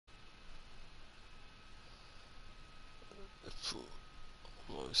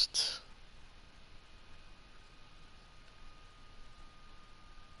Ghost.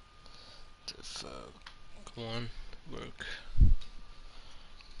 The fuck? Come on, work.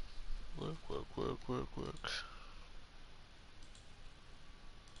 Work.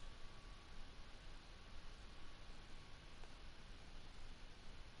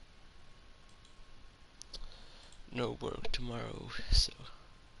 No work tomorrow, so.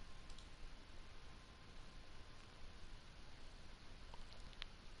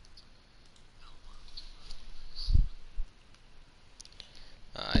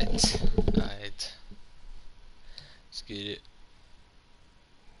 Alright. Let's get it.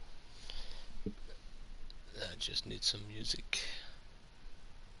 I just need some music.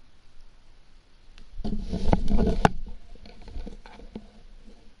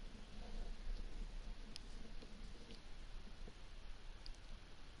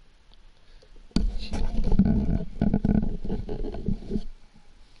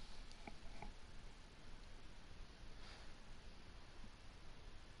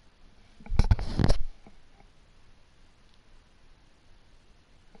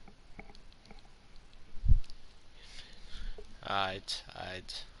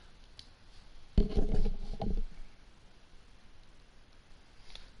 Alright.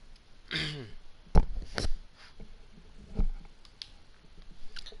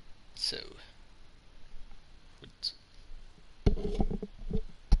 So, what?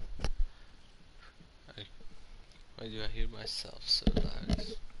 Why do I hear myself so loud?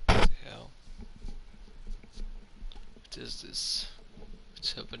 What the hell? What is this?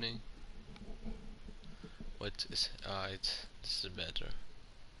 What's happening? What is? Alright, this is better.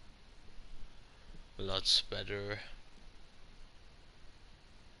 Lots better.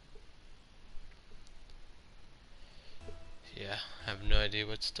 Yeah, I have no idea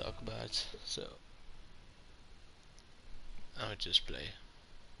what to talk about, so I'll just play.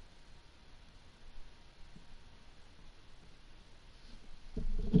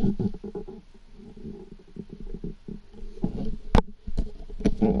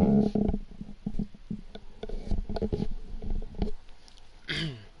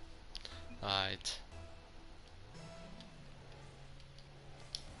 Alright.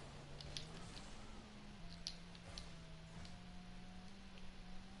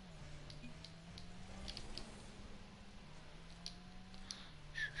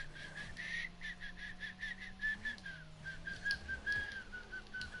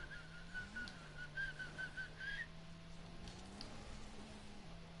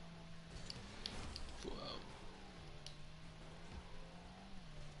 Wow.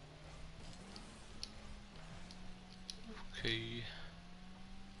 Okay.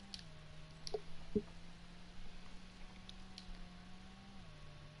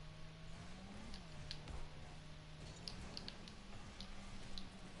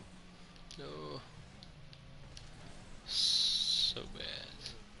 No. So bad.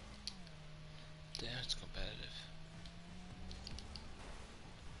 Damn, it's competitive.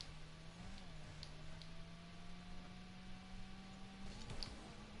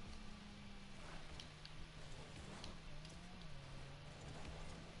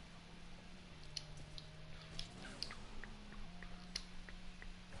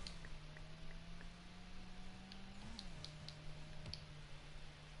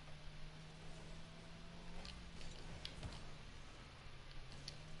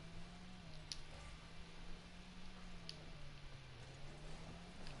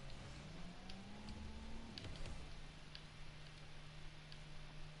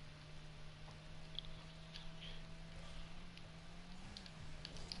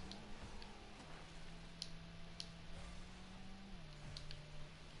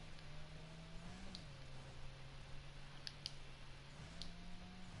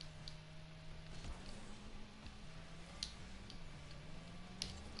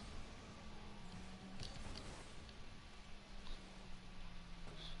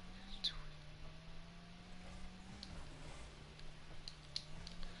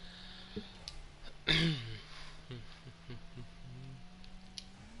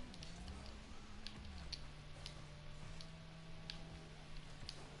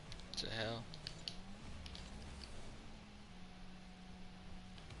 What the hell?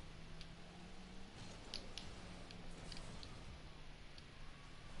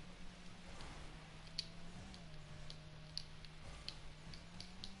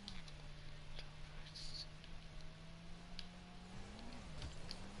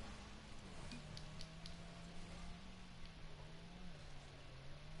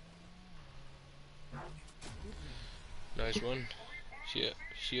 Nice one.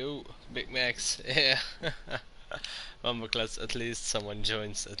 Shoot. Big Max. Yeah. Bumbleclats, at least someone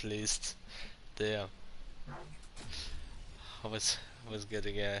joins, at least. Damn. I was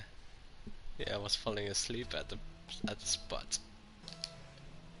getting yeah, I was falling asleep at the spot.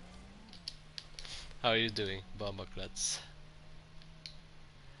 How are you doing, Bumbleclats?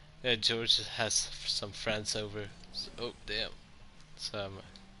 Yeah, George has some friends over. Oh damn. So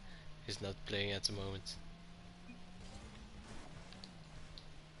he's not playing at the moment.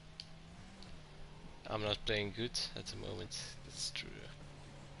 I'm not playing good at the moment. That's true.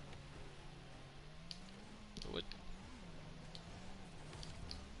 What?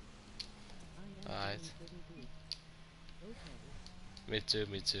 Alright. Me too,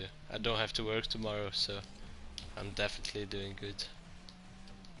 me too. I don't have to work tomorrow, so I'm definitely doing good.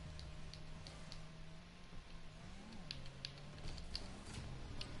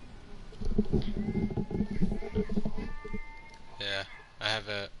 Yeah, I have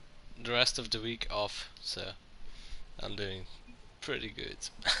the rest of the week off, so I'm doing pretty good.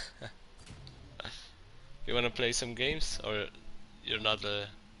 You wanna play some games, or you're not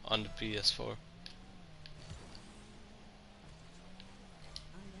on the PS4?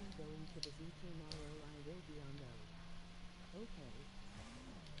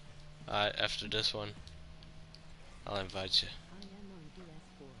 After this one, I'll invite you.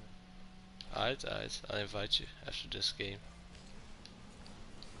 Alright, I'll invite you after this game.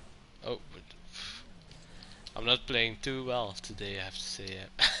 Oh, but I'm not playing too well today, I have to say.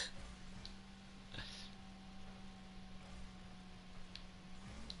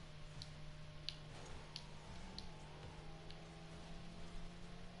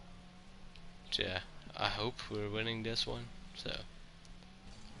 Yeah, I hope we're winning this one. So.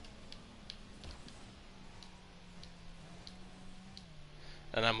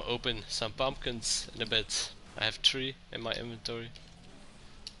 And I'm open some pumpkins in a bit. I have 3 in my inventory.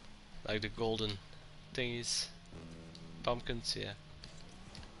 Like the golden thingies. Pumpkins, yeah.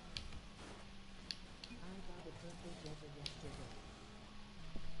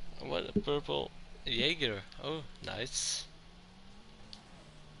 What a purple Jaeger. Oh, nice.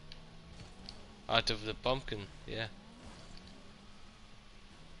 Out of the pumpkin, yeah.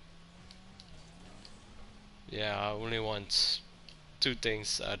 Yeah, I only want 2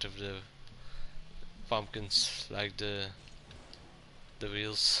 things out of the pumpkins, like the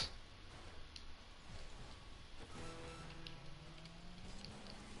wheels.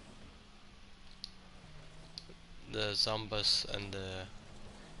 The Zambas and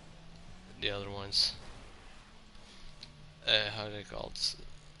the other ones. How are they called?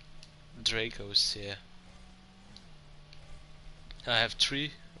 Dracos, yeah. I have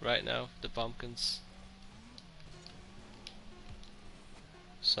 3 right now, the pumpkins.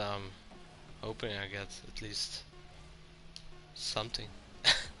 So I'm hoping I get at least something.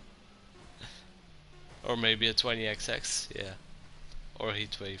 Or maybe a 20XX, yeah. Or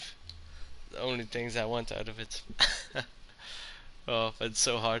Heatwave. The only things I want out of it. Oh, but it's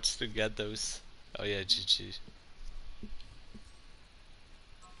so hard to get those. Oh yeah, GG.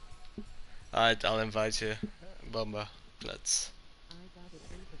 Alright, I'll invite you. Bomba. Let's.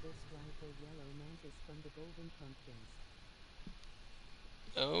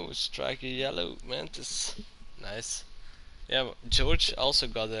 Oh, strike a yellow mantis. Nice. Yeah, George also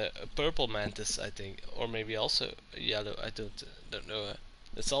got a purple mantis, I think, or maybe also a yellow. I don't know.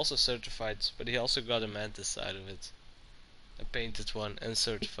 It's also certified, but he also got a mantis out of it, a painted one and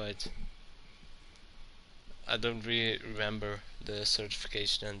certified. I don't really remember the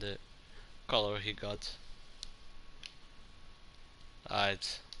certification and the color he got.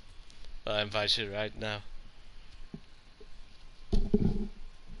 Alright, I invite you right now.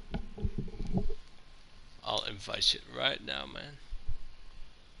 I'll invite you right now, man.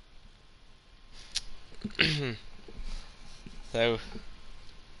 So,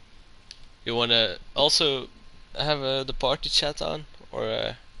 you wanna also have the party chat on,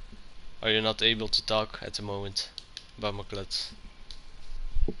 or are you not able to talk at the moment, Bummerklutz?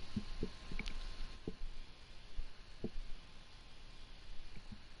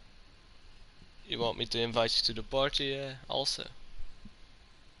 You want me to invite you to the party also?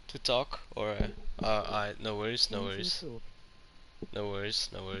 To talk? Or no worries, no worries. No worries,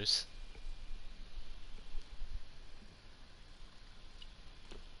 no worries.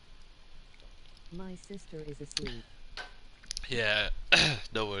 My sister is asleep. Yeah,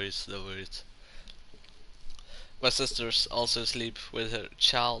 no worries, no worries. My sister's also asleep with her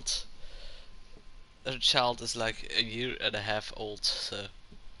child. Her child is like a year and a half old, so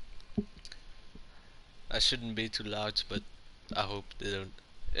I shouldn't be too loud, but I hope they don't.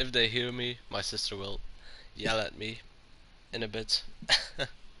 If they hear me, my sister will yell at me in a bit.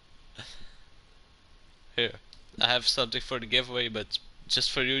 Here, I have something for the giveaway, but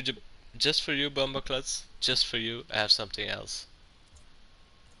just for you, just for you, Bumbleclutz, just for you, I have something else.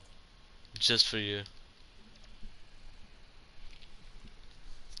 Just for you.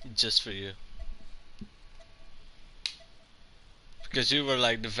 Just for you. Because you were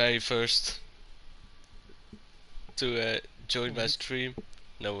like the very first to join my stream.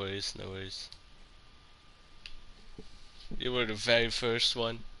 No worries, no worries. You were the very first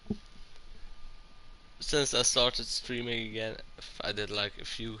one. Since I started streaming again, I did like a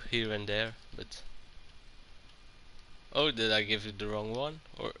few here and there, but... Oh, did I give you the wrong one?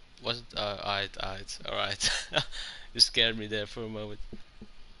 Or was it? Alright. You scared me there for a moment.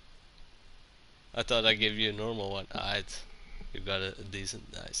 I thought I gave you a normal one. Alright. You got a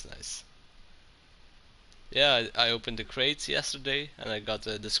decent, nice. Yeah, I opened the crates yesterday and I got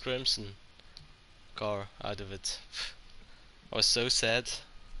the Crimson car out of it. I was so sad.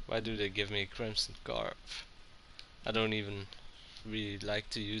 Why do they give me a Crimson car? I don't even really like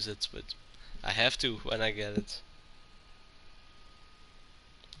to use it, but I have to when I get it.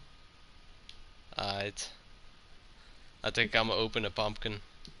 Alright. I think I'm gonna open a pumpkin.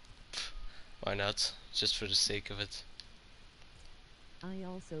 Why not? Just for the sake of it. I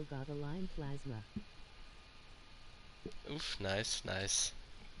also got a lime plasma. Oof, nice.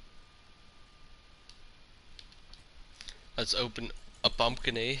 Let's open a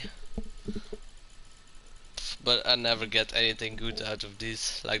pumpkin, eh? But I never get anything good out of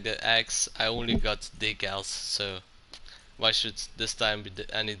these. Like the eggs, I only got decals, so why should this time be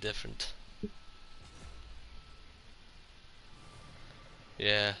any different?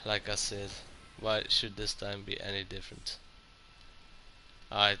 Yeah, like I said, why should this time be any different?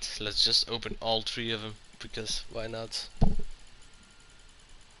 Alright, let's just open all three of them, because why not?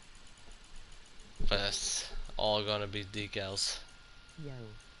 But that's all gonna be decals. Yo.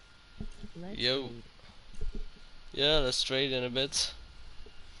 Let's Yo. trade. Yeah, let's trade in a bit.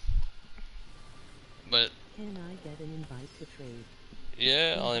 But can I get an invite to trade?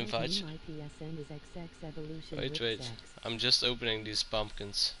 Yeah, I'll invite you. My PSN is XX Evolution. Wait. I'm just opening these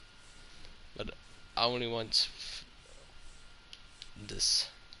pumpkins. But I only want this.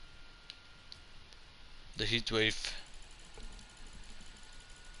 The heat wave.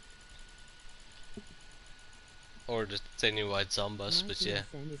 Or the tiny white zombas, but yeah.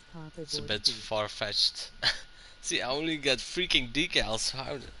 It's a bit far-fetched. See, I only got freaking decals.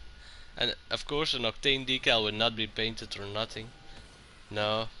 How? And of course an octane decal would not be painted or nothing.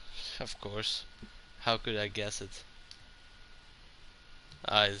 No, of course. How could I guess it?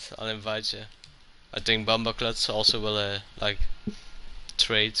 I'll invite you. I think Bumbleclutz also will like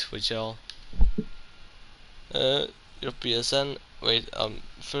trade with y'all. Your PSN. Wait, the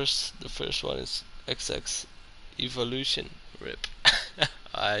first one is XX Evolution. RIP.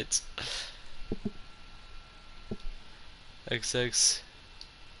 Alright. XX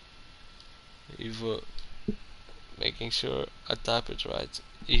Evo. Making sure I type it right.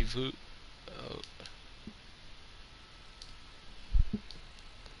 Evo. Oh.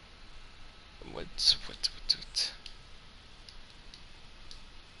 What?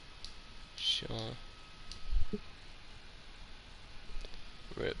 Sure.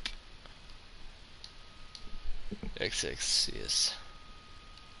 RIP. XX, yes.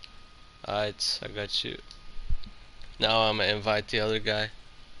 Alright, I got you. Now I'm gonna invite the other guy.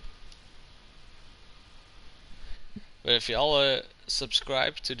 But if y'all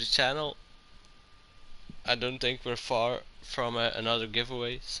subscribe to the channel, I don't think we're far from another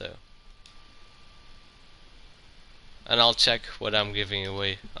giveaway, so. And I'll check what I'm giving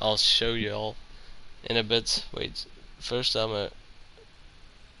away. I'll show you all in a bit. Wait, first I'm gonna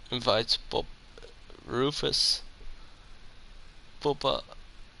invite Pop Rufus Popa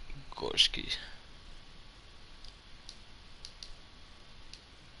Gorski.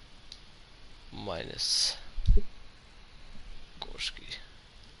 Minus Gorski.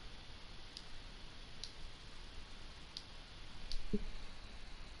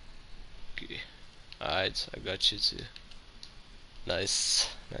 Okay. Alright, I got you too. Nice.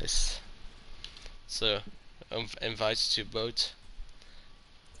 So, invite you both.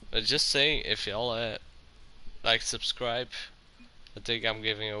 But just saying, if y'all like subscribe, I think I'm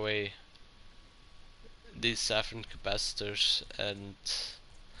giving away these saffron capacitors and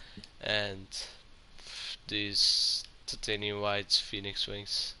these titanium white phoenix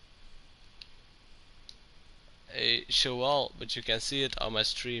wings. Hey, show all, but you can see it on my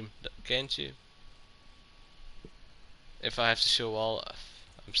stream, can't you? If I have to show all,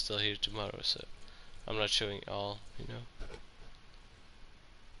 I'm still here tomorrow, so I'm not showing all, you know.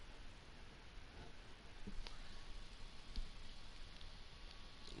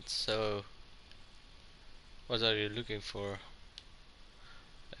 So, What are you looking for?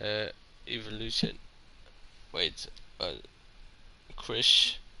 Evolution. Wait,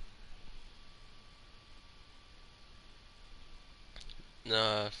 Krish.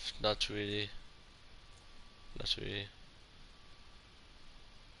 No, not really. Not really.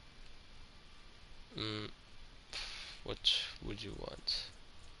 Mm, what would you want?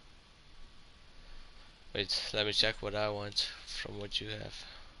 Wait, let me check what I want from what you have.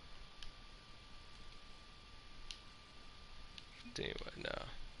 Think right now.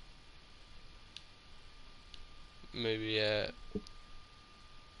 Maybe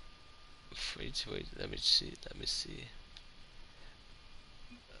wait, let me see,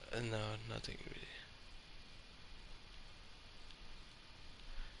 no, nothing really.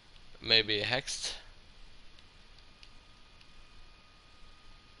 Maybe a hexed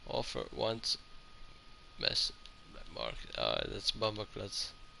offer once mess market. That's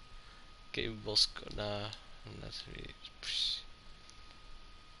Bombaclats. Capable nah, not really.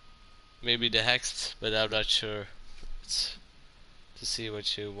 Maybe the hexed, but I'm not sure. It's to see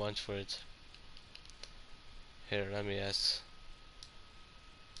what you want for it. Here, let me ask.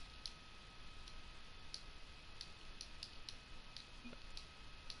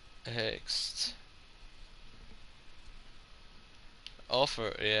 Hexed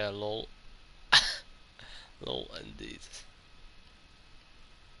offer, yeah, lol. Lol indeed.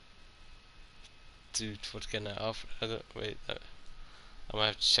 Dude, what can I offer? I don't, wait, I'm gonna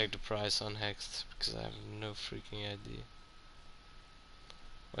have to check the price on Hexed because I have no freaking idea.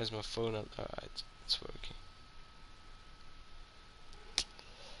 Where's my phone at? Alright, it's working.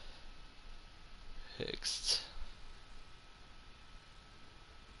 Hexed.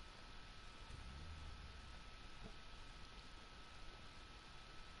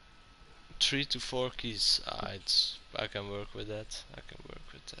 3 to 4 keys. I can work with that. I can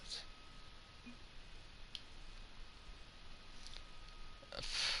work with that.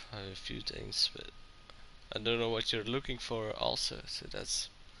 I have a few things, but I don't know what you're looking for also, so that's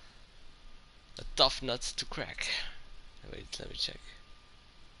a tough nut to crack. Wait, let me check.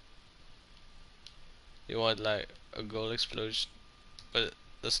 You want like a gold explosion, but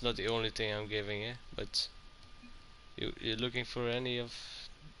that's not the only thing I'm giving you. But you're looking for any of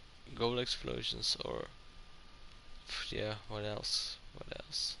gold explosions or yeah? What else? What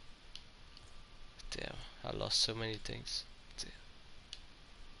else? Damn, I lost so many things. Damn.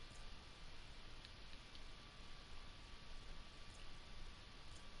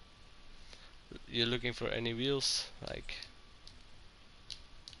 You're looking for any wheels like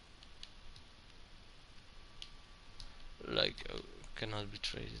oh, cannot be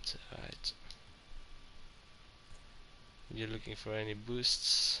traded. Right. You're looking for any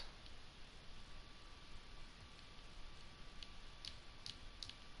boosts.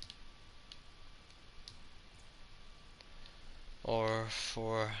 Or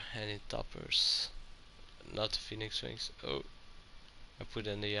for any toppers. Not the Phoenix Wings. Oh, I put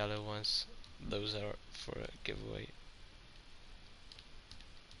in the yellow ones. Those are for a giveaway.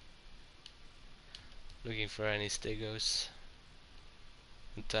 Looking for any Stegos.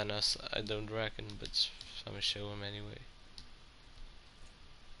 Antennas, I don't reckon, but I'm gonna show them anyway.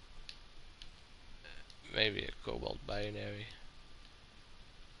 Maybe a Cobalt binary.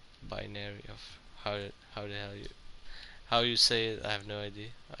 Binary of how the hell you say it, I have no idea.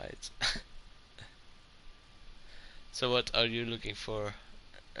 Right. So what are you looking for?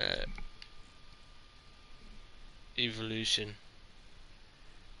 Uh, Evolution.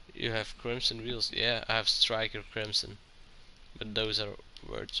 You have Crimson wheels. Yeah, I have Striker Crimson, but those are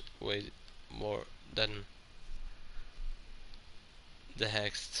worth way more than the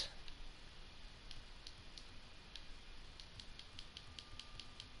Hexed.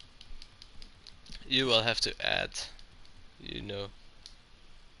 You will have to add, you know.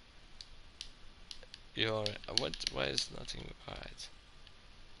 Your what? Why is nothing right?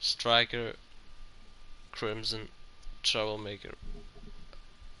 Striker, Crimson, Troublemaker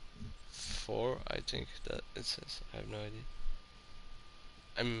 4, I think that it says. I have no idea.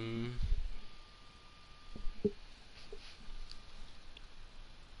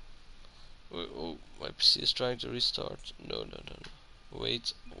 Oh, my PC is trying to restart. No.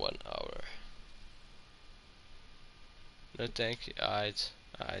 Wait 1 hour. No, thank you. Alright.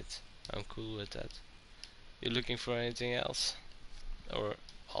 I'm cool with that. You looking for anything else? Or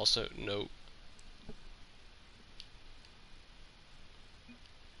also no?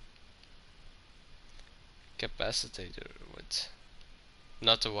 Capacitator. What?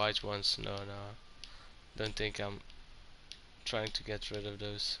 Not the white ones. No. Don't think I'm trying to get rid of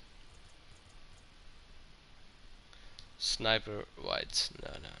those. Sniper white. No.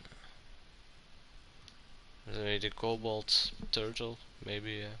 Maybe the cobalt turtle,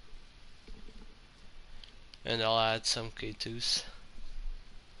 maybe, yeah. And I'll add some K2s.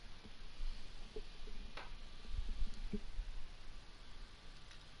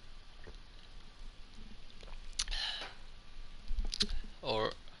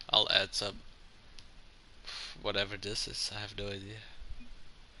 Or I'll add some whatever this is. I have no idea.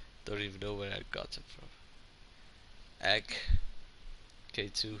 Don't even know where I got it from. Egg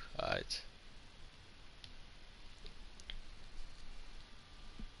K2. Alright.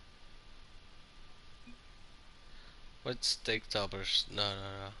 What's steak toppers? No,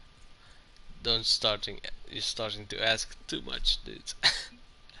 no, no. Don't starting. You're starting to ask too much, dude.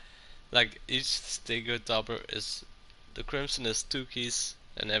 Like each sticker topper is the crimson is 2 keys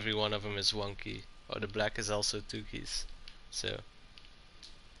and every one of them is 1 key. Or the black is also 2 keys. So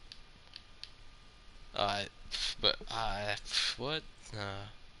I but I what?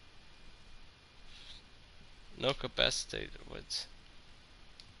 No capacitor. What?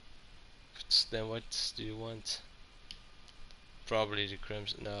 Then what do you want? Probably the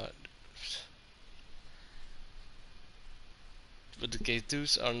crimson. No. But the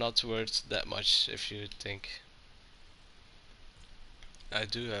K2s are not worth that much if you think. I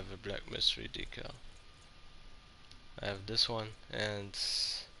do have a black mystery decal. I have this one and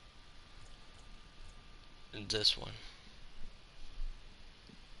this one.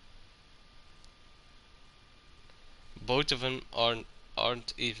 Both of them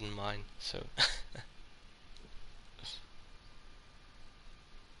aren't even mine, so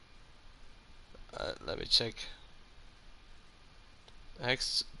let me check.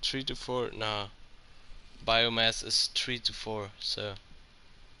 Hex 3 to 4. No, biomass is 3 to 4. So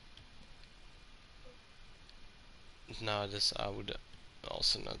no, this I would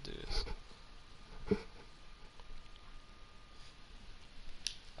also not do this.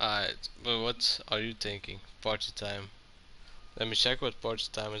 Alright, but what are you thinking? Party time. Let me check what party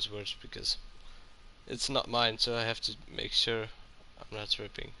time is worth because it's not mine, so I have to make sure I'm not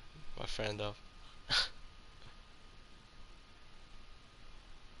ripping my friend off.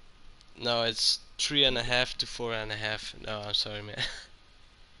 No, it's 3.5 to 4.5. No, I'm sorry, man.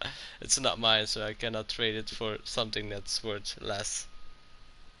 It's not mine, so I cannot trade it for something that's worth less.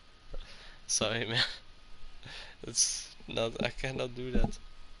 Sorry, man. It's not. I cannot do that.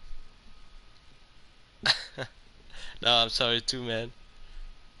 No, I'm sorry too, man.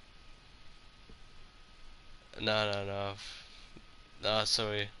 No, no, no. No,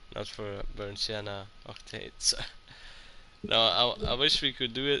 sorry. Not for burnt sienna octane. No, I wish we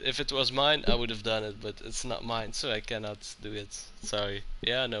could do it. If it was mine, I would have done it, but it's not mine, so I cannot do it. Sorry.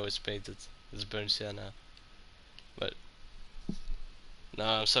 Yeah, no, it's painted. It's burnt sienna. But no,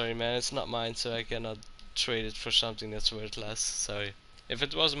 I'm sorry, man. It's not mine, so I cannot trade it for something that's worth less. Sorry. If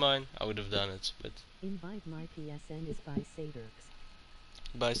it was mine, I would have done it, but Invite my PSN is by Sadurks.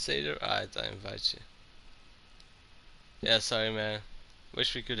 by Seder, I invite you. Yeah, sorry, man.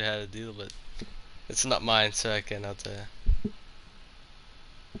 Wish we could have had a deal, but it's not mine, so I cannot.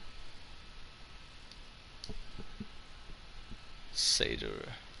 Seder.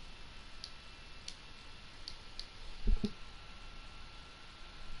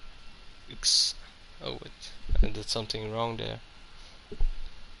 X. Oh wait, I did something wrong there.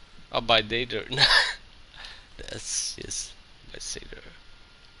 Oh, by Dater. That's yes, by Seder.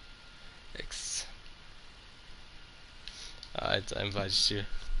 X. Alright, I invite you.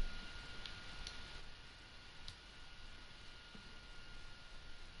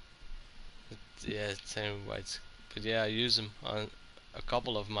 Yeah, same whites. But yeah, I use them on a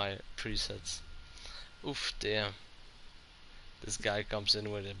couple of my presets. Oof, damn. This guy comes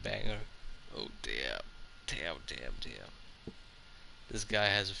in with a banger. Oh, damn. Damn, damn, damn. This guy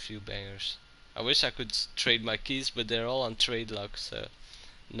has a few bangers. I wish I could trade my keys, but they're all on trade luck, so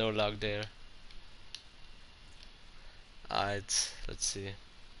no luck there. Alright, let's see.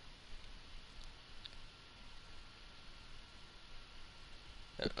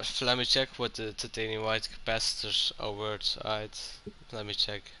 Let me check what the titanium white capacitors are worth. Alright, let me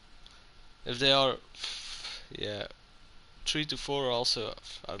check. If they are, yeah, 3 to 4 also,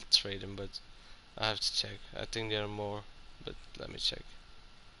 I'll trade them, but I have to check. I think there are more, but let me check.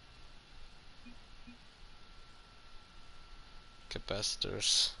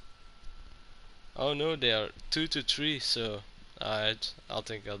 Capacitors. Oh no, they are 2 to 3, so alright, I'll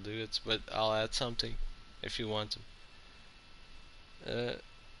think I'll do it, but I'll add something if you want them.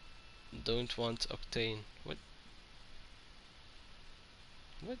 Don't want octane. What?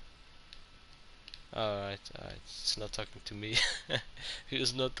 What? Alright, alright. It's not talking to me. He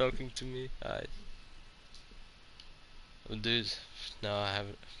is not talking to me. Alright. Oh, dude, no, I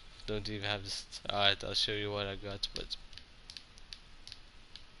haven't. don't even have this. Alright, I'll show you what I got, but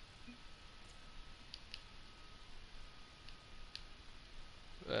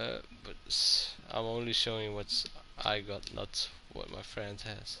I'm only showing what I got, not what my friend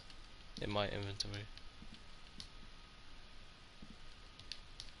has in my inventory.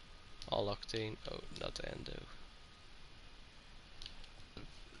 All octane. Oh, not endo.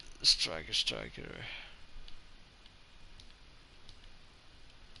 Striker.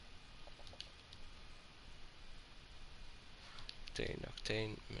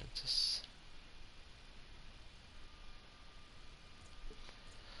 Octane, Mantis.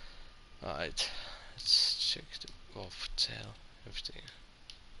 Alright, let's check the off tail, everything.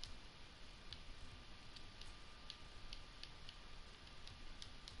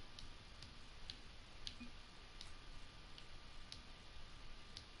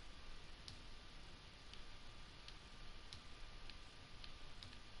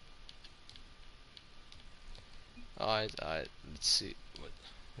 Alright, let's see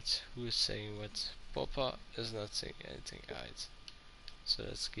who is saying what. Papa is not saying anything. Alright, so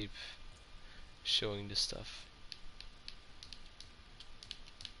let's keep showing the stuff.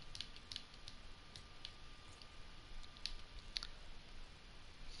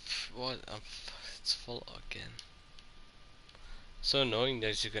 What? It's full again. So annoying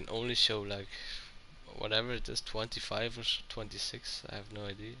that you can only show like whatever it is, 25 or 26. I have no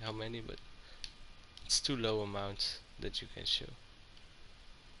idea how many, but it's too low amount that you can show.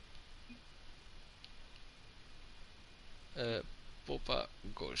 Popa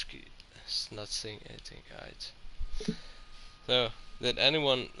Gorski is not saying anything. Alright. So did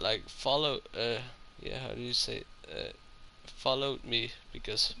anyone like follow? Yeah, how do you say? Followed me,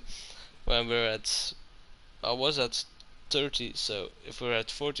 because when we're at, I was at 30. So if we're at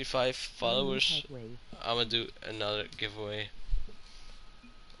 45 followers, I'm gonna do another giveaway.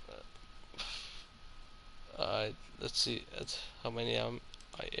 Alright, let's see at how many I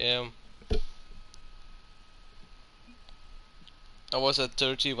am. I was at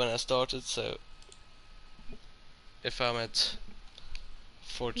 30 when I started, so if I'm at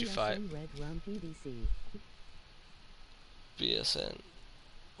 45 PSN Red Rum PDC. PSN,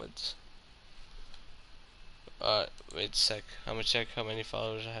 what? Wait a sec. I'm gonna check how many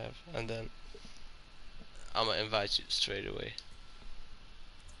followers I have, and then I'm gonna invite you straight away.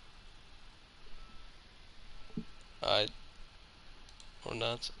 Alright, or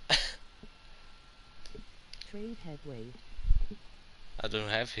not. Trade Headway. I don't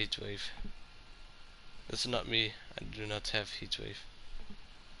have Heatwave. That's not me. I do not have Heatwave.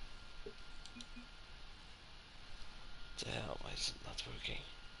 The hell, why is it not working?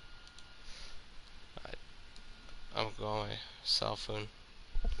 I'm going on my cell phone,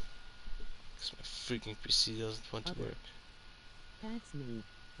 because my freaking PC doesn't want to work. That's me.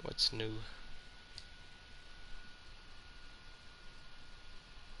 What's new?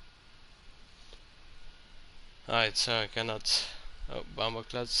 Alright, so I cannot. Oh,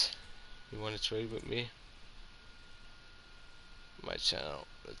 Bambaklats, you want to trade with me? My channel,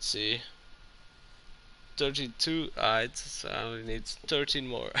 let's see. 32, alright, so I only need 13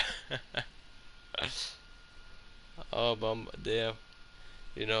 more. Oh, damn.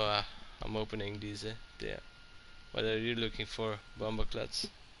 You know, I'm opening these, damn. What are you looking for, Bambaklats?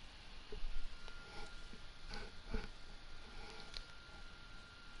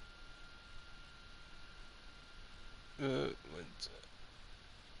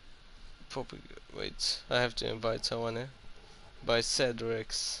 Wait, I have to invite someone, by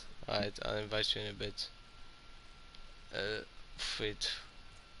Cedrix. Alright, I'll invite you in a bit. Wait.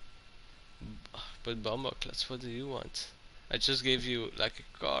 But Bambaklats, what do you want? I just gave you like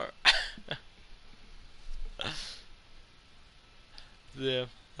a car. Yeah,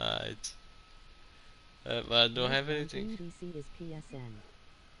 alright. But I don't have anything. PDC is PSN.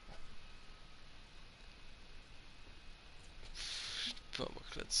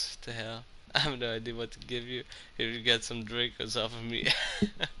 Bambaklats, the hell? I have no idea what to give you. If you get some Dracos off of me.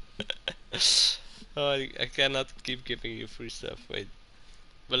 Oh, I cannot keep giving you free stuff. Wait.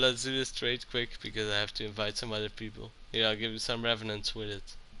 But let's do this straight quick, because I have to invite some other people. Here, I'll give you some revenants with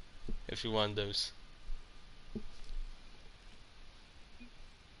it, if you want those.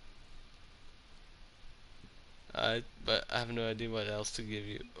 But I have no idea what else to give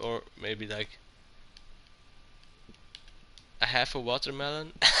you. Or maybe like a half a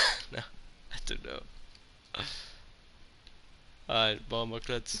watermelon? No, I don't know. Alright,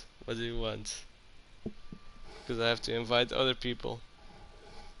 Bambaklats, what do you want? Because I have to invite other people.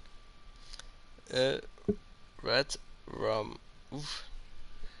 Red rum. Oof.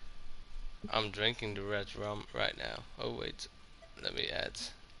 I'm drinking the red rum right now. Oh wait, let me add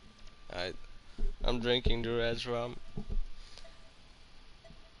I'm drinking the red rum.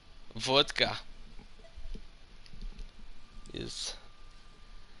 Vodka. Yes.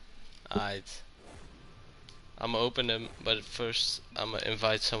 Alright. I'm gonna open them, but first I'm gonna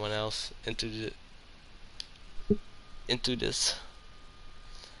invite someone else into this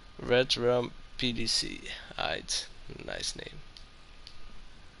red rum PDC. Alright, nice name.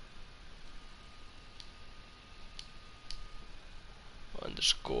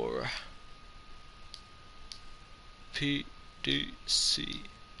 Underscore PDC.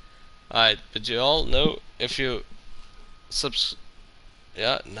 Alright, but you all know if you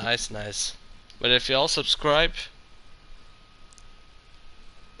yeah, nice. But if you all subscribe,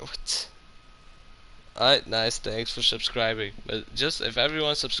 what? Alright, nice, thanks for subscribing. But just if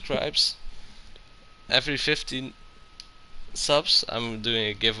everyone subscribes, every 15 subs, I'm doing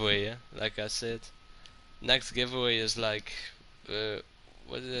a giveaway, yeah? Like I said. Next giveaway is like,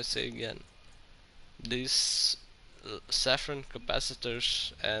 what did I say again? These saffron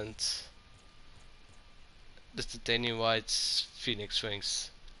capacitors and the titanium white phoenix wings.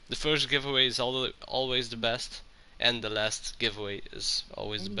 The first giveaway is always the best, and the last giveaway is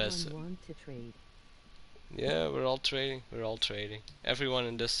always the best. Anyone want to trade? Yeah, we're all trading. Everyone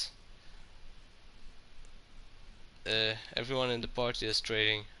in this, everyone in the party is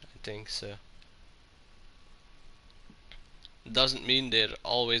trading, I think so. Doesn't mean they're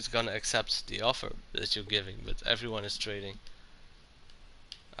always gonna accept the offer that you're giving, but everyone is trading.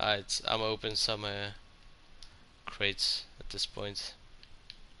 Alright, I'm open some crates at this point.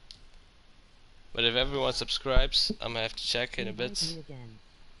 But if everyone subscribes, I'm gonna have to check in a bit.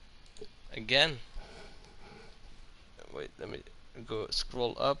 Again? Wait, let me go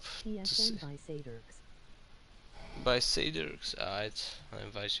scroll up to see. by Sadurks. By Sadurks. Alright, I'll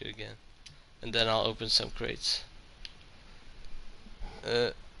invite you again. And then I'll open some crates.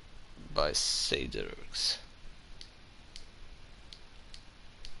 By Sadurks.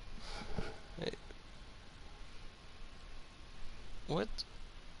 Hey. What?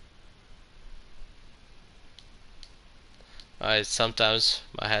 Alright, sometimes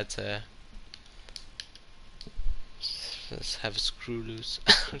my head let's have a screw loose.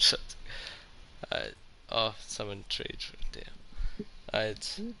 Alright. Oh, someone trade right there.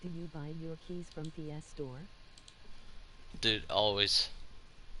 Alright. Dude, do you buy your keys from PS Store? Dude, always.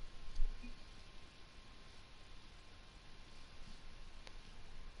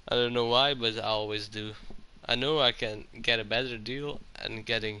 I don't know why, but I always do. I know I can get a better deal and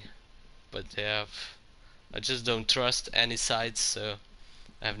getting, but yeah, I just don't trust any sites, so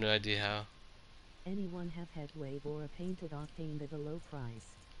I have no idea how. Anyone have Headwave or a painted octane at a low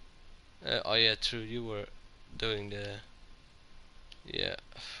price? Oh yeah, true, you were doing the... Yeah,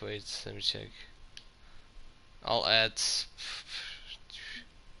 wait, let me check. I'll add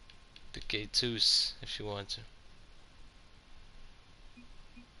the K2s if you want to.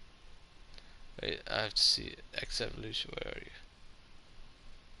 Wait, I have to see X Evolution, where are you?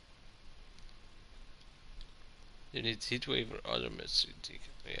 You need Heatwave or other Mitsu.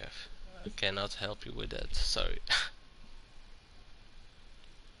 Yeah, I cannot help you with that, sorry.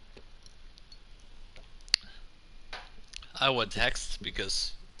 I want Hext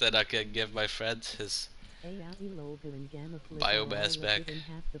because then I can give my friend his biomass back.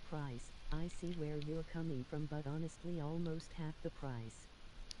 Half the price. I see where you're coming from, but honestly almost half the price.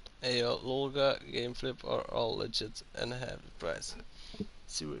 Hey, Lolga, Gameflip are all legit and half the price.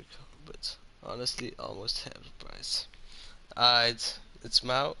 See where you come, but honestly almost half the price. Alright, it's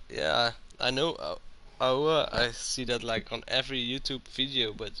Mao. Yeah, I know. I see that like on every YouTube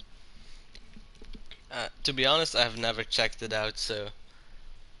video, but to be honest, I have never checked it out. So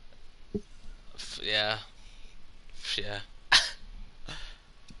yeah.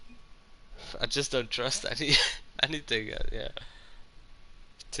 I just don't trust anything. Yeah.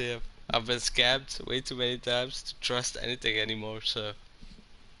 Damn. I've been scammed way too many times to trust anything anymore. So.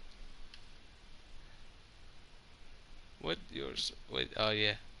 What yours? Wait. Oh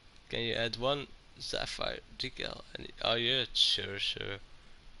yeah. Can you add one sapphire decal? Oh yeah. Sure.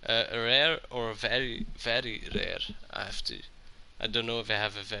 Rare or very rare? I have to. I don't know if I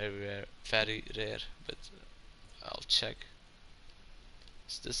have a very rare, but I'll check.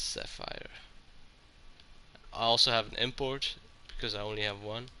 Is this sapphire? I also have an import because I only have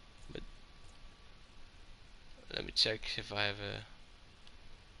one, but let me check if I have a.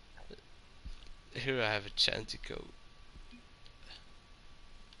 Here I have a Chantico.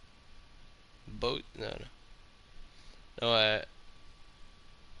 Boat? No.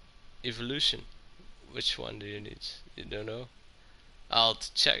 Evolution. Which one do you need? You don't know? I'll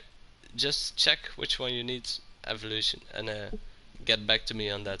check. Just check which one you need. Evolution and get back to me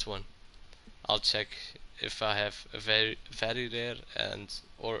on that one. I'll check if I have a very rare and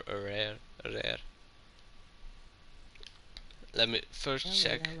or a rare. Let me first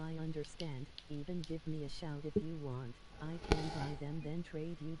check. LOL, I understand. Even give me a shout if you want. I can buy them then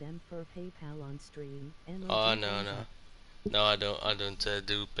trade you them for PayPal on stream. Oh MOG no thumbs no up. no, I don't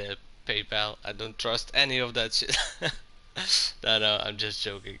do PayPal. I don't trust any of that shit. No, I'm just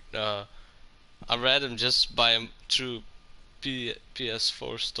joking. No, I rather just buy them through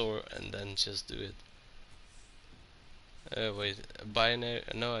PS4 store and then just do it. Wait, binary?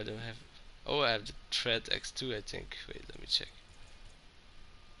 No, I don't have. Oh, I have the Thread X2, I think. Wait, let me check.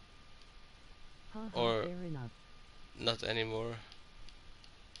 Or Fair enough. not anymore.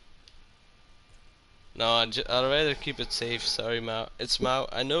 No, I'd rather keep it safe. Sorry, Mao. It's Mao.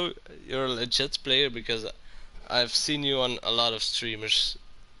 I know you're a legit player because I've seen you on a lot of streamers,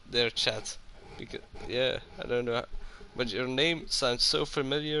 their chat. Because yeah, I don't know, but your name sounds so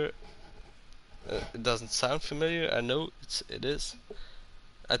familiar. It doesn't sound familiar. I know it is.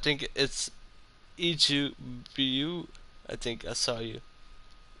 I think it's EGBU. I think I saw you.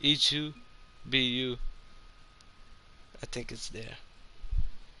 EGBU. I think it's there.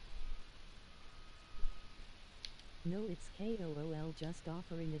 No, it's KOOL, just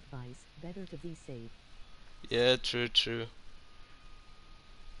offering advice. Better to be safe. Yeah, true.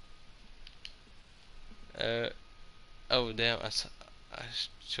 Uh, oh damn, I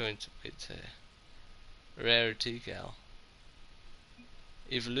joined with Rarity Gal.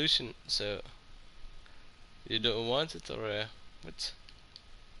 Evolution, so you don't want it or what?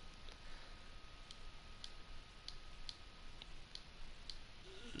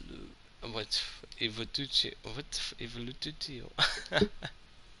 What Evolutio? What Evolutio?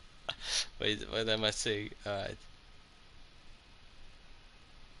 Wait, what am I saying? I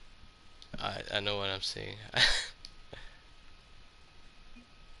know what I'm saying.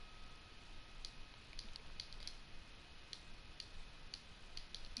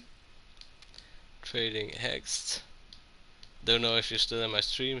 Trading Hexed. Don't know if you're still in my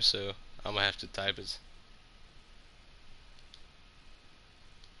stream, so I'm gonna have to type it.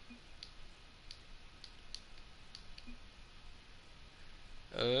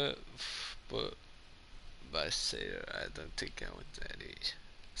 But by Sailor, I don't think I want any.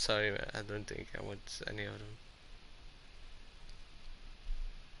 Sorry, man, I don't think I want any of them.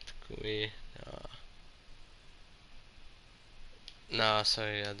 Takumi, nah. Nah,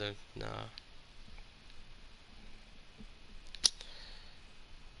 sorry, I don't. Nah.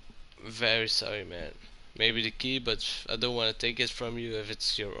 Very sorry, man. Maybe the key, but I don't want to take it from you if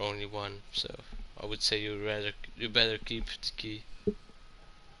it's your only one. So I would say you better keep the key.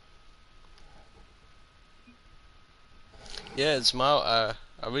 Yeah, it's Mao.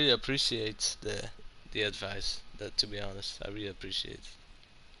 I really appreciate the advice. That, to be honest, I really appreciate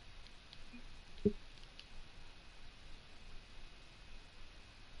it.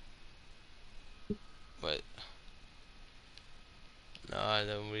 But no, I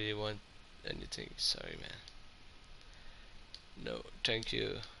don't really want anything. Sorry, man. No, thank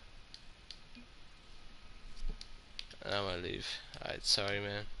you. I'm gonna leave. Alright, sorry,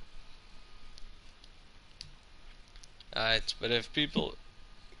 man. Alright, but if people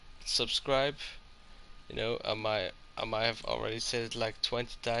subscribe, you know, I might have already said it like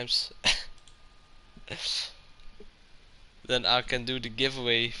 20 times. Then I can do the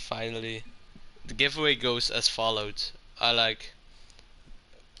giveaway finally. The giveaway goes as followed. I like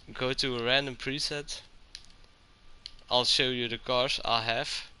go to a random preset. I'll show you the cars I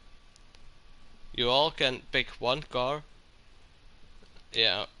have. You all can pick one car.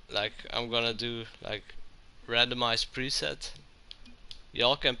 Yeah, like I'm gonna do like randomized preset. You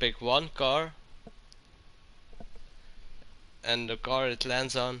all can pick one car, and the car it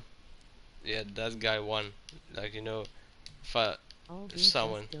lands on, yeah, that guy won. Like, you know, if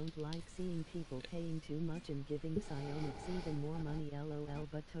someone. Just don't like seeing people paying too much and giving psionics even more money, LOL,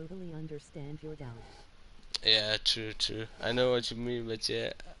 but totally understand your doubt. Yeah, true. I know what you mean, but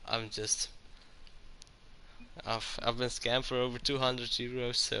yeah, I'm just. I've been scammed for over 200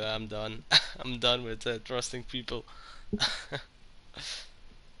 euros, so I'm done. I'm done with trusting people.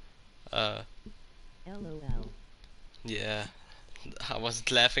 uh, LOL. yeah, I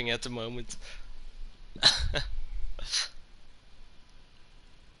wasn't laughing at the moment.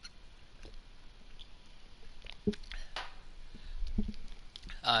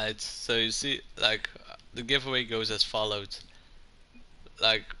 Alright, so you see, like, the giveaway goes as followed.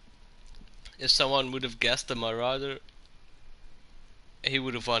 Like, if someone would have guessed the Marauder, he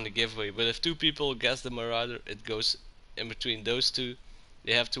would have won the giveaway. But if two people guess the Marauder, it goes in between those two.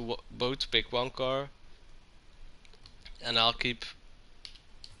 They have to both pick one car, and I'll keep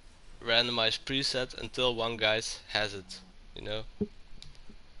randomized preset until one guy has it. You know,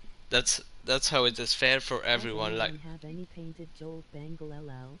 that's how it is fair for everyone. Like have any painted Jolt Bangle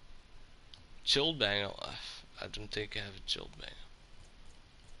LL? Jolt Bangle, I don't think I have a Jolt Bangle.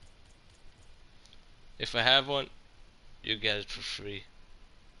 If I have one, you get it for free.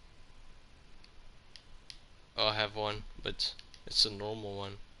 Oh, I have one, but it's a normal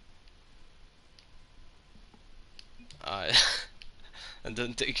one. I I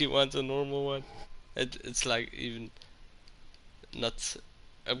don't think you want a normal one. It's like even not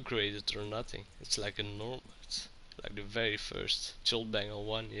upgraded or nothing. It's like a normal. It's like the very first Jolt Bangle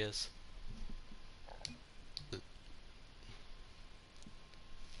one. Yes.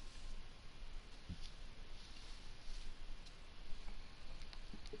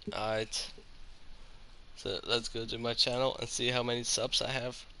 Alright. So let's go to my channel and see how many subs I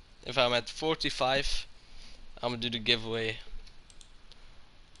have. If I'm at 45, I'm gonna do the giveaway.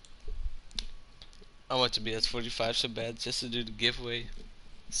 I want to be at 45 so bad just to do the giveaway.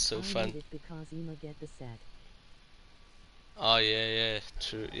 It's so fun. Need it because Ema get the set. Oh yeah,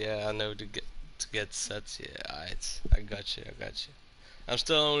 true. Yeah, I know to get sets. Yeah, I got you. I'm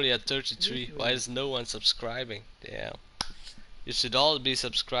still only at 33. Why is no one subscribing? Damn. You should all be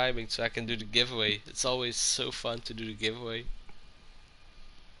subscribing so I can do the giveaway. It's always so fun to do the giveaway.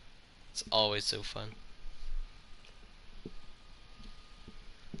 It's always so fun.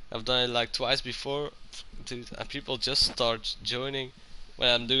 I've done it like twice before, dude, and people just start joining when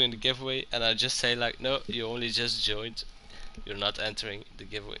I'm doing the giveaway, and I just say like, no, you only just joined. You're not entering the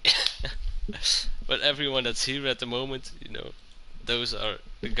giveaway. But everyone that's here at the moment, you know, those are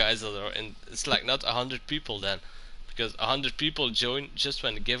the guys that are in. It's like not 100 people then, because 100 people join just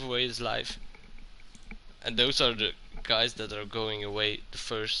when the giveaway is live, and those are the guys that are going away the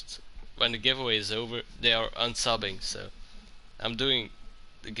first. When the giveaway is over, they are unsubbing. So I'm doing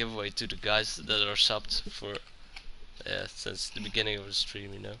the giveaway to the guys that are subbed for since the beginning of the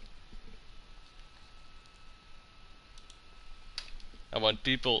stream, you know. I want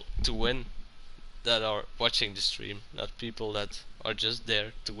people to win that are watching the stream, not people that are just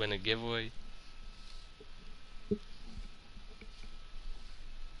there to win a giveaway.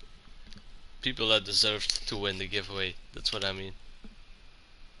 People that deserved to win the giveaway, that's what I mean.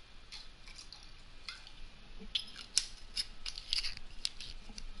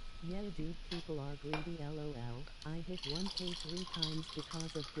 Yeah dude, people are greedy lol. I hit 1k 3 times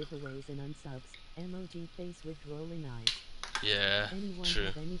because of giveaways and unsubs. Emoji face with rolling eyes. Yeah, Anyone true.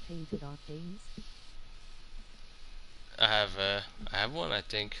 have any painted octanes? I have one, I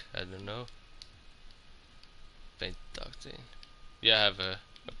think. I don't know. Paint octane. Yeah, I have a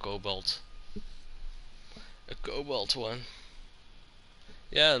cobalt. A cobalt one.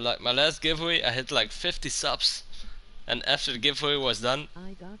 Yeah, like my last giveaway, I hit like 50 subs, and after the giveaway was done,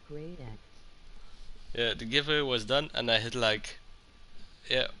 I got great at. Yeah, the giveaway was done, and I hit like,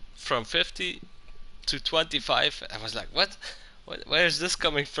 yeah, from 50 to 25. I was like, what? Where is this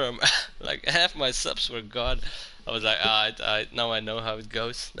coming from? Like half my subs were gone. I was like, now I know how it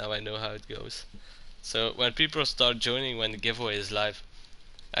goes. Now I know how it goes. So when people start joining when the giveaway is live,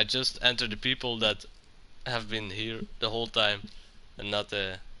 I just enter the people that have been here the whole time, and not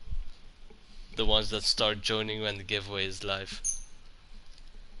the ones that start joining when the giveaway is live.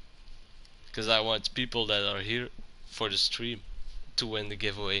 Because I want people that are here for the stream to win the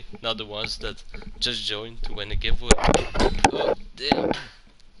giveaway, not the ones that just joined to win the giveaway. Oh damn!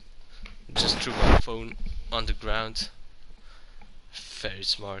 Just threw my phone on the ground. Very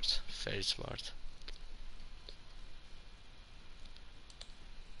smart, very smart.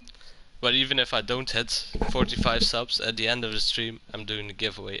 But even if I don't hit 45 subs at the end of the stream, I'm doing the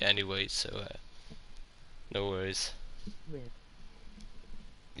giveaway anyway, so no worries. Rip.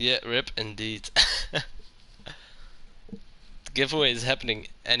 Yeah, rip indeed. The giveaway is happening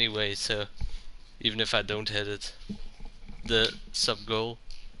anyway, so even if I don't hit it, the sub goal.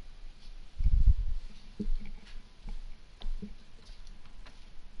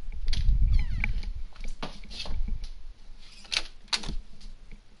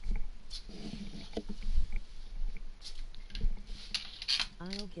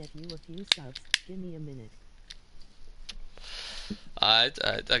 I'll get you a few subs, give me a minute. I'll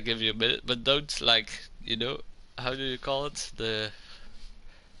give you a minute, but don't, like, you know, how do you call it?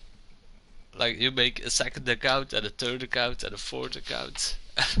 Like, you make a second account and a third account and a fourth account.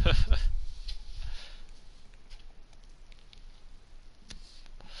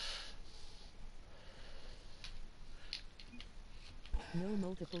 No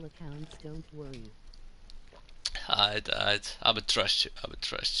multiple accounts, don't worry. I'ma trust you. I'ma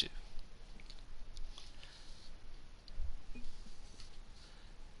trust you.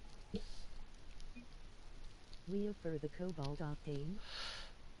 Leo for the Cobalt Octane.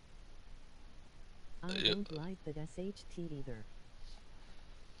 I Yeah. don't like the SHT either.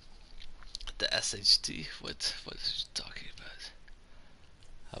 The SHT? What are you talking about?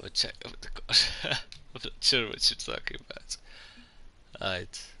 I will check. Oh my god. I'm not sure what you're talking about.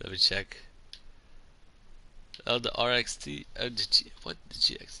 Alright, let me check. Oh, the RXT. Oh, the G. What? The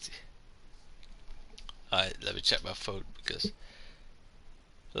GXT. Alright, let me check my phone because,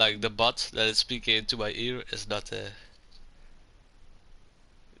 like, the bot that is speaking into my ear is not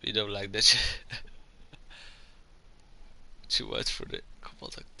we don't like that shit. Too much for the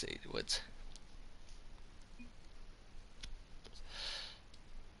Cobalt Octane. What?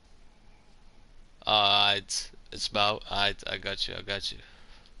 Alright, it's Mao. Alright, I got you.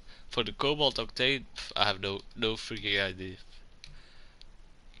 For the Cobalt Octane, I have no freaking idea.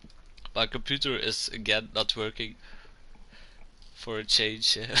 My computer is again not working for a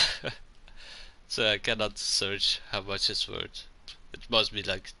change. So I cannot search how much it's worth. It must be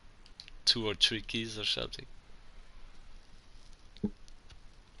like 2 or 3 keys or something.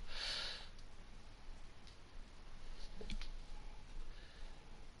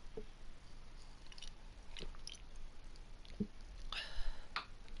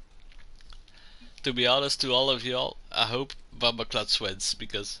 To be honest to all of y'all, I hope Bumbaklutz wins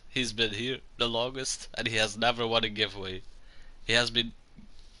because he's been here the longest and he has never won a giveaway. He has been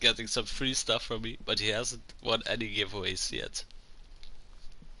getting some free stuff from me, but he hasn't won any giveaways yet.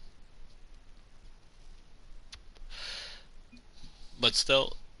 But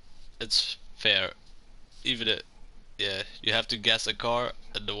still, it's fair. Even if, yeah, you have to guess a car,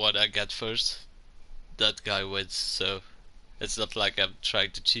 and the one I get first, that guy wins. So it's not like I'm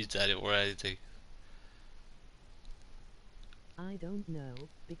trying to cheat at it or anything. I don't know,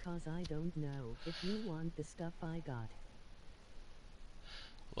 because I don't know if you want the stuff I got.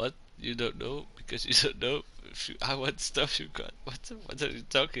 What? You don't know? Because you don't know if I want stuff you got. What are you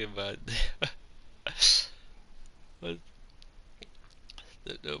talking about? What?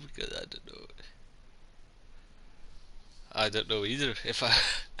 Don't know because I don't know. I don't know either.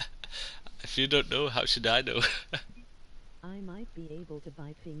 If you don't know, how should I know? I might be able to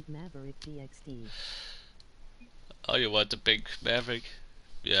buy Pink Maverick DXT. Oh, you want the pink Maverick?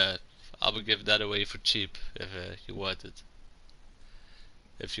 Yeah, I will give that away for cheap if you want it.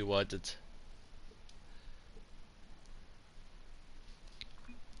 If you want it.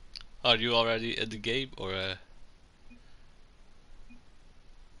 Are you already in the game or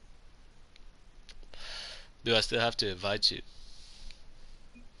do I still have to invite you?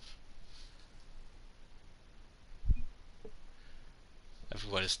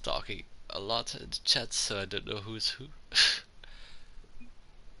 Everyone is talking a lot in the chat, so I don't know who's who.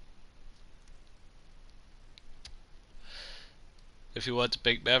 If you want to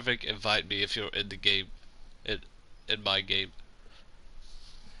pick Maverick, invite me if you're in the game. In my game.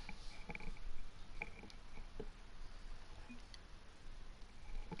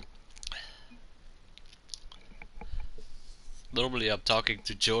 Normally I'm talking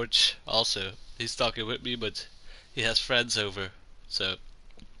to George also. He's talking with me, but he has friends over. So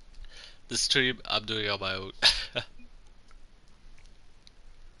the stream I'm doing on my own.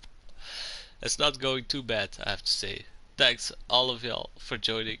 It's not going too bad, I have to say. Thanks all of y'all for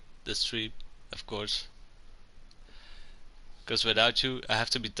joining the stream, of course. Because without you, I have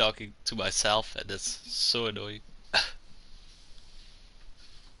to be talking to myself, and that's so annoying.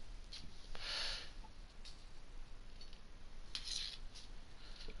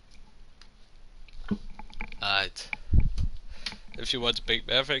 Alright. If you want to pick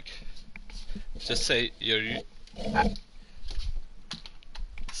Maverick, just say your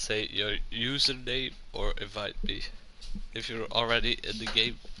username or invite me. If you're already in the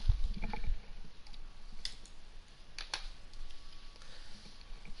game.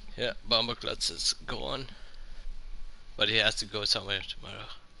 Yeah, Bumbaklutz is gone. But he has to go somewhere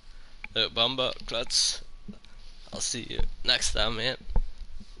tomorrow. Bumbaklutz, I'll see you next time, man.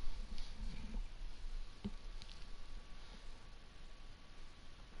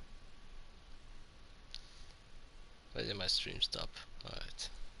 Why did my stream stop? Alright.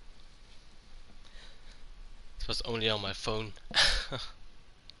 It was only on my phone.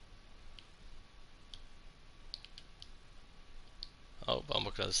 Oh,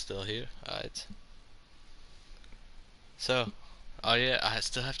 Bumbaklutz is still here. Alright. So, oh yeah, I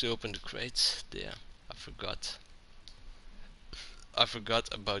still have to open the crates. Damn, I forgot. I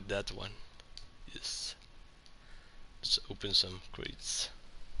forgot about that one. Yes. Let's open some crates.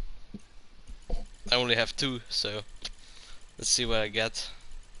 I only have 2, so let's see what I get.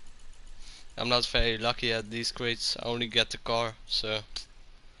 I'm not very lucky at these crates. I only get the car, so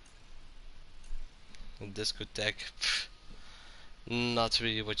And discotheque, not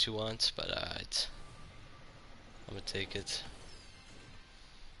really what you want, but alright. I'm gonna take it.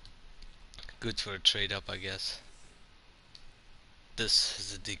 Good for a trade up, I guess. This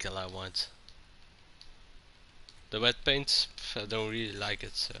is the decal I want. The wet paint, I don't really like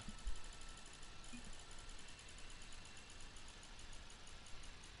it, so.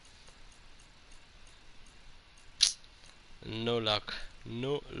 No luck.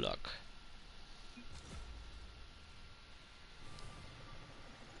 No luck.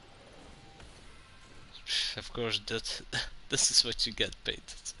 Of course, that this is what you get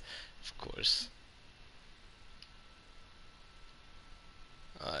painted. Of course.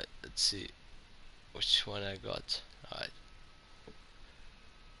 Alright, let's see which one I got. Alright.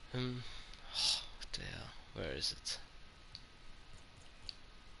 What the hell? Where is it?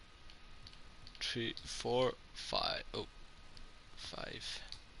 3, 4, 5. Oh, 5.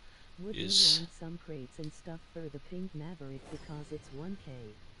 Would Yes. you want some crates and stuff for the Pink Maverick because it's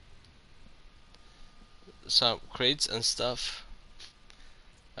 1k? Some crates and stuff.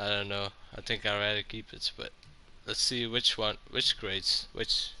 I don't know. I think I'd rather keep it, but let's see which one, which crates,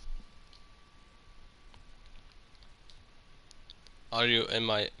 which. Are you in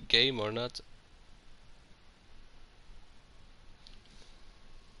my game or not?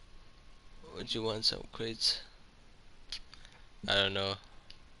 Would you want some crates? I don't know.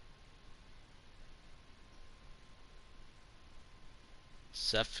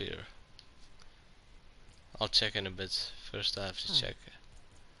 Sapphire. I'll check in a bit. First I have to check.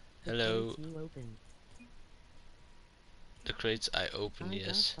 The Hello. crates you opened. The crates I open, I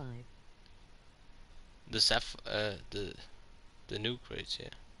yes. got 5. The new crates, yeah.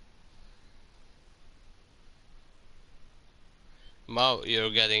 Wow,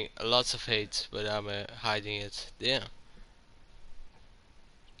 you're getting lots of hate, but I'm hiding it. Damn.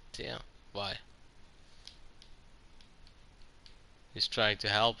 Damn. Why? He's trying to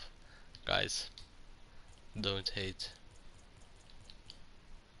help. Guys, don't hate.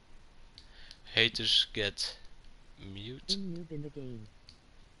 Haters get mute. Noob in the game.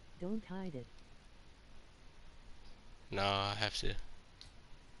 Don't hide it. No, I have to.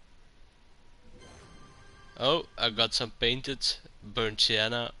 Oh, I got some painted burnt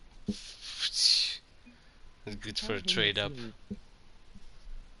sienna. Good for a trade up.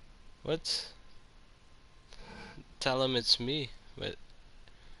 What? Tell him it's me. But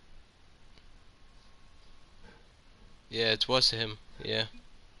yeah, it was him. Yeah,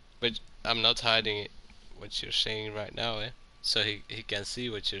 but I'm not hiding it. What you're saying right now, eh? So he can see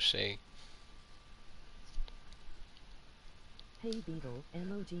what you're saying. Hey Beetle,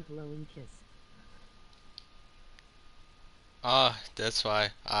 emoji blowing kiss. Ah, that's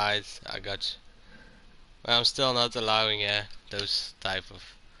why. I got you. But I'm still not allowing those type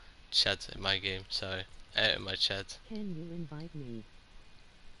of chat in my game. Sorry, in my chat. Can you invite me?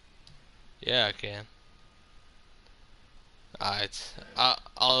 Yeah, I can. Alright, I'll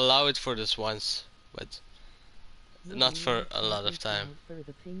allow it for this once, but not for a lot of time. For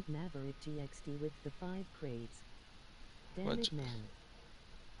the Pink Maverick GXT with the 5 crates. Damn What? it, man.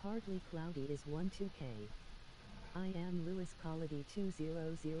 Partly Cloudy is 12k. I am Lewis Collady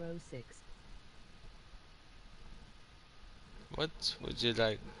 2006. What would you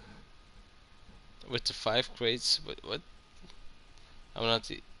like with the 5 crates? What? I'm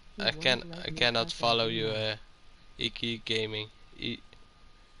not. I cannot follow you. Iki Gaming.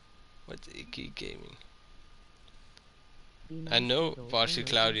 What Iki Gaming? I know Partially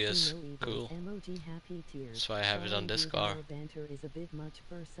Cloudy is cool. That's why I have it on this car. Banter is a bit much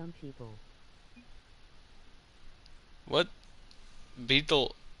for some people. What?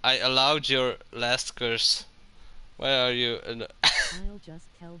 Beetle, I allowed your last curse. Where are you? I'll just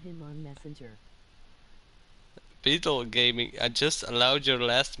tell him on Messenger. Beetle Gaming, I just allowed your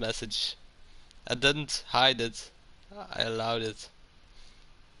last message. I didn't hide it. I allowed it.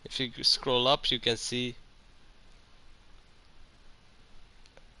 If you scroll up, you can see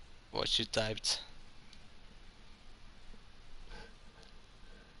what you typed.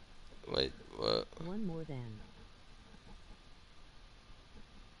 Wait, what? One more than.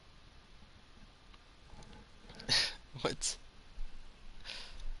 What?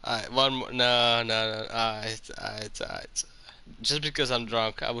 Alright, one more. No, no, no. Alright. Just because I'm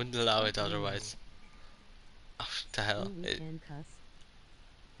drunk, I wouldn't allow it otherwise. Oh, what the hell? We can cuss.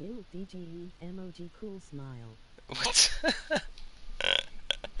 Ew, DGE, emoji cool smile. What?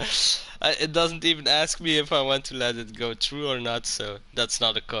 It doesn't even ask me if I want to let it go through or not, so that's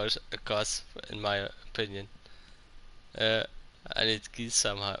not a cause in my opinion. I need keys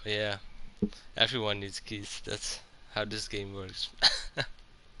somehow, yeah. Everyone needs keys, that's how this game works.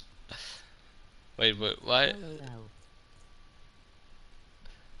 Wait, why? LOL.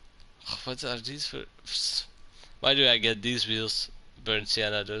 What are these for? Why do I get these wheels? Burnt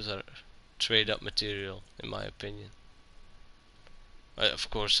sienna, those are trade up material, in my opinion. Of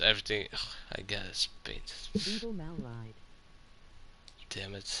course, everything I get is painted. Beetle Malride.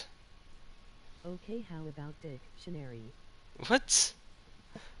 Damn it. Okay, how about dictionary? What?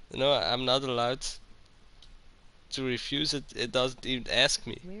 No, I'm not allowed to refuse it. It doesn't even ask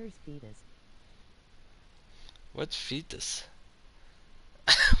me. Where's fetus? What fetus?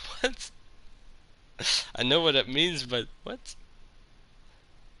 What? I know what that means, but what?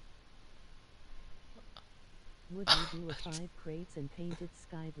 Would you do a 5 crates and painted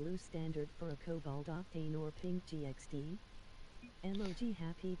sky blue standard for a cobalt octane or pink GXD? Emoji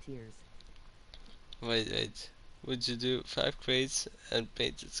happy tears. Wait. Would you do 5 crates and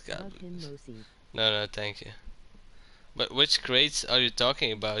painted sky Bug him blues? Mosi. No, thank you. But which crates are you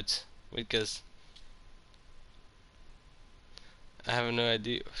talking about? Because I have no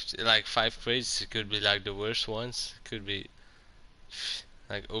idea. Like 5 crates, it could be like the worst ones. It could be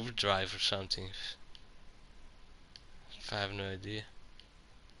like overdrive or something. I have no idea.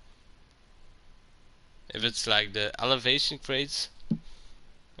 If it's like the elevation crates,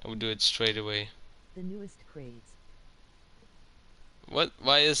 I would do it straight away. The newest crates. What?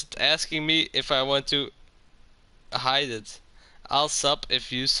 Why is it asking me if I want to hide it? I'll sub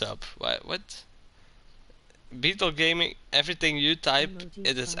if you sub. What? Beetle Gaming, everything you type, Emoji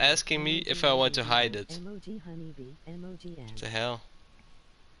it is spider, asking me emoji if I want to ladybug, hide it. Emoji honeybee. Emoji What ant. the hell?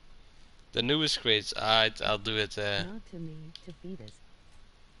 The newest crates, alright, I'll do it. Not to me, to fetus.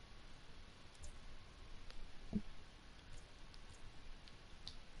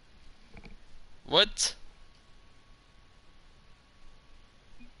 What?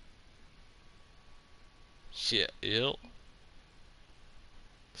 Shit, yo.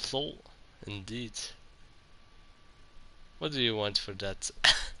 Lol, indeed. What do you want for that?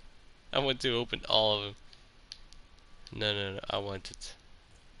 I want to open all of them. No, I want it.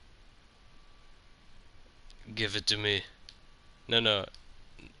 Give it to me. No.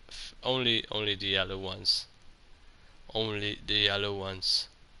 Only the yellow ones. Only the yellow ones.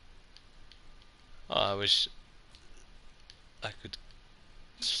 Oh, I wish I could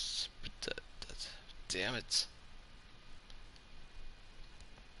put that. Damn it.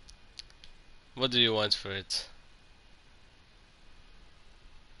 What do you want for it?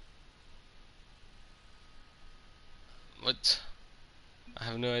 What? I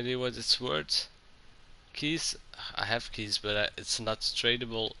have no idea what it's worth. Keys? I have keys, but it's not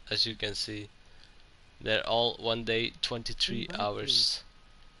tradable, as you can see. They're all 1 day, 23 Invite hours.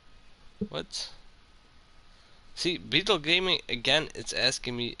 What? See, Beetle Gaming, again, it's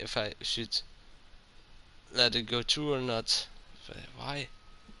asking me if I should let it go through or not. But why?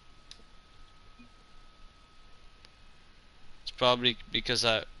 It's probably because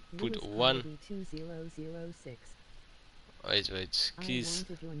I put Lewis one. Carmody 2006. Wait, keys.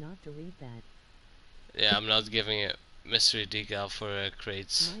 I wanted you not to read that. Yeah, I'm not giving a mystery decal for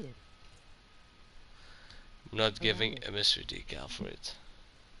crates. Might it? I'm not giving a mystery decal for it.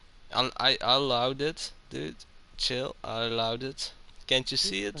 I allowed it, dude. Chill, I allowed it. Can't you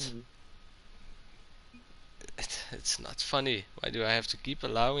see it? Funny. It's not funny. Why do I have to keep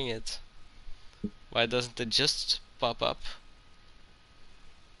allowing it? Why doesn't it just pop up?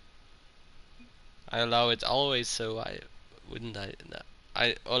 I allow it always, so why wouldn't I? No.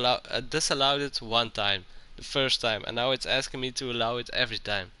 I disallowed it one time, the first time, and now it's asking me to allow it every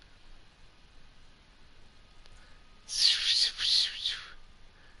time.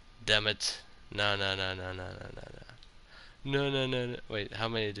 Damn it. No. No. Wait, how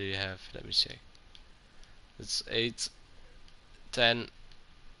many do you have? Let me check. It's 8, 10,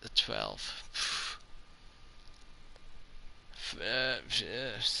 12.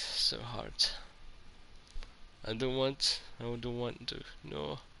 So hard. I don't want to.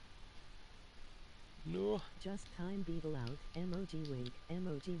 No. Just time beetle out. Emoji wink.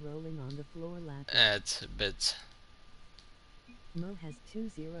 Emoji rolling on the floor laughing. Add a bit. Mo has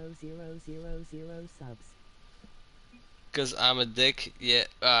 20000 subs. Cause I'm a dick. Yeah,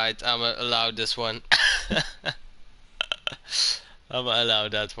 alright, I'ma allow this one. I'ma allow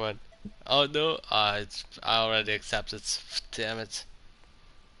that one. Oh no, I already accepted. Damn it.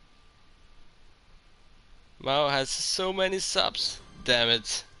 Mao has so many subs. Damn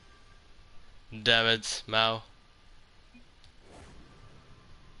it. Mao.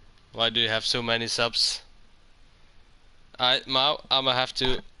 Why do you have so many subs? Alright, Mao, I'ma have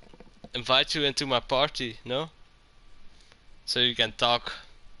to invite you into my party, no? So you can talk.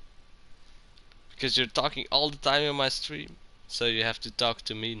 Because you're talking all the time in my stream. So you have to talk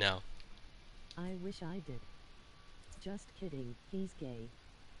to me now. I wish I did. Just kidding, he's gay.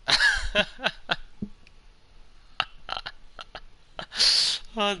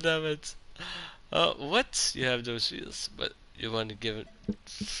 Oh damn it. What? You have those wheels, but you want to give it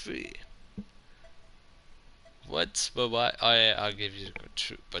free. What? But why? Oh yeah, I'll give you the code.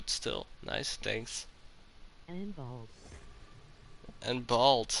 True, but still, nice, thanks. And bald. And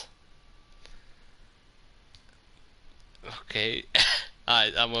bald. Okay.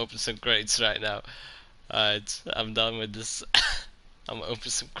 Alright, I'm opening some crates right now. Alright, I'm done with this. I'm opening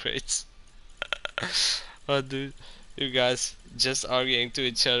some crates. Oh dude, you guys just arguing to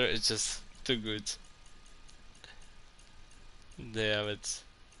each other is just too good. Damn it.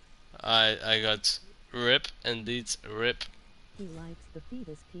 I got rip, indeed rip. He likes the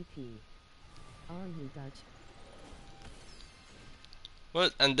fetus PP. Are you Dutch?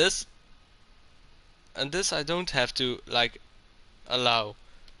 What? And this I don't have to like allow.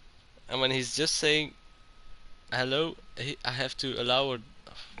 And when he's just saying hello, I have to allow or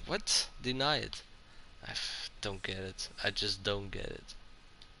what? Deny it. Don't get it. I just don't get it.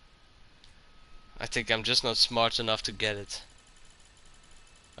 I think I'm just not smart enough to get it.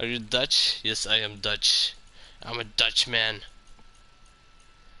 Are you Dutch? Yes, I am Dutch. I'm a Dutchman.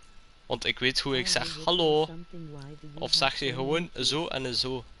 Want ik weet hoe ik zeg hallo. Of zeg je gewoon zo en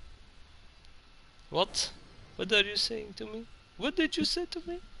zo. What? What are you saying to me? What did you say to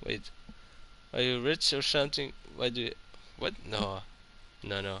me? Wait. Are you rich or something? Why do you... What? No.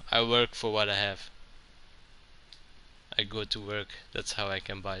 No. I work for what I have. I go to work. That's how I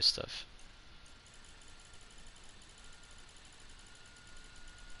can buy stuff.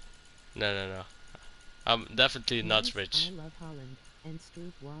 No. I'm definitely not rich. I love Holland and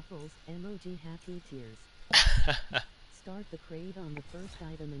street waffles. Emoji happy tears. Start the crate on the first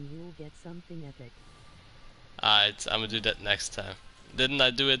item and you'll get something epic. Alright, I'm gonna do that next time. Didn't I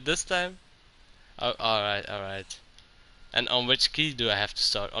do it this time? Oh, alright. And on which key do I have to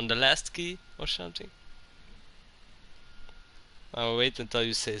start? On the last key or something? I'll wait until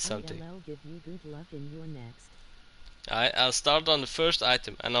you say something. I'll give you good luck in your next. I'll start on the first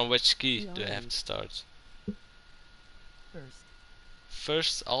item. And on which key do I have to start?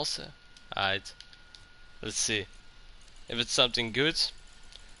 First also? Alright. Let's see. If it's something good,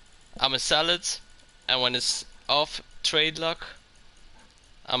 I'ma sell it. And when it's off trade lock,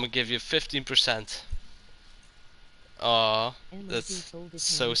 I'ma give you 15%. Aw, that's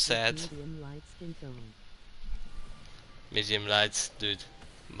so sad. Medium light, dude.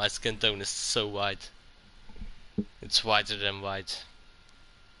 My skin tone is so white. It's whiter than white.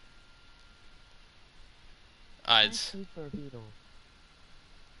 Alright.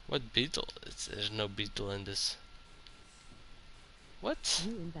 What beetle? There's no beetle in this. What?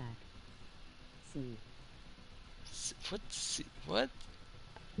 You and back. See. What? See? What?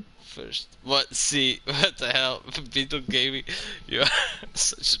 First. What? See? What the hell? Beetle gaming. You are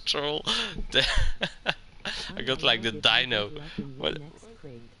such a troll. I got like the dino. What?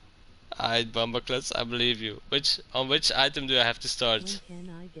 Alright, Bumbleclutz, I believe you. On which item do I have to start? When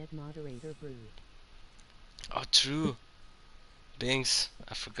can I get moderator brew? Oh, true. Bings,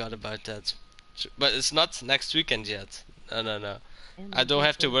 I forgot about that. But it's not next weekend yet. No. I don't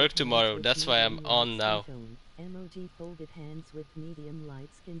have to work tomorrow. That's why I'm on now. Emoji folded hands with medium light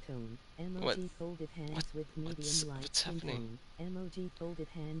skin tone. Emoji folded hands with medium light skin tone. Emoji folded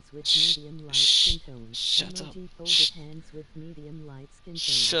hands with medium light skin tone. Shut up. Emoji folded hands with medium light skin tone.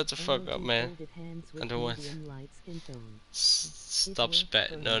 Shut the fuck up, man. I don't want. Stop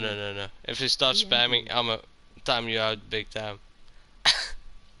spam. No. If you start spamming, I'ma time you out big time.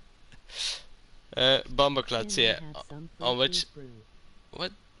 Bumbleclutz, yeah. On which?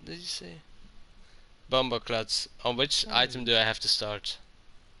 What did you say? Bumbleclutz. On which item do I have to start?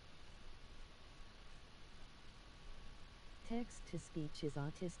 Text to speech is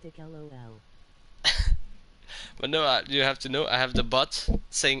autistic, lol. But no, you have to know I have the bot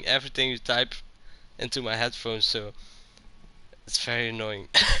saying everything you type into my headphones, so it's very annoying.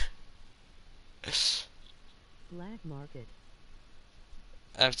 Black market.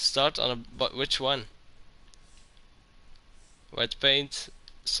 I have to start on a but which one? White paint,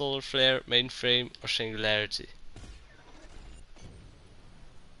 solar flare, mainframe, or singularity?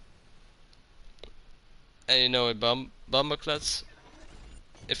 And you know a Bumbleclutz,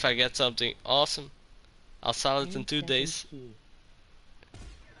 if I get something awesome, I'll sell it in 2 days.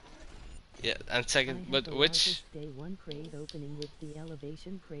 Yeah, and second, but which? Day 1 crate opening with the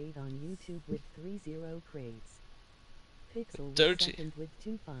elevation crate on YouTube with 30 crates. Pixel 30 second with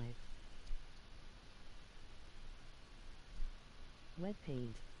 25. Wet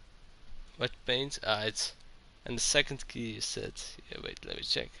paint. Wet paint, it's and the second key you said. Yeah, wait, let me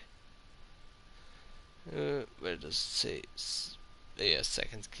check. Where does it say? Yeah,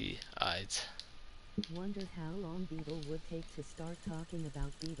 second key. Alright. Wonder how long Beetle would take to start talking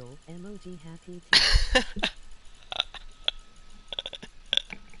about Beetle. Emoji happy too.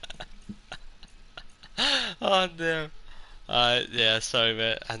 Oh damn. Yeah, sorry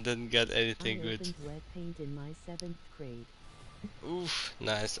man, I didn't get anything I good. opened wet paint in my 7th grade. Oof,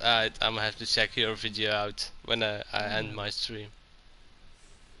 nice. Alright, I'm gonna have to check your video out when I end my stream.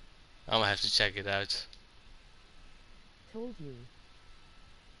 I'm gonna have to check it out. Told you.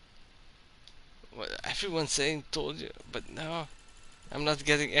 Well, everyone's saying told you, but no, I'm not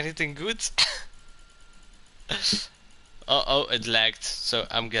getting anything good. Oh, it lagged, so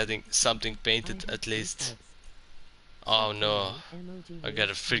I'm getting something painted at least. Oh no, I got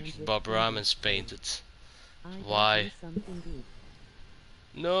a freaking Bob Ramens painted. Why?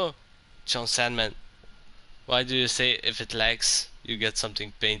 No, John Sandman. Why do you say if it lags, you get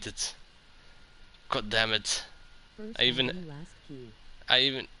something painted? God damn it! I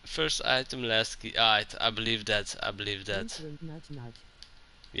even first item last key. Alright, I believe that. I believe that.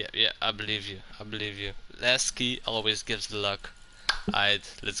 Yeah, I believe you. I believe you. Last key always gives the luck. Alright,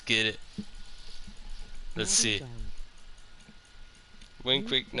 let's get it. Let's see. Wink,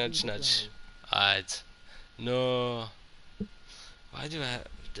 wink, nudge, nudge. Alright. No. Why do I have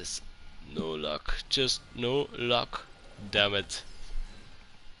this? No luck. Just no luck. Damn it.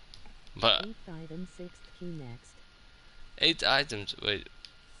 But 8th item, 6th key next. 8 items. Wait.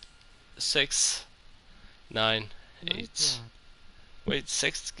 6, 9, 8. Wait,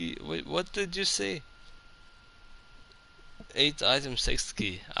 6th key. Wait, what did you say? 8 items, 6th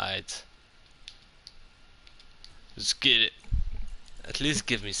key. Alright. Let's get it. At least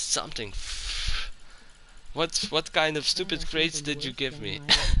give me something. What kind of stupid crates did you give me?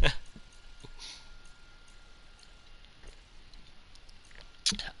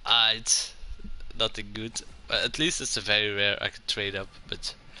 It's nothing good. But at least it's a very rare I could trade up,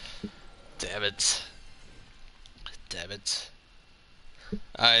 but damn it. Damn it.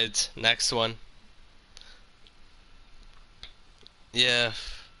 Alright, next one. Yeah.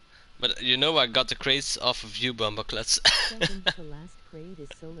 But you know I got the crates off of you, Bumbleclutz. Second to last crate is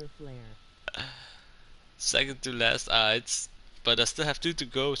Solar Flare. Second to last, alright. But I still have 2 to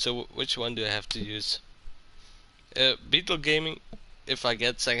go, so which one do I have to use? Beetle Gaming, if I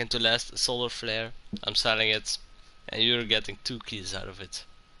get second to last Solar Flare, I'm selling it. And you're getting 2 keys out of it.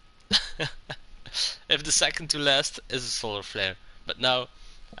 If the second to last is a Solar Flare. But now,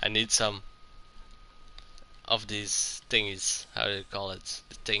 I need some of these thingies. How do you call it?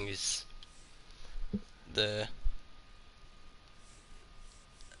 The thingies.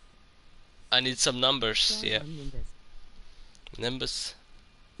 I need some numbers, yeah. Nimbus.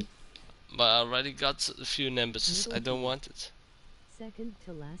 But I already got a few Nimbuses. I don't want it. Second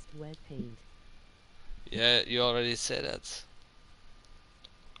to last wet paint. Yeah, you already said that.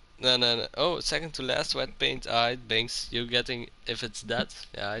 No. Oh, second to last wet paint. Alright, Banks. You're getting, if it's that,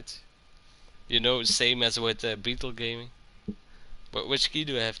 alright. You know, same as with Beetle Gaming. But which key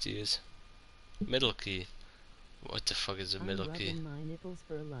do I have to use? Middle key. What the fuck is a middle key?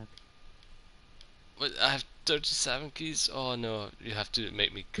 What, I have 37 keys? Oh no, you have to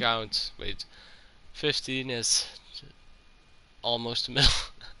make me count. Wait, 15 is almost a middle.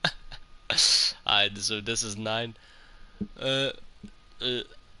 Alright, so this is 9.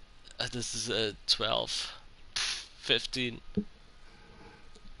 This is 12. 15.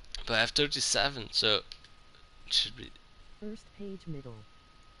 But I have 37, so it should be. First page middle.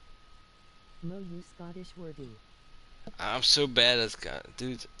 Mo you Scottish wordy. I'm so bad at count,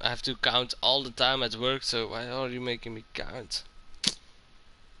 dude. I have to count all the time at work, so why are you making me count?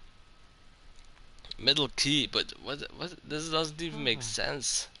 Middle key, but what? This doesn't even make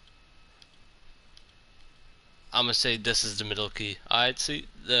sense. I'm gonna say this is the middle key. Alright, see,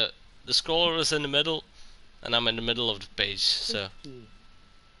 the scroller is in the middle, and I'm in the middle of the page, so.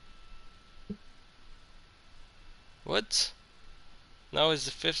 What? Now is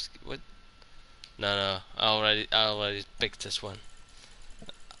the 5th. What? No, I already picked this one.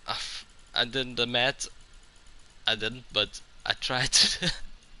 I did the math. I didn't, but I tried to.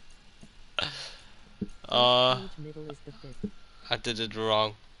 I did it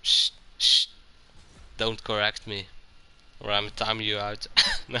wrong. Shh. Don't correct me, or I'm time you out.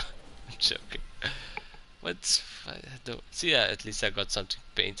 No, I'm joking. What? I don't see. Yeah, at least I got something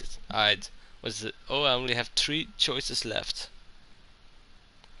painted. Alright. What's it? Oh, I only have 3 choices left.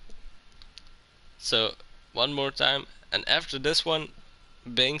 So one more time, and after this one,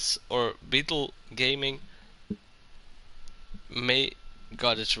 Banks or Beetle Gaming may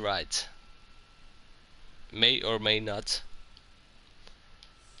got it right. May or may not.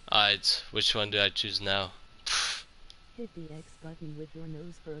 Alright, which one do I choose now? Hit the X button with your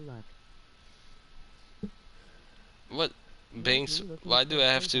nose for luck. What? Banks, why do I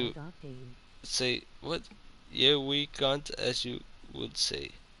have to say what? Yeah, we can't, as you would say.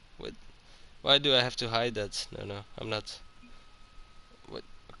 What? Why do I have to hide that? No, I'm not. What?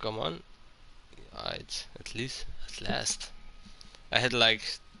 Come on. Alright, at least, at last. I had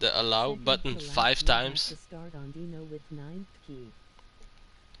like the allow button 5 times. Start on Dino with 9th key.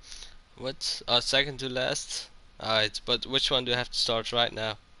 What? Second to last? Alright, but which one do I have to start right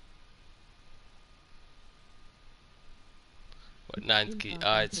now? What, 9th key?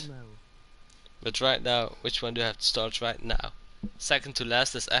 Alright. But right now, which one do I have to start right now? Second to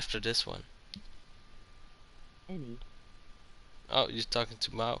last is after this one. Any. Oh, you're talking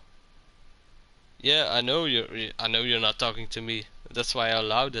to Mao. Yeah, I know you're not talking to me. That's why I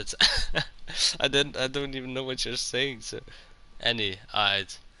allowed it. I don't even know what you're saying. So, any,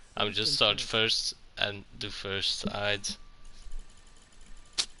 alright. I'm just start first and do first, alright.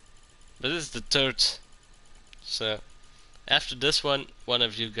 But this is the third. So, after this one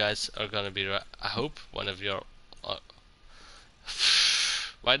of you guys are gonna be right. I hope one of your.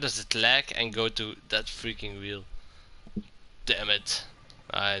 Why does it lag and go to that freaking wheel? Damn it!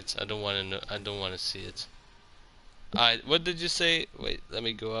 Alright, I don't wanna know. I don't wanna see it. Alright, what did you say? Wait, let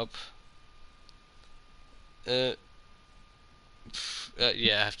me go up.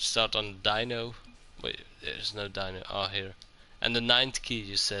 Yeah, I have to start on Dino. Wait, there's no Dino. Oh, here. And the 9th key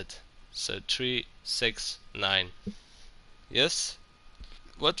you said. So 3, 6, 9. Yes?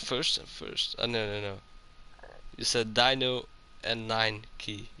 What first and first? Oh, no. You said Dino and 9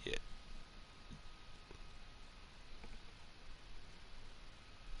 key. Yeah.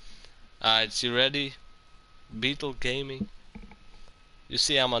 Alright, you ready? Beetle Gaming. You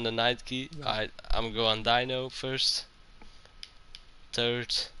see I'm on the 9th key. Yeah. Alright, I'm going on Dino first.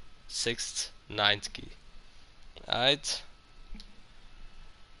 3rd, 6th, 9th key. Alright.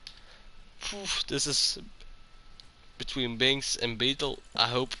 This is between Binks and Beetle. I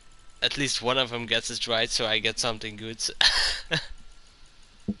hope at least one of them gets it right so I get something good.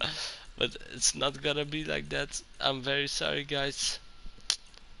 But it's not gonna be like that. I'm very sorry, guys.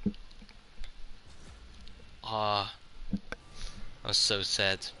 Ah, I'm so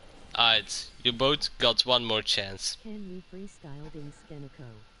sad. Alright, you both got one more chance. Can we freestyle in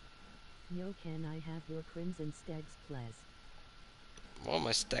Skenico? Yo, can I have your Crimson Stags Plus? Oh,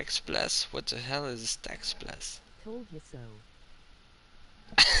 my Stags Plus? What the hell is a Stags Plus? Told you so.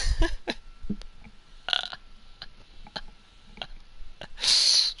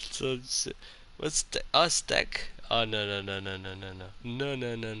 So, what's the stack? Oh, no.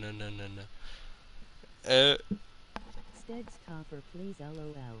 Stags topper, please.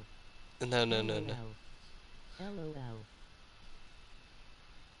 LOL. No. LOL.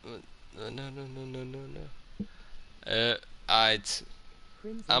 No. I'd.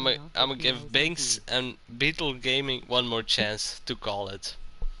 I'ma give Binks and Beetle Gaming one more chance to call it.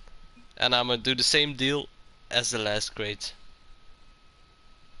 And I'ma do the same deal as the last grade.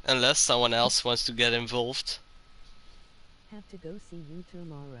 Unless someone else wants to get involved. Have to go see you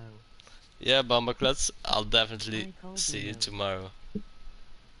tomorrow. Yeah, Bomberklutz, I'll definitely see you tomorrow.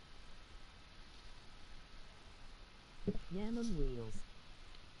 Yamam wheels.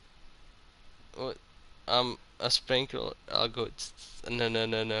 What? A sprinkle. I'll go.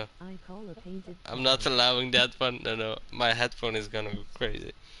 No. I call a painted. I'm not allowing that one. No. My headphone is gonna go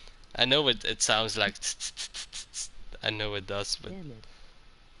crazy. I know it sounds like. I know it does, but. Damn it.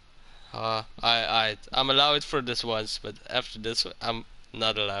 I'm allowed for this once, but after this one, I'm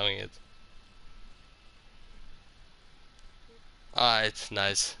not allowing it. It's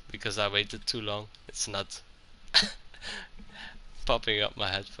nice because I waited too long. It's not popping up my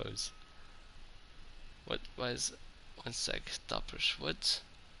headphones. What? Why is? 1 sec. Toppers. What?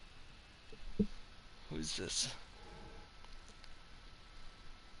 Who's this?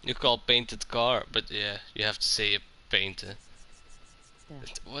 You call painted car, but yeah, you have to say painted.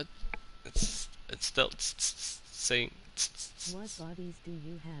 What? It's still saying. What bodies do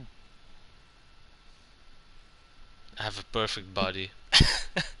you have? I have a perfect body.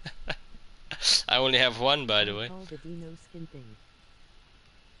 I only have one, by the way. The Dino skin thing.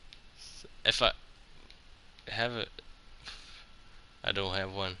 If I have it, I don't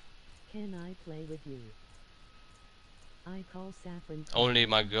have one. Can I play with you? I call Saffron. Only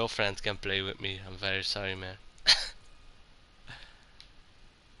my girlfriend can play with me. I'm very sorry, man.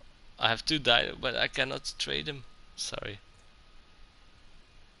 I have 2 dino, but I cannot trade them. Sorry.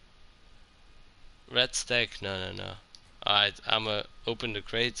 Red stack? No. Alright, I'ma open the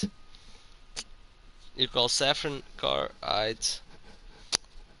crate. You call Saffron car? Alright.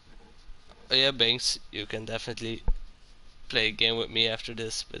 Oh yeah, Banks, you can definitely play a game with me after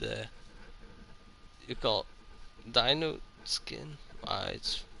this, but you call Dino Skin?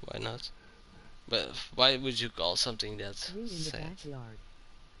 Alright, why not? But why would you call something that 3 in the sad? backyard.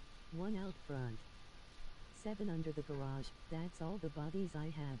 1 out front. 7 under the garage. That's all the bodies I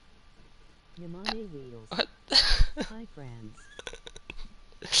have. Yamane wheels. What? Hi friends.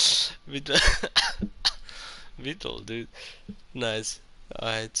 Beetle, Beetle, dude. Nice.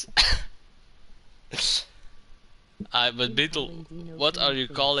 Alright. But Beetle, what are you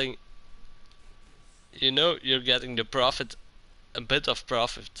calling? You know you're getting the profit, a bit of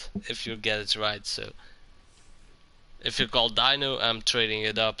profit, if you get it right, so. If you call Dino, I'm trading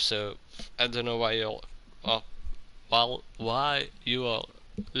it up, so I don't know why you're. Well, why you are.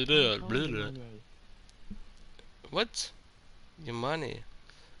 What? Your money.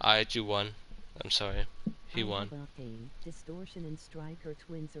 Alright, you won. I'm sorry. He won. Distortion and Striker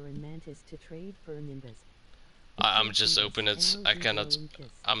Twins are in Mantis to trade for a Nimbus. I'm just open it. I cannot.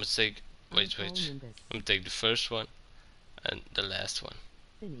 I'm gonna take. Wait. I'm gonna take the first one and the last one.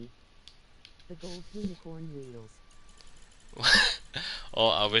 Finny. The gold unicorn wheels. Oh,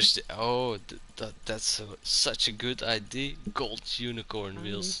 I wish. That's such a good idea. Gold unicorn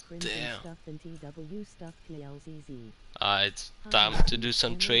wheels. Damn. Alright, time to do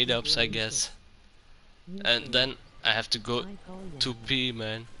some trade ups, I guess. And then I have to go to pee,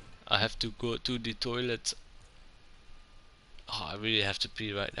 man. I have to go to the toilet. Oh, I really have to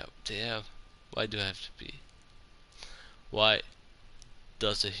pee right now. Damn. Why do I have to pee? Why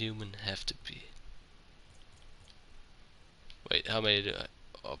does a human have to pee? Wait, how many do I?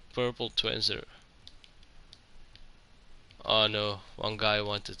 Oh, purple twinser. Oh no, one guy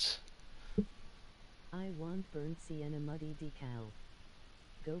wanted. I want burnt sienna muddy decal.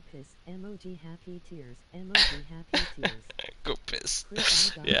 Go piss, emoji happy tears, emoji happy tears. Go piss.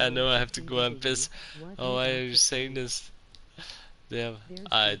 Yeah, I know I have to go and piss. Oh, why are you saying this? Damn.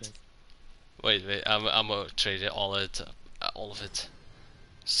 Wait, I'm gonna trade it all of it.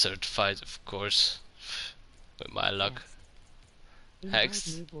 Certified, of course. With my luck.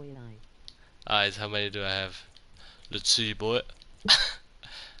 Hexed. Alright, how many do I have? Let's see, boy.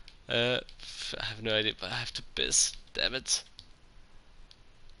 I have no idea, but I have to piss. Damn it.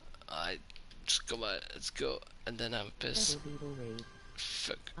 Alright, just come on, let's go. And then I'm pissed.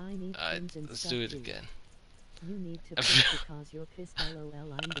 Fuck. Alright, let's do it again. You need to piss because you're pissed.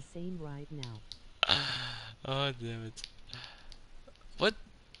 LOL, I'm the same right now. Oh, damn it. What?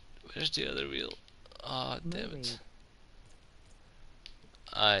 Where's the other wheel? Oh, damn it.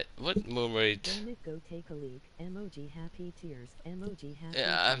 What mermaid? Go take a leak. Emoji happy tears. Emoji happy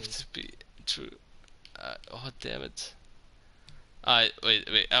yeah, I have to be true. Oh, damn it.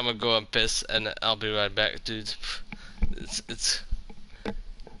 Wait, I'm gonna go and piss and I'll be right back, dude. It's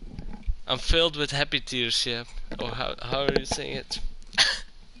I'm filled with happy tears, yeah. Or how are you saying it?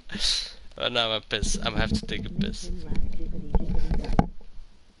 Oh, now I'm pissed. I'm gonna have to take a piss.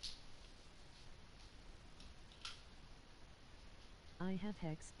 I have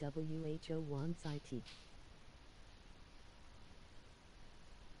Hex WHO1 IT.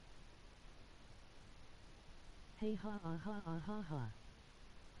 Hey ha ha ha ha ha ha.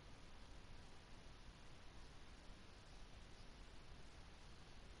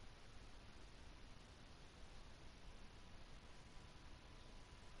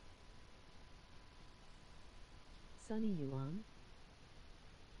 Sunny Yuan.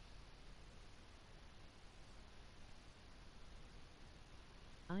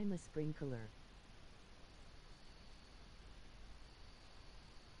 I'm a sprinkler.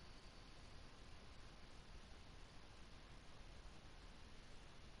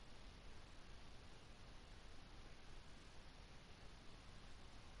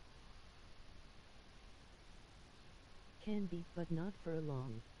 Can be, but not for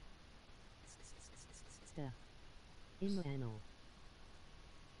long. Steph. Immanal.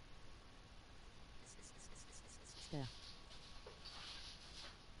 Steph.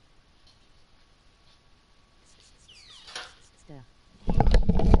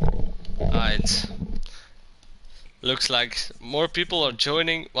 Alright. Looks like more people are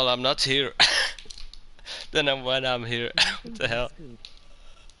joining while I'm not here than when I'm here. What the hell?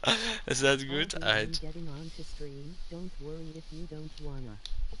 Is that good? Alright. Don't worry if you don't wanna.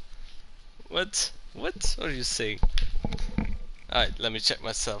 What? What are you saying? Alright, let me check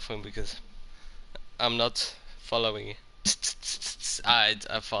my cell phone because I'm not following. Alright,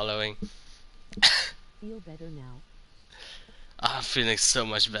 I'm following. Feel better now? I'm feeling so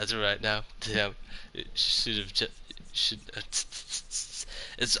much better right now. Damn, you should have just.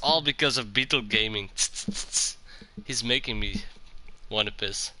 It's all because of Beetle Gaming. He's making me wanna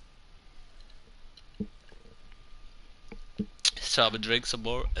piss. So I'm gonna drink some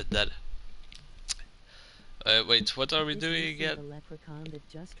more and then. Wait, what are we doing again? The leprechaun that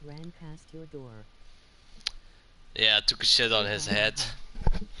just ran past your door. Yeah, I took a shit on his head.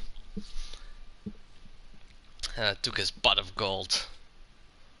 Took his pot of gold.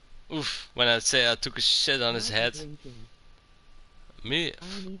 Oof, when I say I took a shit on his head. Me?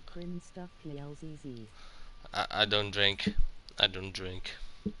 I need print stuff PLZZ. I don't drink. I don't drink.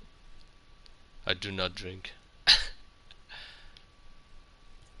 I do not drink.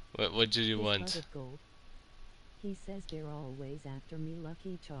 What do you want? He says they're always after me,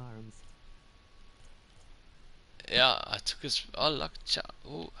 Lucky Charms. Yeah, I took his lucky charm.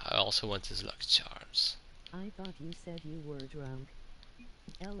 Oh, I also want his lucky charms. I thought you said you were drunk.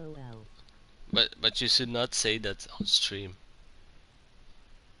 LOL. But you should not say that on stream.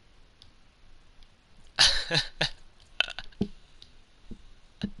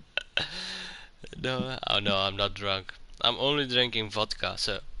 No, oh no, I'm not drunk. I'm only drinking vodka,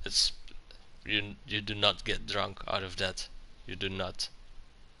 so it's you do not get drunk out of that. You do not.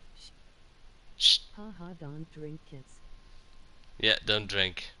 Shh. Haha, don't drink, kids. Yeah, don't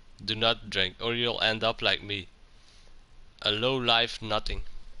drink. Do not drink, or you'll end up like me. A low life nothing.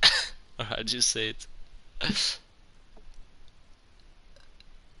 Or how'd you say it?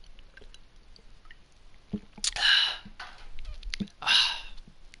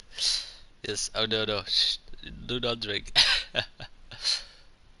 Yes, oh no, shh, do not drink.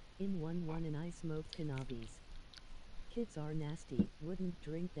 In 1-1 and I smoke cannabis. Kids are nasty, wouldn't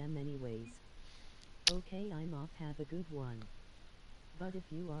drink them anyways. Okay, I'm off, have a good one. But if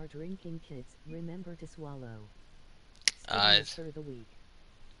you are drinking, kids, remember to swallow. For the week.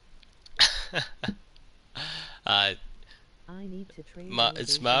 I need to trade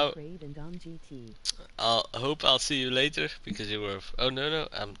it's Mao. And on GT. I hope I'll see you later because you were. Oh no,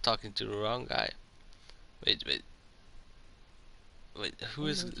 I'm talking to the wrong guy. Wait, who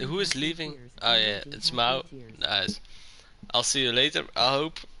is leaving? Oh yeah, it's Mao. Nice. I'll see you later. I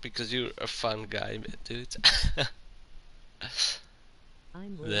hope because you're a fun guy, dude.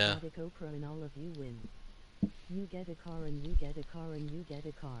 I'm robotic Oprah and all of you win. You get a car and you get a car and you get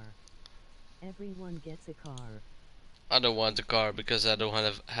a car. Everyone gets a car. I don't want a car because I don't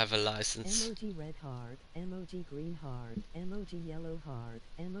want to have a license. Emoji red heart, emoji green heart, emoji yellow heart,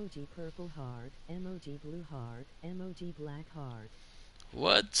 emoji purple heart, emoji blue heart, emoji black heart.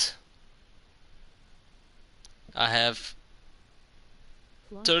 What? I have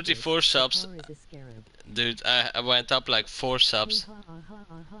 34 subs. Dude, I went up like 4 subs.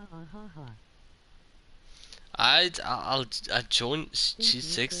 I'll join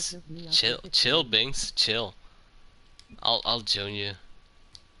G6. Chill Binks, chill. I'll join you.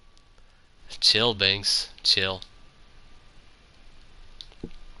 Chill Binks, chill.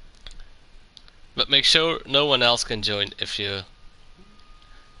 But make sure no one else can join if you.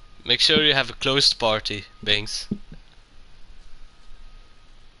 Make sure you have a closed party, Binks.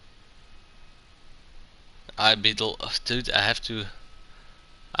 Beetle, oh, dude, I have to.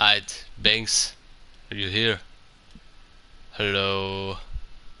 Binks, are you here? Hello.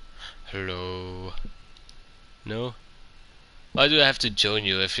 Hello. No? Why do I have to join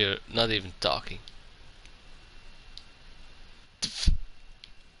you if you're not even talking?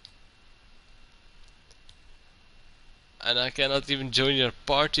 And I cannot even join your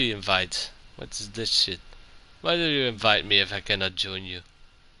party invite. What is this shit? Why do you invite me if I cannot join you?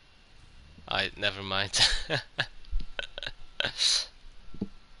 Never mind.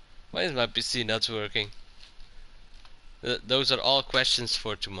 Why is my PC not working? Those are all questions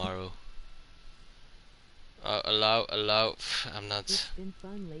for tomorrow. Allow. I'm not. It's been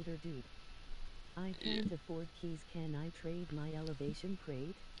fun later, dude. I can't afford keys. Can I trade my elevation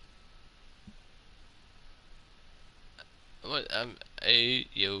crate? What?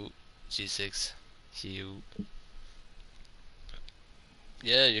 Yo, G6. You.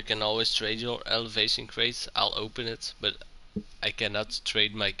 Yeah, you can always trade your elevation crates. I'll open it, but I cannot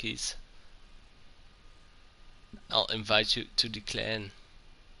trade my keys. I'll invite you to the clan.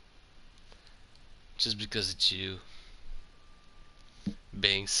 Just because it's you.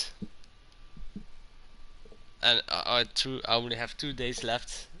 Binks. And I only have 2 days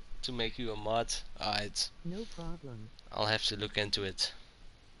left to make you a mod. Alright. No problem. I'll have to look into it.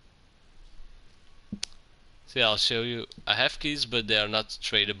 See, I'll show you. I have keys, but they are not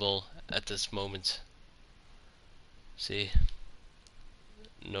tradable at this moment. See?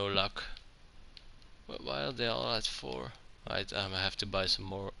 No luck. Why are they all at 4? Right, I have to buy some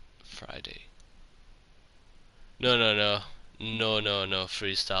more Friday. No,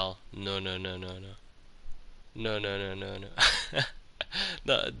 freestyle. No.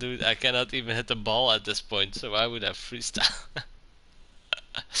 No, dude, I cannot even hit the ball at this point, so why would I freestyle?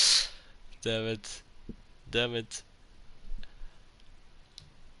 Damn it. Damn it.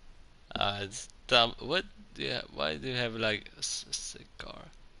 It's dumb. What? Yeah. Why do you have like a sick car?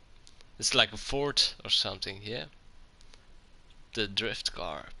 It's like a Ford or something. Yeah. The drift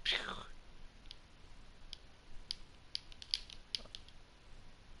car.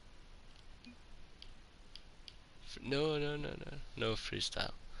 No, no, no, no. No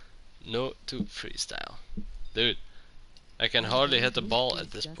freestyle. No to freestyle. Dude, I can hardly hit the ball at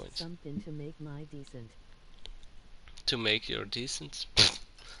this point. Something to make my decent. To make your decent?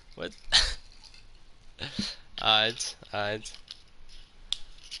 What? Alright.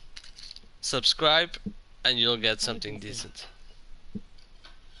 Subscribe and you'll get something decent.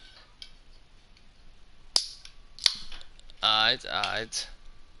 Alright.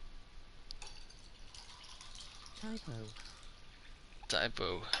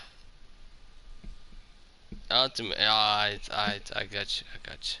 Typo. Alright, I got you.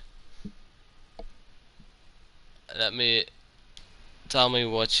 Let me tell me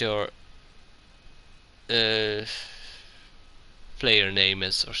what your player name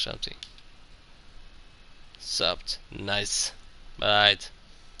is or something. Subbed. Nice. Alright.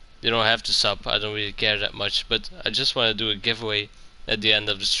 You don't have to sub, I don't really care that much, but I just want to do a giveaway at the end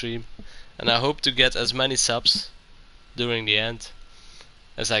of the stream. And I hope to get as many subs during the end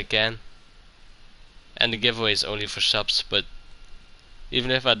as I can. And the giveaway is only for subs, but even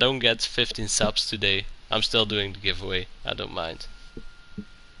if I don't get 15 subs today, I'm still doing the giveaway. I don't mind.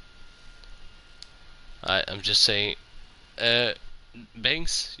 I'm just saying,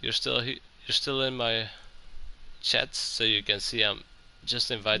 Banks, you're still in my chat, so you can see I'm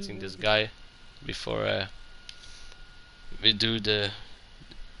just inviting this guy before we do the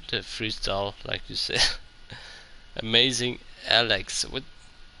freestyle, like you said. Amazing Alex. What?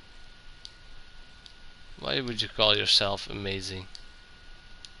 Why would you call yourself amazing?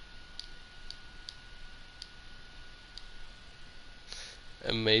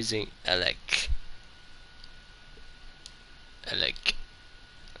 Amazing Alec.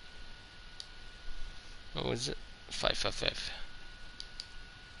 What was it? 555.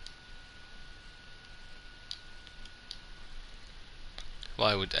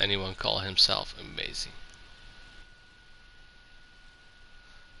 Why would anyone call himself amazing?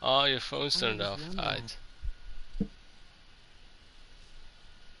 Oh, your phone's turned off. Alright.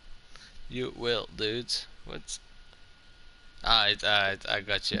 You will, dude. What? Alright. I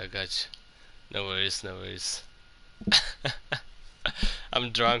got you. No worries.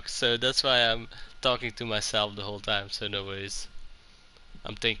 I'm drunk, so that's why I'm talking to myself the whole time, so no worries.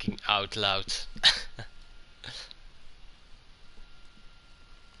 I'm thinking out loud.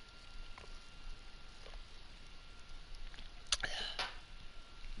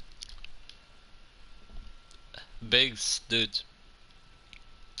 Biggs, dude.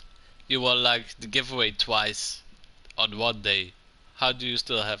 You won like the giveaway twice. On one day. How do you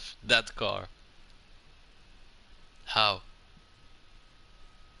still have that car? How?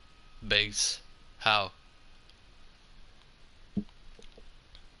 Biggs. How?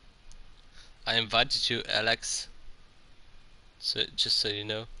 I invited you, Alex. So just so you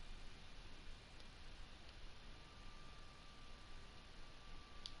know.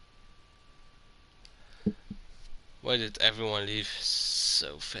 Why did everyone leave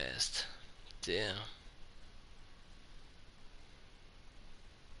so fast? Damn.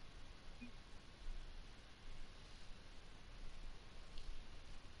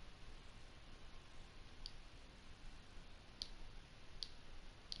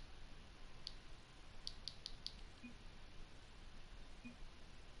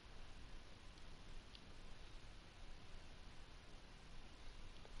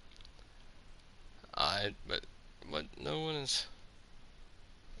 But what? No one is.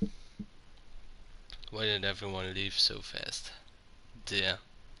 Why did everyone leave so fast? Damn.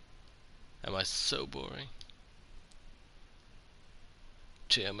 Am I so boring?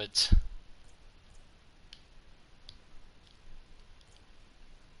 Damn it.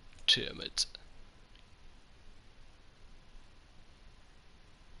 Damn it.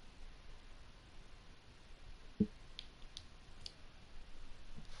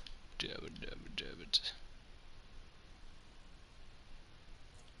 Damn it.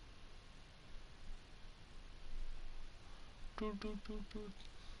 Doot.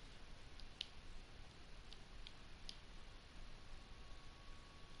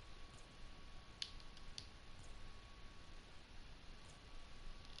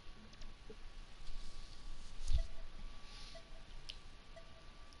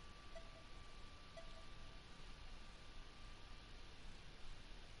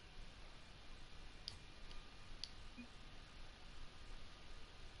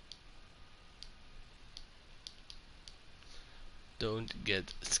 Don't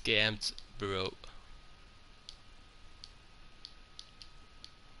get scammed, bro.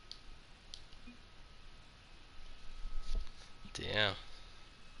 Damn.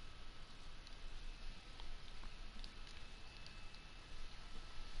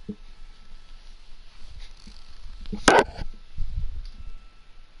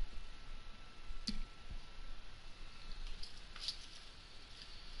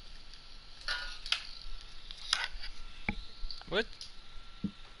 What?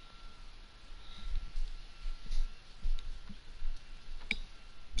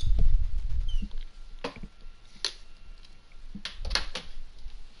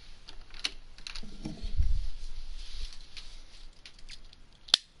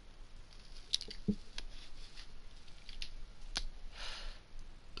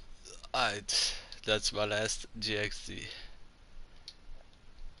 Alright, that's my last GXD.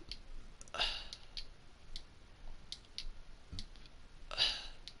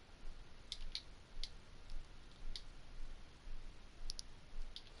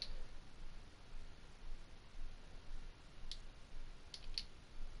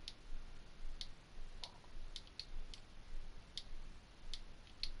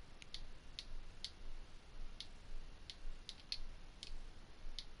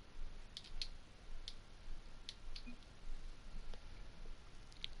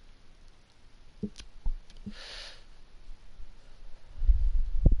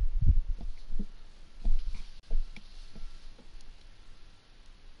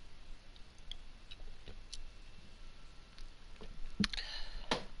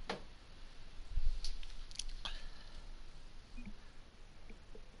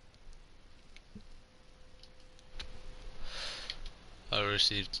 I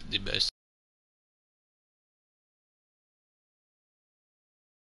received the best.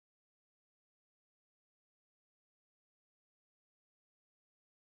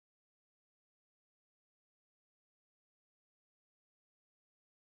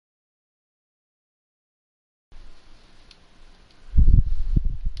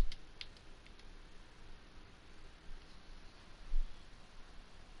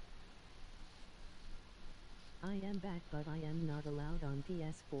 I am back, but I am not allowed on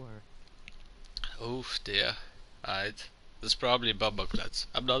PS4. Oh dear. Alright. It's probably Bubbleclutz.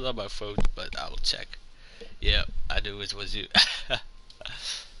 I'm not on my phone, but I will check. Yeah, I knew it was you.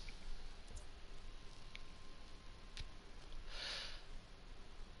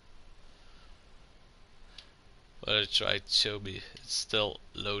 Wanna try to show me? It's still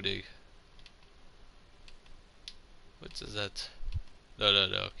loading. What is that? No, no,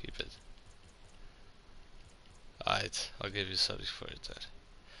 no, keep it. Alright, I'll give you something for it then.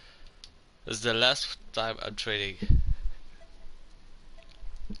 This is the last time I'm trading.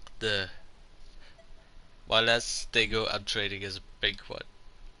 My last Stego I'm trading is a big one.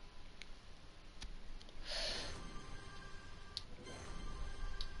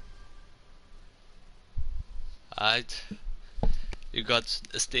 Alright. You got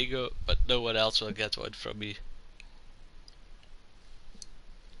a Stego, but no one else will get one from me.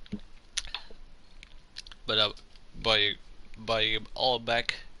 But I'm buying them all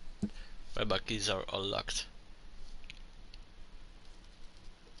back when my keys are unlocked.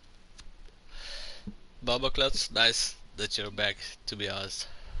 Bubbleclutz, nice that you're back, to be honest.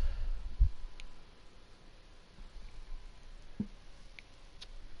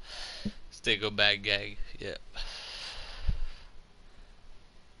 Stego back gang, yeah.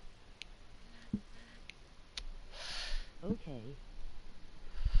 Okay.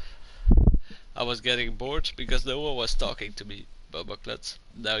 I was getting bored because no one was talking to me, Bubbleclutz.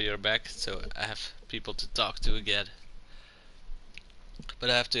 Now you're back, so I have people to talk to again. But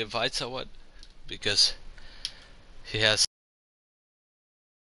I have to invite someone because he has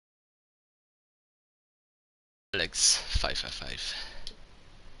Alex 555.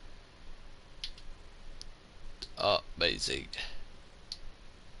 Amazing.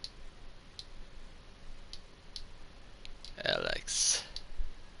 Alex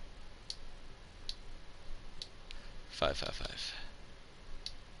 555.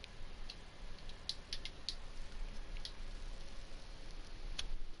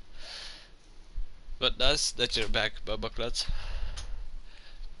 But nice that you're back, Bubbleclutz.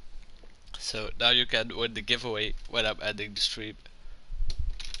 So now you can win the giveaway when I'm ending the stream.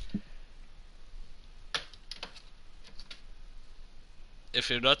 If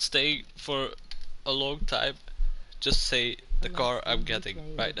you're not staying for a long time, just say the Alex, car I'm when you getting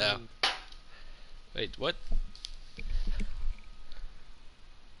say right now. overeat. Wait, what?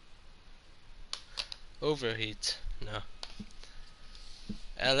 Overheat? No.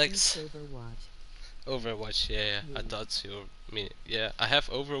 Alex, It's Overwatch. Overwatch, yeah, I Yeah. thought you mean, yeah, I have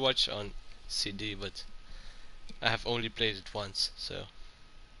Overwatch on CD, but I have only played it once, so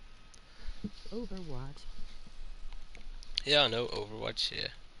Overwatch. yeah, no Overwatch, yeah,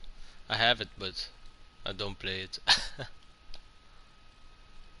 I have it, but I don't play it.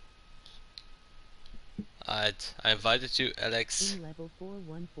 Alright, I invited you, Alex. In level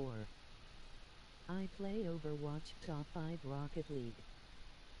 414. I play Overwatch top 5 Rocket League.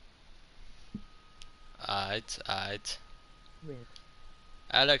 Alright. RIP.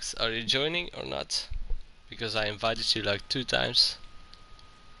 Alex, are you joining or not? Because I invited you like 2 times.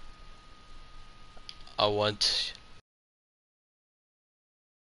 I want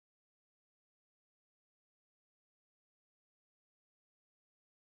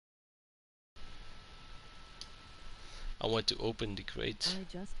I want to open the crate. I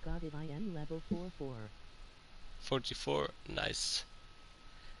just got it. I am level 44. 44, nice.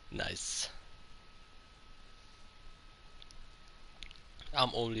 Nice.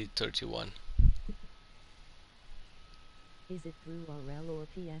 I'm only 31. Is it through RL or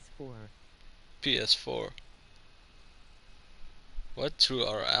PS4? PS4. What, through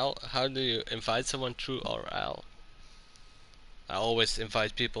RL? How do you invite someone through RL? I always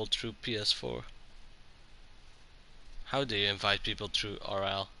invite people through PS4. How do you invite people through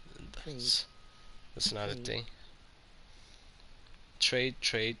RL? Trade. That's not a Trade. thing.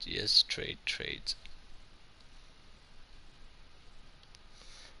 Trade, yes, trade.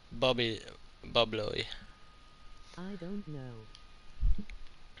 Bobloy. I don't know.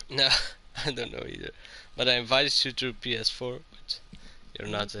 No, I don't know either. But I invited you through PS4, but you're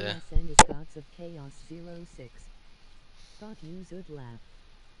My not PSN is Gods of Chaos 06. Thought you would laugh.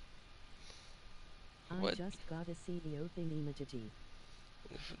 I What? just got a CEO thingy-majiggy.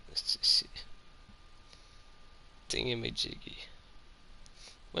 Thingamajiggy.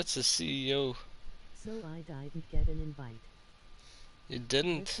 What's a CEO? So I didn't get an invite. You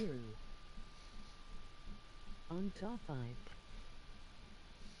didn't? Rikiru. On top 5.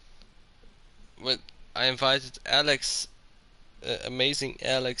 But I invited Alex, amazing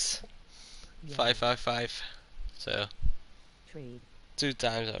Alex, Yeah. 555. So Trade. 2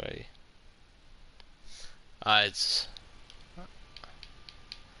 times already. Alright.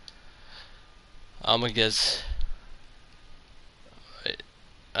 I'ma guess.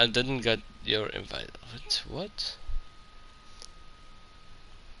 I didn't get your invite. What?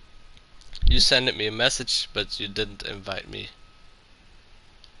 You sent me a message, but you didn't invite me.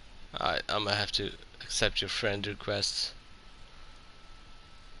 I'ma have to accept your friend request.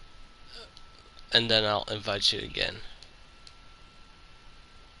 And then I'll invite you again.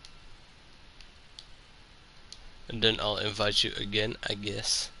 And then I'll invite you again, I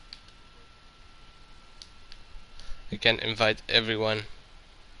guess. I can invite everyone.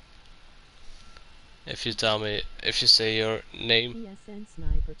 If you tell me, if you say your name. PSN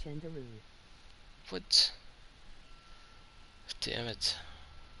Sniper Chendaroo. What? Damn it.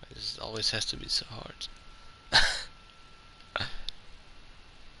 This always has to be so hard.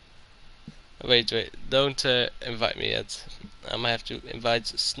 Wait, don't invite me yet. I might have to invite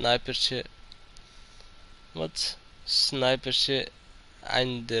Sniper shit. What? Sniper shit.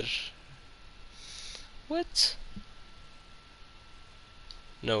 Ander. What?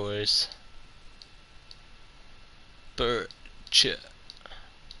 No worries. Perch.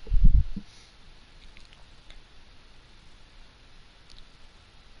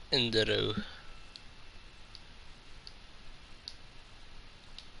 In the row.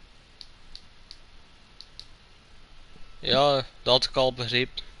 Ja, dat had ik al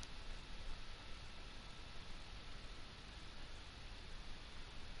begrepen.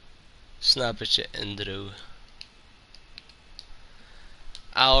 Snappertje in the row.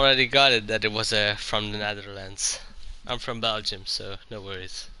 I already got it that it was from the Netherlands. I'm from Belgium, so no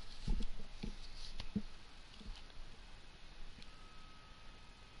worries.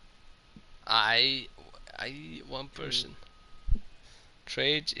 I one person.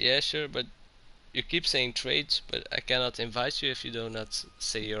 Trade, yeah, sure, but you keep saying trade, but I cannot invite you if you do not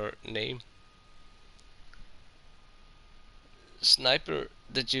say your name. Sniper,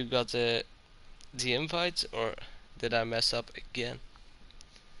 did you got the invite, or did I mess up again?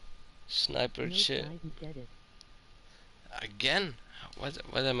 Sniper Nope, shit. I didn't get it. Again? What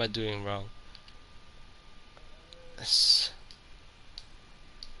am I doing wrong?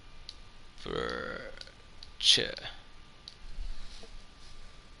 Perch.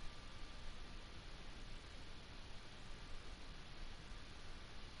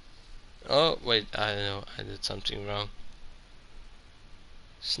 Oh wait, I know I did something wrong.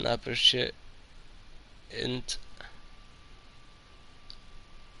 Sniper shit. Int.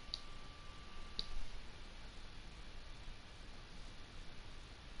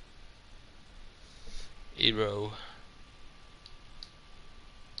 Hero.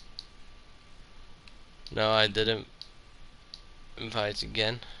 No, I didn't invite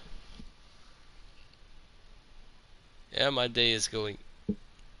again. Yeah, my day is going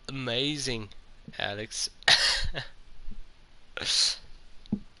amazing, Alex.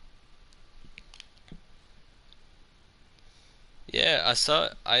 Yeah, I saw.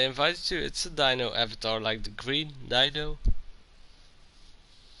 I invited you. It's a dino avatar, like the green dino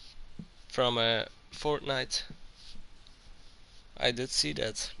from Fortnite. I did see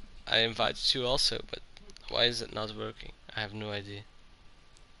that. I invited you also, but why is it not working? I have no idea.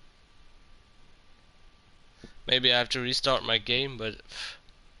 Maybe I have to restart my game, but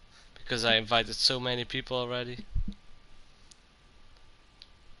because I invited so many people already.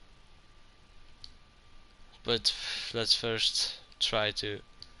 But let's first try to.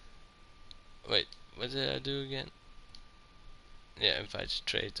 Wait, what did I do again? Yeah, invite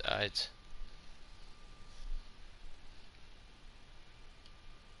trade. I'd.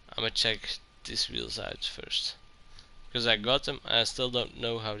 I'm gonna check these wheels out first. Because I got them, I still don't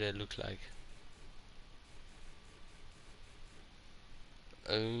know how they look like.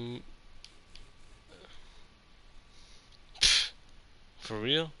 Um, for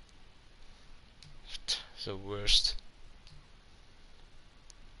real? The worst.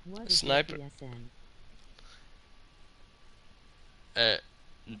 What is Sniper. your PSN?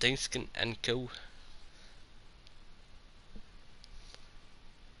 Dingsken and Co.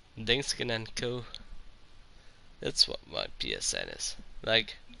 Dingsken and Co. That's what my PSN is.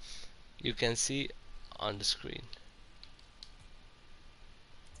 Like, you can see on the screen.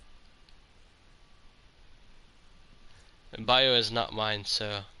 And bio is not mine,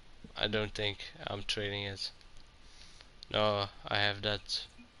 so I don't think I'm trading it. No, I have that.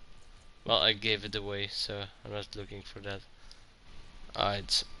 Well, I gave it away, so I'm not looking for that.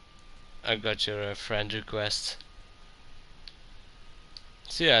 Alright, I got your friend request.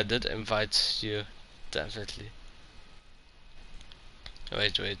 So yeah, I did invite you, definitely.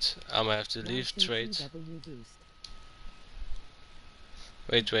 Wait, I'm gonna have to leave trade.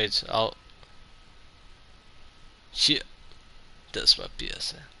 Wait, I'll. Shit, that's my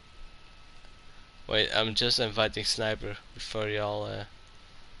PSN. Wait, I'm just inviting Sniper before y'all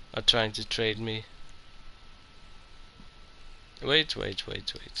are trying to trade me. Wait. Trade.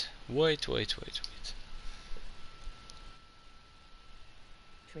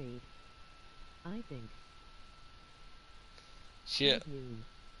 I think.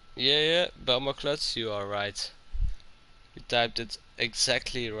 Yeah, Belmoclutz, you are right. You typed it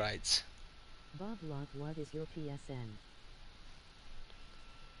exactly right. Boblot, what is your PSN?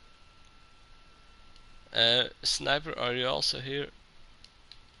 Sniper, are you also here?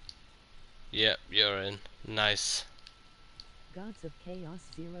 Yep, you're in. Nice. Gods of Chaos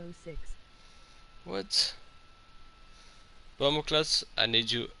 06. What? Belmoclutz, I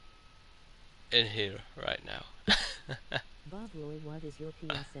need you in here right now. Bobloy, what is your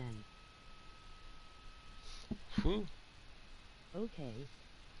PSN? Who? Okay.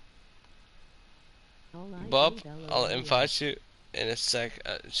 Bob, I'll invite you in a sec.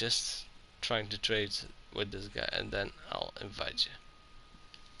 Just trying to trade with this guy, and then I'll invite you.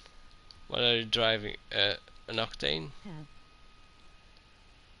 What are you driving? An Octane? Have.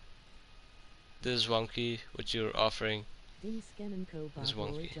 This is wonky. What you're offering Dingsken and Co. is Bobloy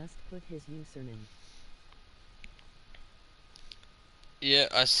wonky. just put his username. Yeah,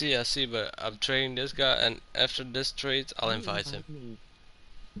 I see, but I'm trading this guy, and after this trade, I'll invite him. Me.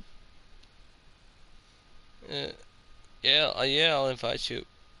 Yeah, I'll invite you.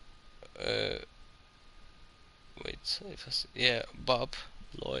 Uh, wait, if I see, yeah, Bob,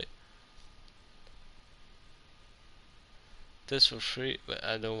 Lloyd. This for free, but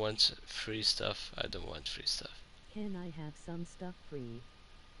I don't want free stuff. I don't want free stuff. Can I have some stuff free?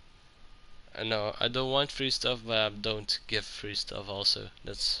 No, I don't want free stuff, but I don't give free stuff also.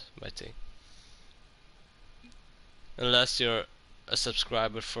 That's my thing. Unless you're a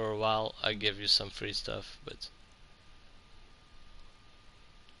subscriber for a while, I give you some free stuff, but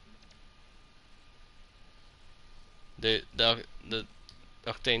the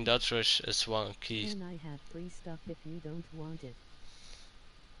Octane Dutch Rush is one key. Can I have free stuff if you don't want it?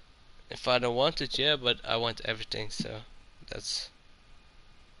 If I don't want it, yeah, but I want everything, so that's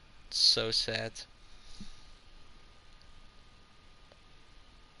so sad.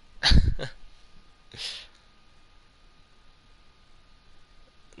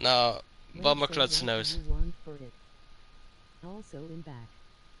 Now, Bomberklutz knows. You want for it. Also in back.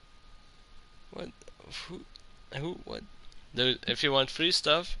 What? What? If you want free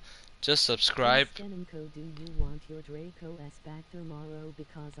stuff, just subscribe. Do you want your Draco S back tomorrow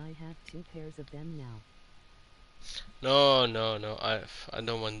because I have 2 pairs of them now. No, no, no. I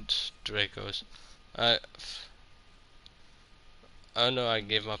don't want Dracos. I Oh no, I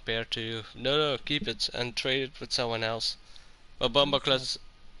gave my pair to you. No, no, keep it and trade it with someone else. But Bumbleclut's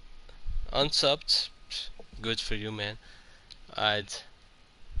unsubbed. Good for you, man. I'd.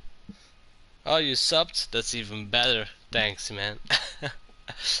 Oh, you subbed? That's even better. Thanks, man.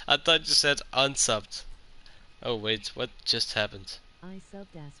 I thought you said unsubbed. Oh wait, what just happened? I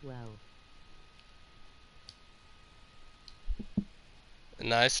subbed as well.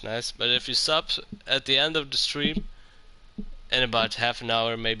 Nice, nice. But if you sub at the end of the stream, in about half an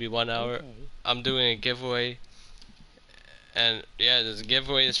hour, maybe 1 hour, Okay. I'm doing a giveaway. And yeah, the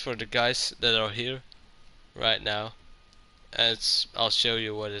giveaway is for the guys that are here right now. And I'll show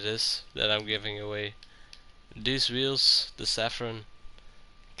you what it is that I'm giving away. These wheels, the saffron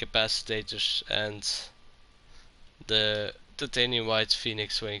capacitors, and the titanium white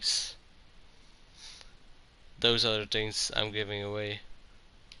phoenix wings. Those are the things I'm giving away.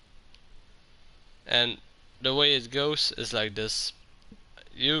 And the way it goes is like this.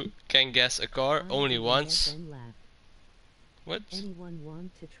 You can guess a car only once. What? Anyone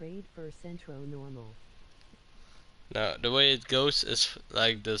want to trade for Centro Normal? Now, the way it goes is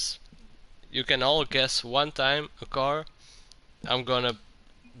like this. You can all guess one time a car. I'm gonna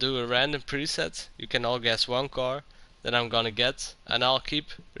do a random preset. You can all guess one car that I'm gonna get, and I'll keep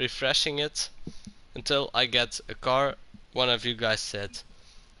refreshing it until I get a car one of you guys said.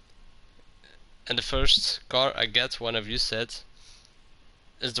 And the first car I get one of you said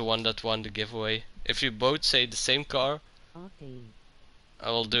is the one that won the giveaway. If you both say the same car, Octane. I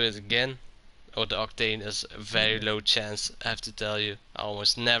will do it again. Oh, the Octane is a very low chance, I have to tell you. I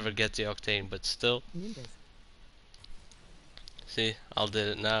almost never get the Octane, but still. Nimbus. See, I'll do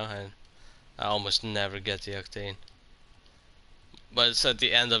it now, and I almost never get the Octane. But it's at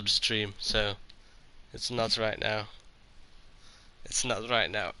the end of the stream, so it's not right now. It's not right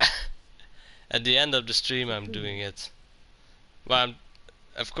now. At the end of the stream I'm doing it. But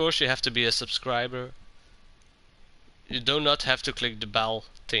of course you have to be a subscriber. You do not have to click the bell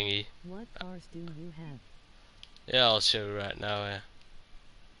thingy. What cars do you have? Yeah, I'll show you right now. Yeah.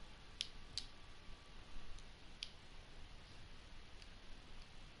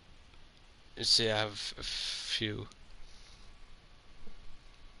 You see, I have a few.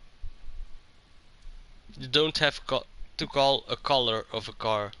 You don't have to call a color of a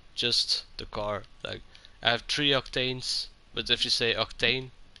car, just the car. Like, I have 3 octanes, but if you say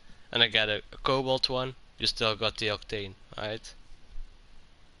octane and I get a cobalt one, you still got the octane, right?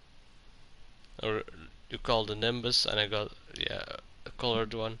 Or you call the Nimbus and I got, yeah, a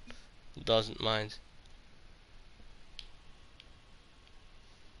colored one. Doesn't mind.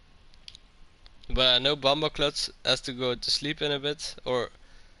 But I know Bumbleclut has to go to sleep in a bit, or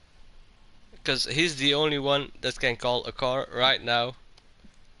because he's the only one that can call a car right now,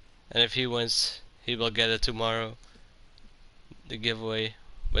 and if he wins he will get it tomorrow, the giveaway.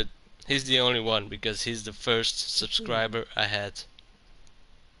 But he's the only one because he's the first subscriber I had.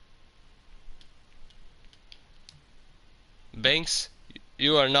 Banks,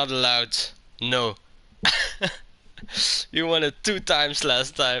 you are not allowed. No. You won it 2 times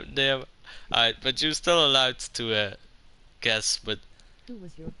last time, damn. Alright, but you're still allowed to guess. But who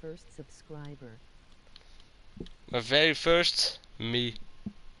was your first subscriber? My very first, me.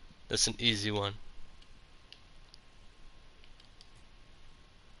 That's an easy one.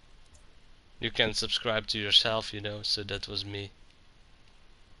 You can subscribe to yourself, you know, so that was me.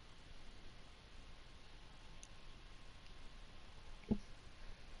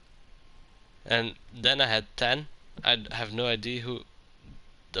 And then I had 10. I have no idea who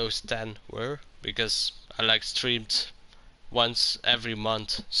those 10 were, because I like streamed once every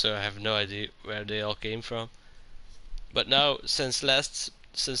month, so I have no idea where they all came from. But now, since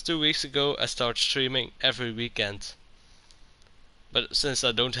 2 weeks ago, I start streaming every weekend. But since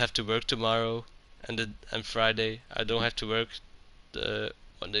I don't have to work tomorrow and Friday, I don't have to work the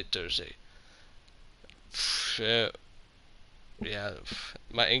Monday, Thursday. Yeah,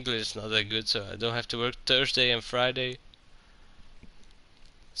 my English is not that good, so I don't have to work Thursday and Friday.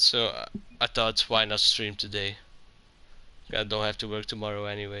 So I thought, why not stream today? I don't have to work tomorrow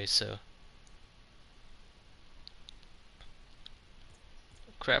anyway, so.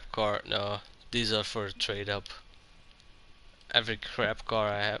 Crap car, no, these are for a trade up. Every crap car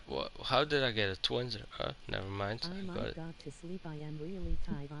I have. How did I get a Twinzer? Never mind. I might got to sleep. I am really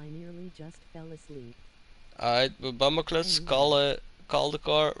tired. I nearly just fell asleep. Alright, but Bumbleclut, call the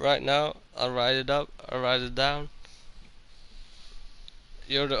car right now. I'll write it up. I'll write it down.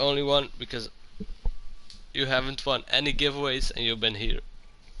 You're the only one because you haven't won any giveaways and you've been here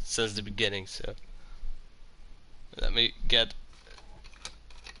since the beginning, so. Let me get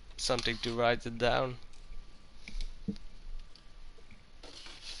something to write it down.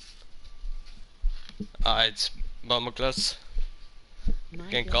 Alright, Bomberclutz. My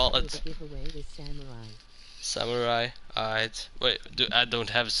Can guess call for it the giveaway is samurai. Samurai. Alright. Wait, I don't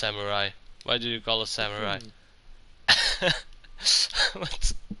have a samurai. Why do you call it samurai?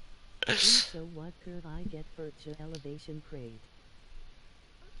 What? So what could I get for elevation crate?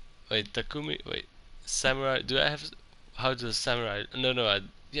 Wait, Takumi. Wait, samurai. Do I have? How does samurai? No, no.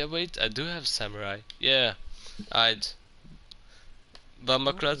 Yeah, wait. I do have samurai. Yeah. Alright.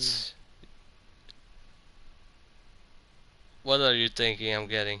 Bomberclutz. What are you thinking I'm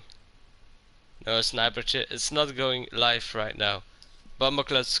getting? No, a sniper chip. It's not going live right now.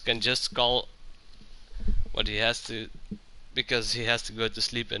 Bomberclutz can just call what he has to, because he has to go to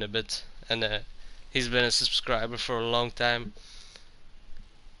sleep in a bit, and he's been a subscriber for a long time.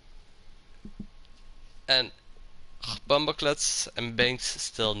 And Bomberclutz and Banks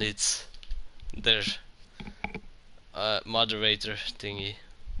still needs their moderator thingy.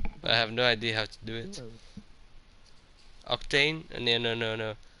 I have no idea how to do it. Octane?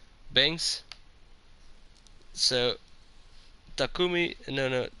 No. Banks. So Takumi?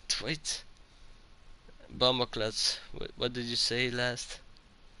 No. Wait. Bomberclutz. What did you say last?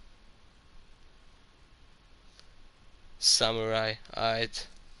 Samurai. Alright.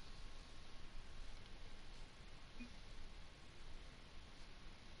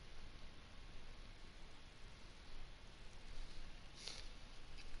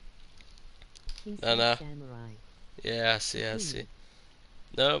 No. Samurai. Yeah, I see.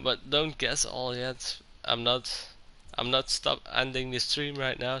 No, but don't guess all yet. I'm not stop ending the stream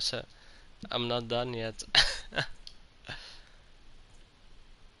right now, so I'm not done yet.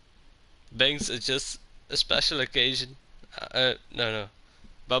 Banks is just a special occasion. No.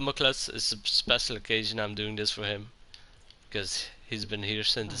 Bomberclutz is a special occasion. I'm doing this for him because he's been here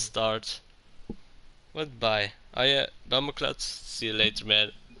since the start. What bye? Oh yeah, Bomberclutz. See you later,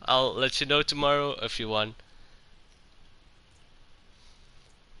 man. I'll let you know tomorrow if you won.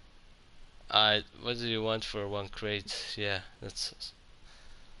 What do you want for one crate? Yeah, that's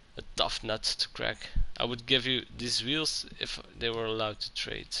a tough nut to crack. I would give you these wheels if they were allowed to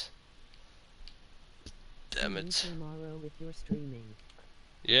trade. Damn it. Tomorrow if you're streaming.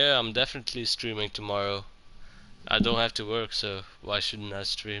 Yeah, I'm definitely streaming tomorrow. I don't have to work, so why shouldn't I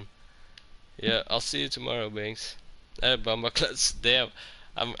stream? Yeah, I'll see you tomorrow, Banks. Bomberclutz. Damn,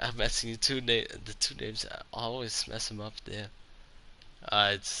 I'm messing you the two names. I always mess them up there.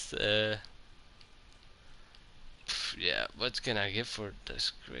 It's yeah. What can I give for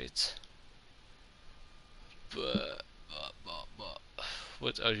this crate?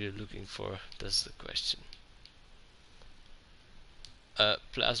 What are you looking for? That's the question.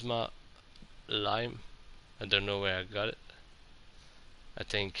 Plasma lime. I don't know where I got it. I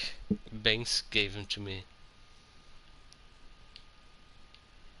think Banks gave them to me.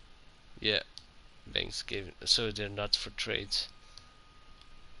 Yeah, Banks gave it. So they're not for trades.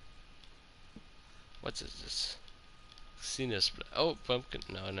 What is this? Xenos. Oh, pumpkin.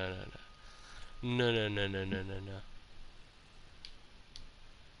 No. No.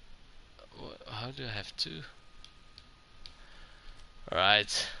 How do I have two?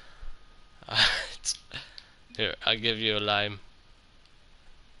 Alright. Alright. Here, I'll give you a lime.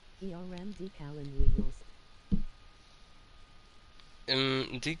 ERM decal and wheels.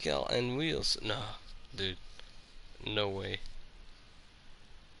 Decal and wheels? No, dude. No way.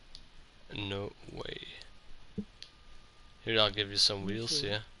 No way. Here, I'll give you some wheels,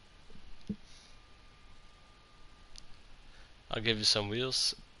 yeah. I'll give you some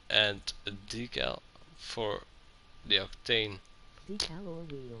wheels and a decal for the octane. Decal or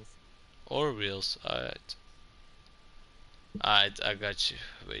wheels? Or wheels, alright. Alright, I got you.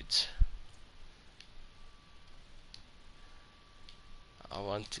 Wait. I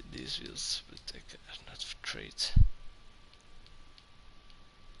wanted these wheels, but they are not for trade.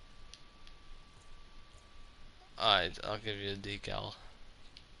 Alright, I'll give you a decal.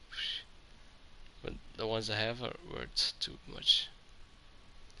 But the ones I have are worth too much.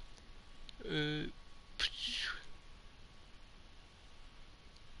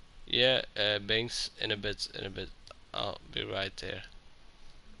 Yeah, Banks, in a bit. I'll be right there.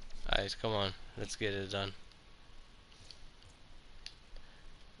 Alright, come on, let's get it done.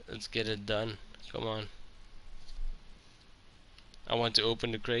 Let's get it done. Come on. I want to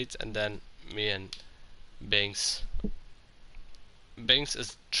open the crate and then me and Banks. Banks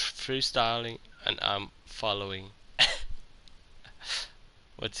is freestyling and I'm following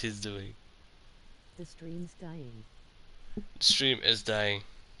what he's doing. The stream's dying. The stream is dying.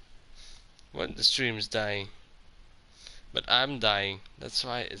 What? The stream is dying. But I'm dying. That's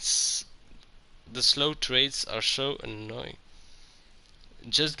why it's the slow trades are so annoying.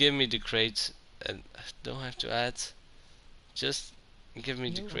 Just give me the crate and don't have to add. Just give me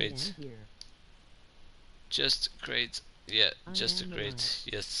the No, I crate. am here. Just crate. Yeah, I just a am crate.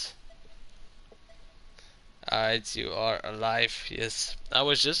 alive. Yes. Alright, you are alive. Yes. I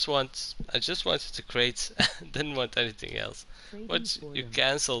just wanted to crate. Didn't want anything else. Trading What? for You them.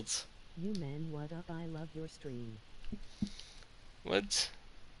 cancelled? You men, what up? I love your stream. What?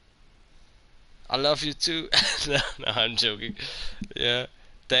 I love you too. No, no, I'm joking. Yeah.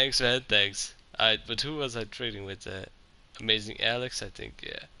 Thanks, man. Thanks. Alright, but who was I trading with? Amazing Alex, I think.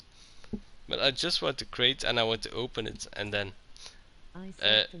 Yeah. But I just want to crate and I want to open it and then I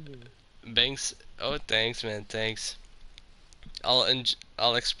uh sub to you. Banks. Oh, thanks, man. Thanks.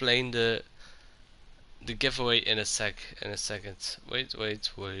 I'll explain the giveaway in a second. Wait,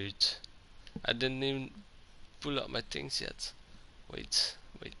 wait, wait. I didn't even pull up my things yet. Wait,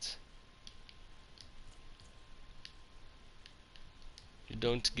 wait. You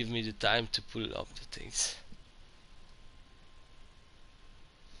don't give me the time to pull up the things.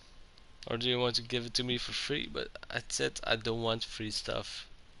 Or do you want to give it to me for free? But I said I don't want free stuff.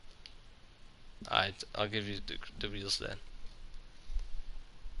 Alright, I'll give you the wheels then.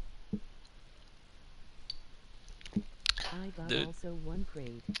 I got Dude. also one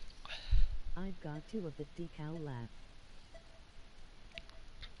crate. I've got 2 of the decal laugh.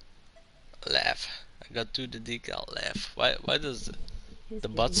 Laugh. I got to the decal laugh. Why does His the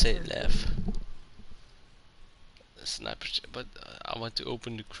bot giving say for laugh? free. Sniper, but I want to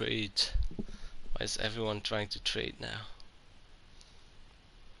open the crate. Why is everyone trying to trade now?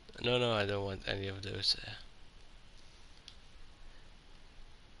 No, no, I don't want any of those.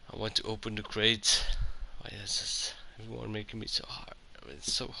 I want to open the crate. Why is this everyone making me so hard?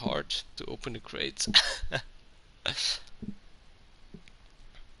 It's so hard to open the crate.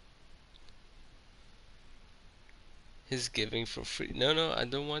 He's giving for free. No, no, I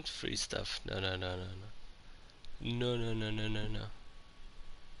don't want free stuff. No, no, no, no, no. No, no, no, no, no, no.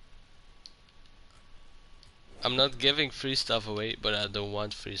 I'm not giving free stuff away, but I don't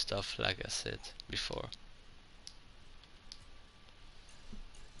want free stuff, like I said before.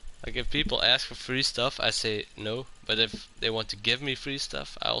 Like if people ask for free stuff, I say no. But if they want to give me free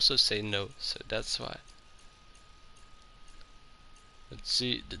stuff, I also say no. So that's why. Let's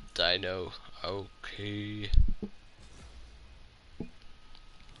see the dino. Okay.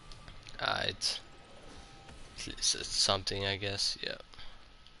 Alright. At least it's something, I guess. Yeah.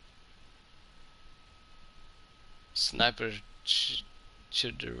 Sniper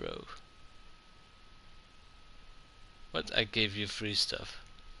Chidoro. What? I gave you free stuff.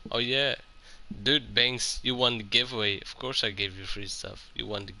 Oh yeah. Dude, Banks, you won the giveaway. Of course I gave you free stuff. You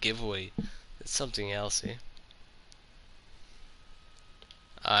won the giveaway. It's something else, eh?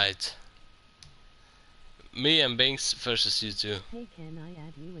 Alright. Me and Banks versus you two. Hey, can I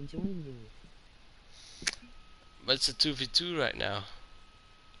add you and join you? But it's a 2v2 right now.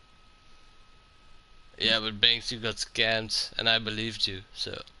 Yeah, but Banks, you got scammed, and I believed you,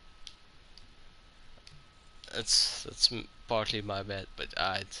 so that's partly my bad. But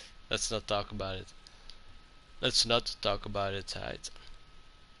alright, let's not talk about it. Let's not talk about it. Alright.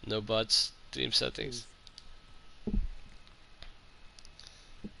 No bots. Team settings.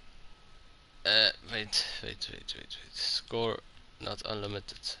 Wait. Score not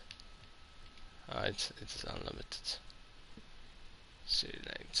unlimited. Alright, it is unlimited. City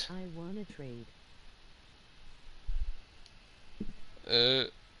length. I wanna trade.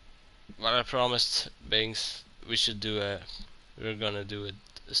 What I promised Banks, we should do we're gonna do a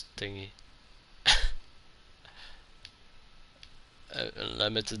thingy.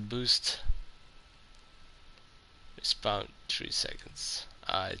 Unlimited boost. Respawn 3 seconds.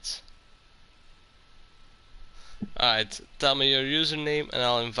 Alright. Alright, tell me your username and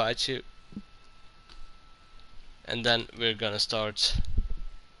I'll invite you. And then we're gonna start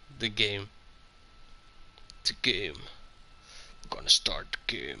the game. The game. Gonna start the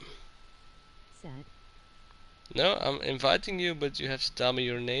game. Sad. No, I'm inviting you, but you have to tell me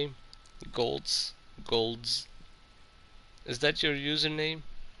your name. Golds. Is that your username?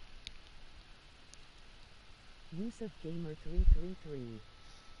 Yusuf Gamer 333.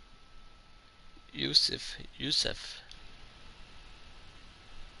 Yusuf.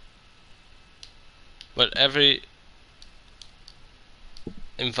 But every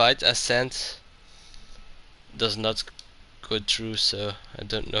invite I sent does not go through, so I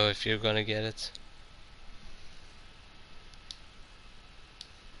don't know if you're gonna get it.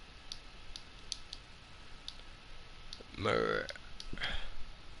 Mer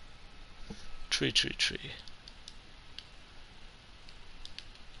 333.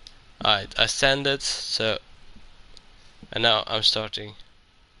 Alright, I send it, so, and now I'm starting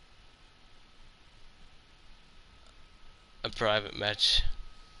a private match.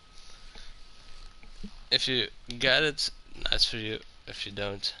 If you get it, nice for you. If you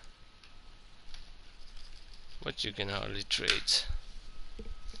don't, but you can hardly trade.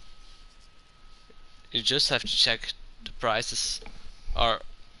 You just have to check the prices are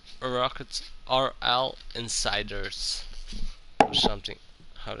Rocket RL Insiders or something.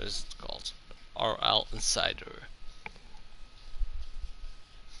 How is it called? RL Insider.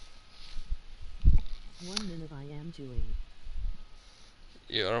 1 minute I am doing.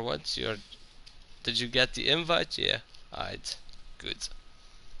 You are what? You are. Did you get the invite? Yeah. Alright. Good.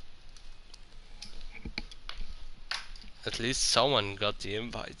 At least someone got the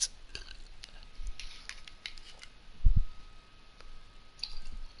invite.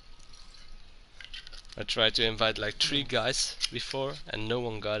 I tried to invite like 3 guys before and no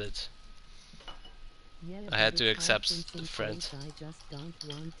one got it. Yeah, I had but to it's hard accept since the in friend. case I just don't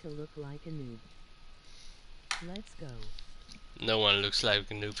want to look like a noob. Let's go. No one looks like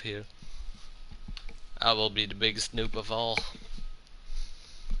a noob here. I will be the biggest noob of all.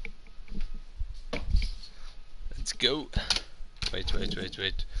 Let's go. Wait.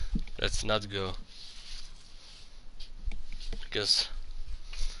 Let's not go. Because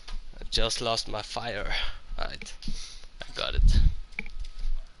I just lost my fire. Alright. I got it.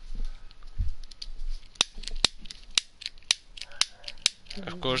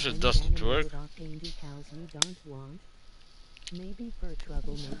 Of course it doesn't work. Decals you don't want? Maybe for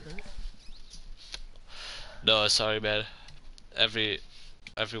troublemakers? No, sorry man. Every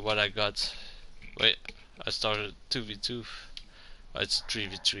one I got. Wait, I started 2v2. Oh, it's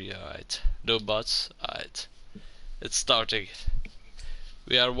 3v3, alright. No bots, alright. It's starting.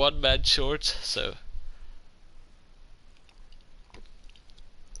 We are 1 man short, so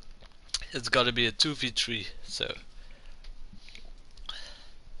it's gotta be a 2v3, so.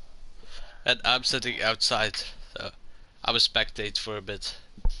 And I'm sitting outside, so I will spectate for a bit.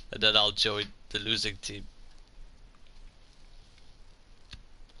 And then I'll join the losing team.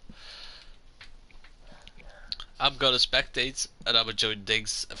 I'm gonna spectate and I'm gonna join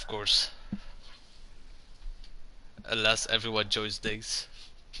Diggs, of course. Unless everyone joins Diggs.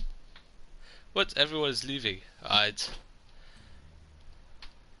 What? Everyone is leaving. Alright.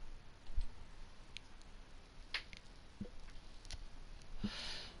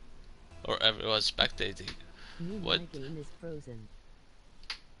 Or everyone's spectating. What? My game is frozen.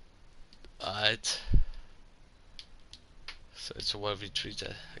 Alright. So it's a 1v3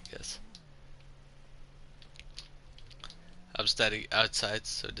 then, I guess. I'm standing outside,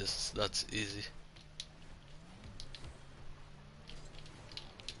 so this is not easy.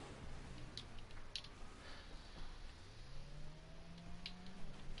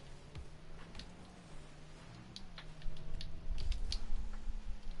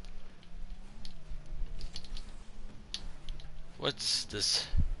 What's this?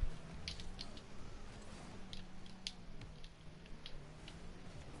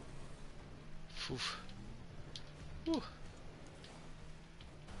 Oof. Ooh.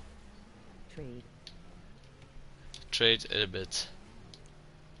 Trade. Trade in a bit.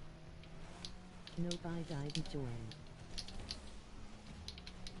 Nope, I didn't join.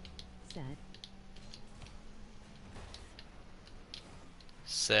 Sad.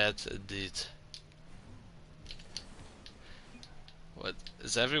 Sad indeed. What?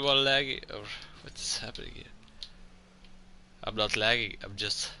 Is everyone lagging or what is happening here? I'm not lagging, I'm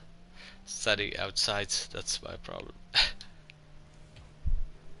just standing outside, that's my problem.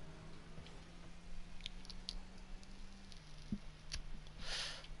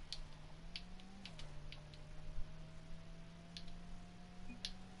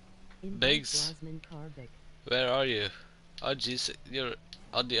 Biggs, where are you? Oh jeez, you're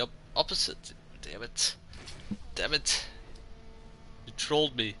on the opposite. Damn it. Damn it. You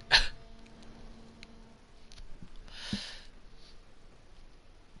trolled me.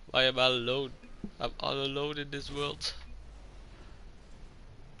 Why am I alone? I'm all alone in this world.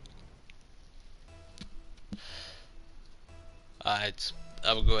 Alright,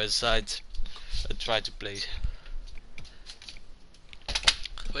 I will go inside and try to play.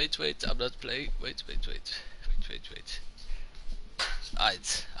 Wait, I'm not playing. Wait.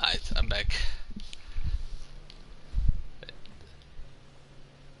 Alright, I'm back.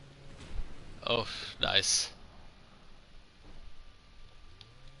 Oh, nice.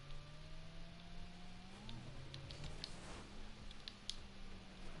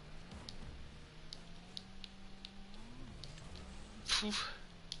 Phew.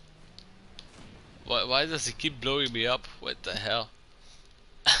 Why does he keep blowing me up? What the hell?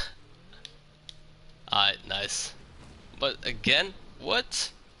 Alright, nice. But again,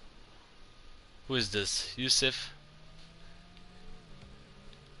 what? Who is this? Yusuf?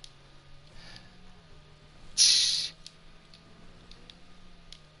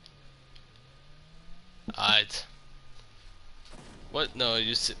 Alright. What? No,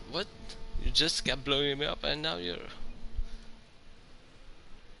 Yusuf. What? You just kept blowing me up and now you're.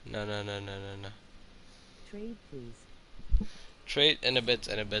 No, no, no, no, no, no. Trade, please. Trade in a bit,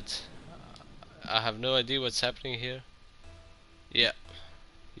 in a bit. I have no idea what's happening here. Yeah.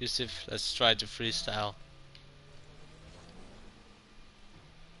 Yusuf, let's try to freestyle.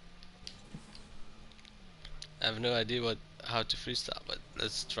 I have no idea how to freestyle, but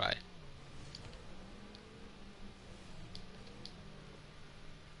let's try.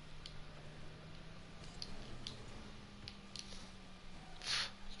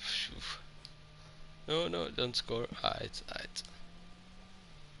 No, no, don't score. Alright, alright.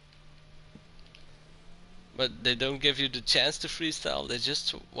 But they don't give you the chance to freestyle, they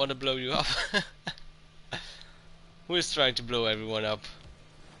just want to blow you up. Who is trying to blow everyone up?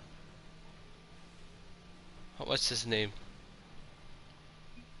 What's his name?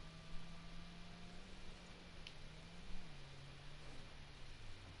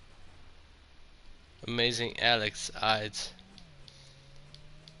 Amazing Alex. Alright.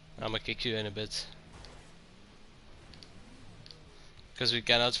 I'ma kick you in a bit. Because we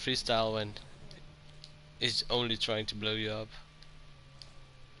cannot freestyle when he's only trying to blow you up.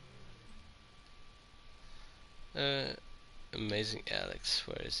 Amazing Alex,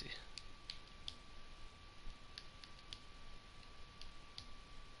 where is he?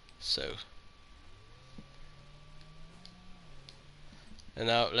 So. And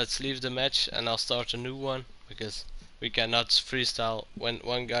now let's leave the match and I'll start a new one because we cannot freestyle when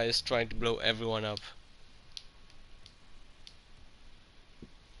one guy is trying to blow everyone up.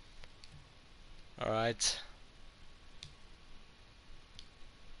 Alright.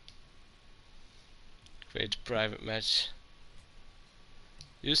 Create a private match.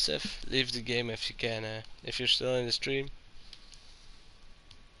 Yusuf, leave the game if you can, if you're still in the stream.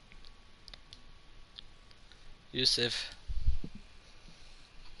 Yusuf,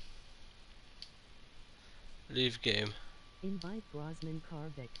 leave game. Invite Brosman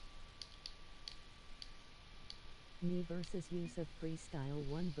Karvik. Me versus Yusuf freestyle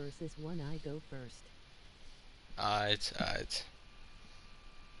 1 versus 1. I go first. Alright, alright.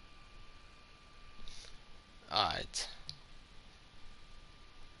 Alright.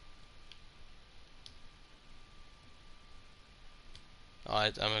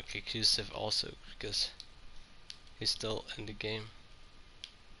 Alright, I'm gonna kick Yusuf also because he's still in the game.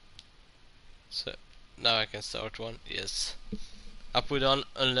 So now I can start one. Yes. I put on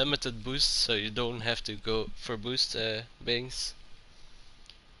unlimited boost so you don't have to go for boost bings.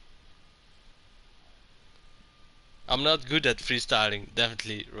 I'm not good at freestyling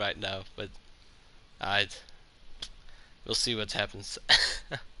definitely right now, but alright. We'll see what happens.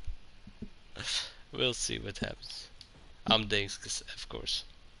 We'll see what happens. I'm Dings, of course.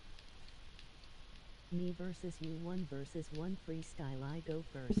 Me versus you 1 versus 1 freestyle. I go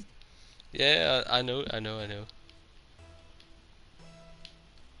first. Yeah, I know, I know, I know.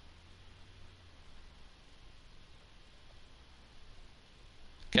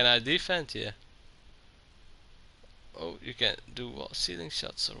 Can I defend? Yeah. Oh, you can do what? Ceiling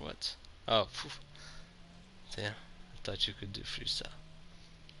shots or what? Oh, phew. Damn. I thought you could do freestyle.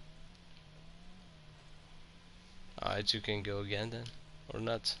 Alright, you can go again then. Or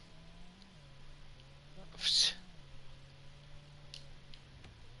not.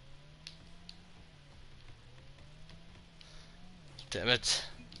 Damn it.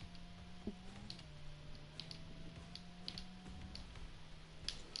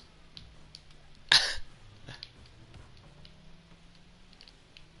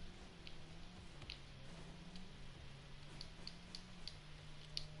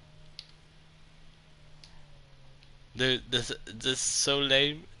 Dude, this is so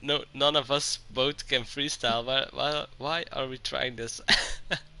lame. No, none of us both can freestyle. Why are we trying this?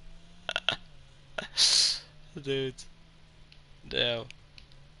 Dude. Damn.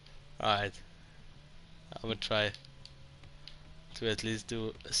 Alright. I'm gonna try to at least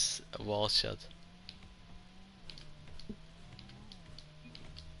do a wall shot.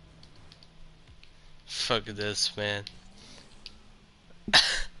 Fuck this, man.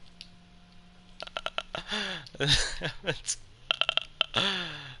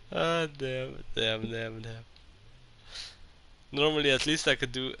 Ah, damn. Normally at least I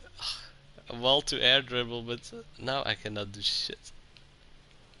could do a wall to air dribble, but now I cannot do shit.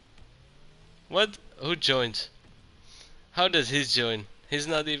 What? Who joined? How does he join? He's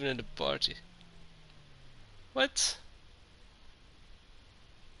not even in the party. What?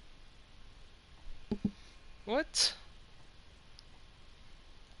 What?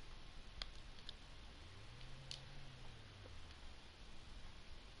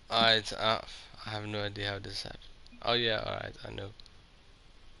 Alright, I have no idea how this happened. Oh yeah, alright, I know.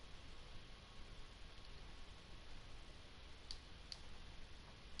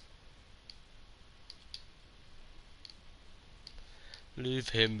 Leave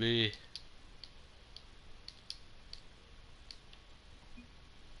him be.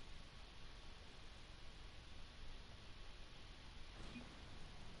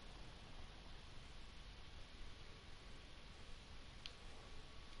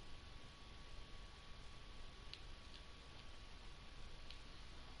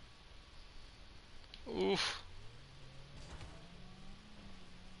 Oof.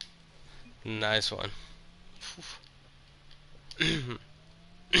 Nice one.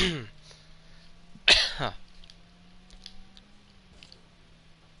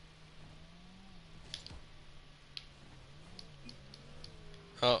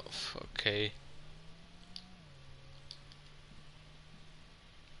 Oh, okay.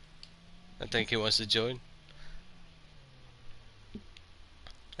 I think he wants to join.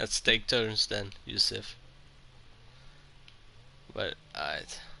 Let's take turns then, Yusuf. But,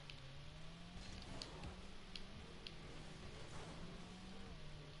 alright.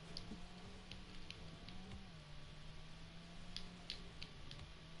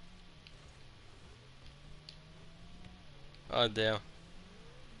 Oh damn.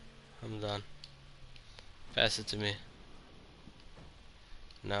 I'm done. Pass it to me.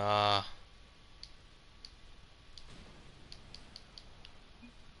 Nah.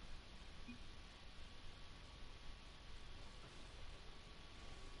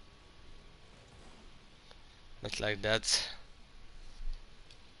 Not like that.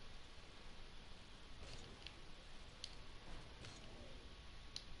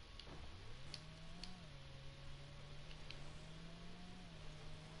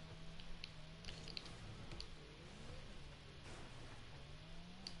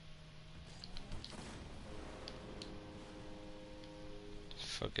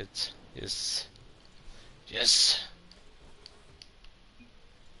 Fuck it. Yes. Yes!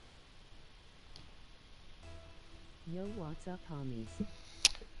 Yo, what's up, homies?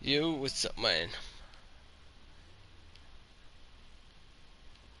 Yo, what's up, man?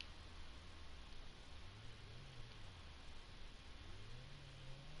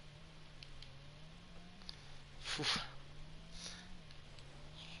 Phew.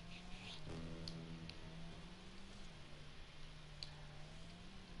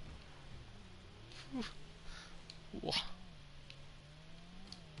 Wha-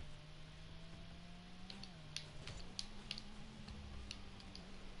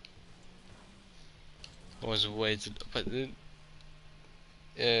 I was waiting, but then,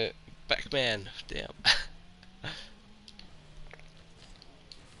 Pac-Man, damn.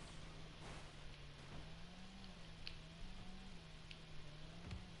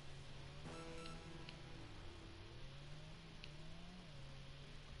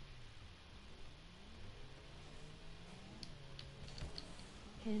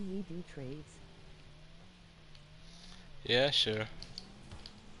 Can we do trades? Yeah, sure.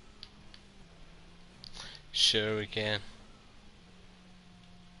 Sure we can.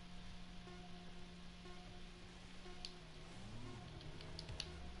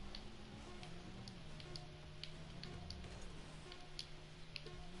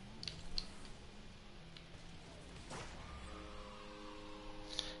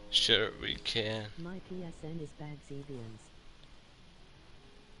 Sure we can. My PSN is Bagsevians.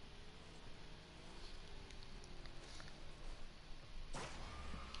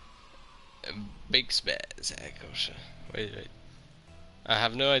 Big spaz, gosh. Wait. I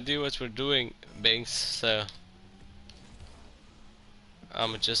have no idea what we're doing, Banks, so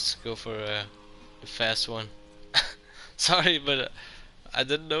I'ma just go for a fast one. Sorry, but I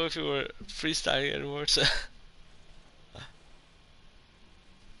didn't know if you were freestyling anymore, so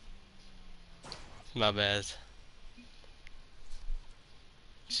my bad.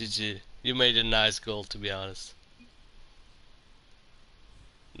 GG. You made a nice goal, to be honest.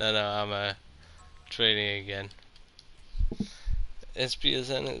 No, I'm trading again.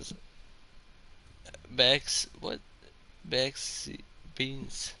 SPSN is bags. What? Bags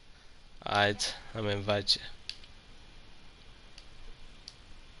beans. Alright, I'm invite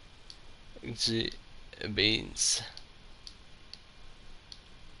you. G beans.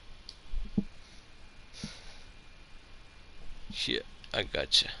 Here, I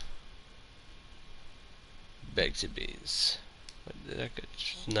gotcha. Back to beans. What did I get?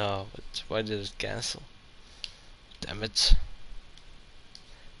 No, but why did it cancel? Damn it.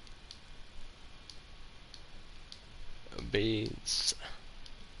 Beans.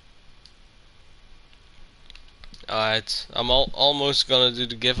 Alright, I'm almost gonna do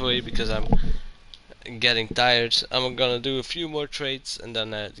the giveaway because I'm getting tired. I'm gonna do a few more trades and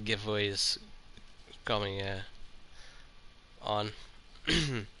then the giveaway is coming on.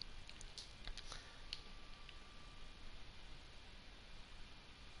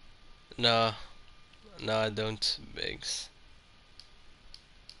 No, no I don't, Biggs.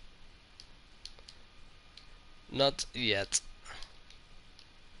 Not yet.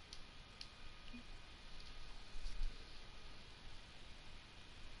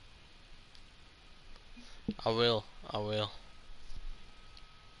 I will, I will.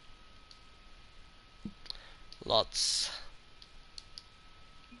 Lots.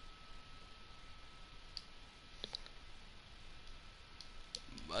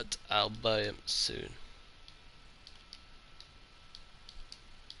 But I'll buy them soon.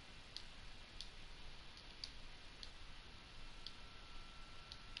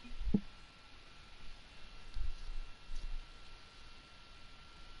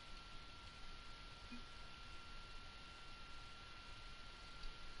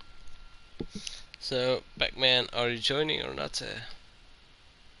 So, Pac-Man, are you joining or not?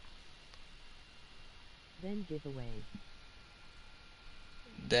 Then giveaway.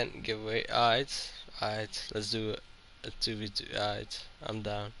 Then giveaway. Alright, alright. Let's do a 2v2. Alright, I'm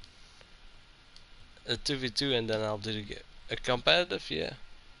down. A 2v2 and then I'll do a competitive, yeah.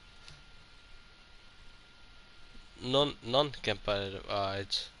 Non-competitive.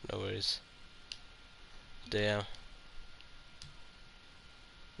 Alright, no worries. Damn.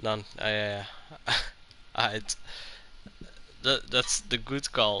 None. Yeah. Alright. That's the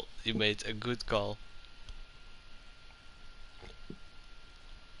good call. You made a good call.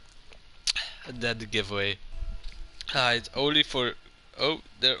 And then the giveaway. Alright, only for. Oh,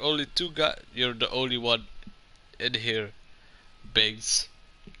 there are only two guys. You're the only one in here. Biggs.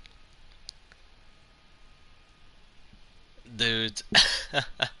 Dude.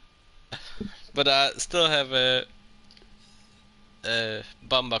 But I still have a.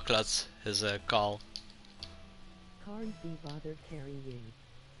 Bamba Klutz, his call. Can't be bothered carrying.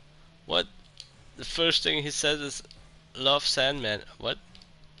 What? The first thing he said is love Sandman. What?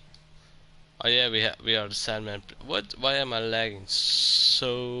 Oh yeah, we are the Sandman. What? Why am I lagging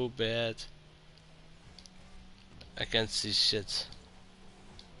so bad? I can't see shit.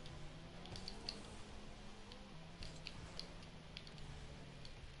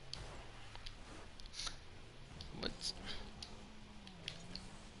 What?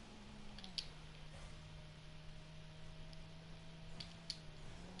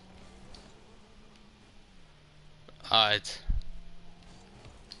 Alright.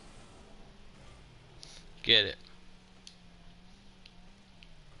 Get it.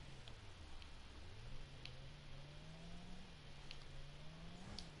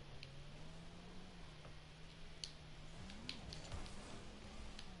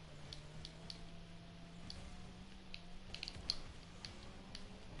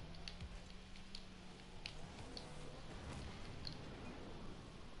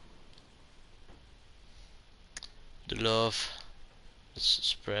 The love. Let's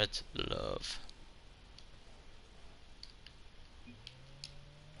spread the love.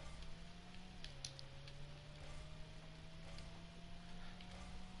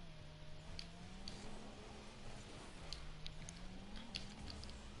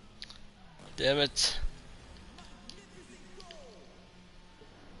 Damn it.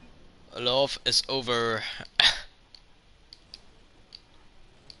 Love is over.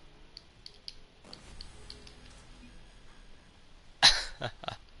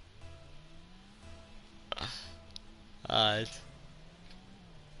 Alright.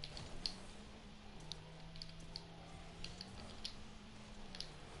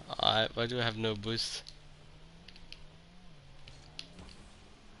 Alright, why do I have no boost?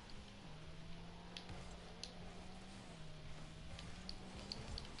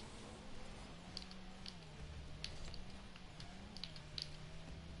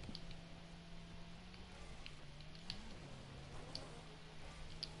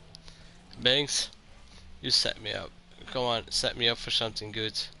 Banks, you set me up. Come on, set me up for something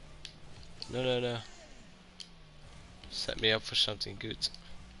good. No, no, no. Set me up for something good.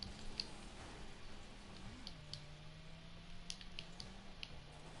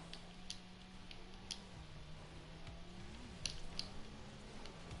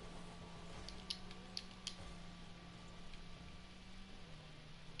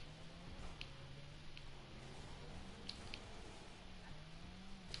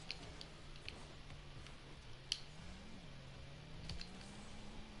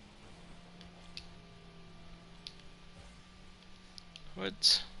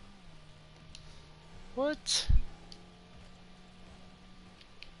 What? What?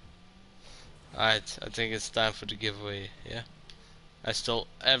 Alright, I think it's time for the giveaway, yeah? I stole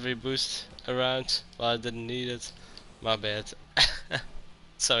every boost around while I didn't need it. My bad.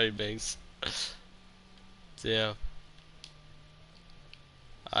 Sorry, Banks. Yeah.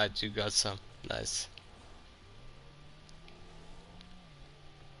 Alright, you got some. Nice.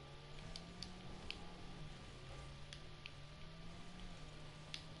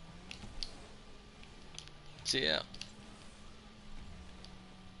 Yeah.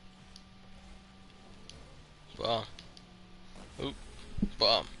 Bomb. Oop.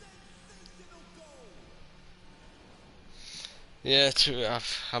 Bomb. Yeah, true.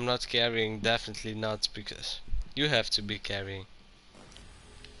 I'm not carrying. Definitely not, because you have to be carrying.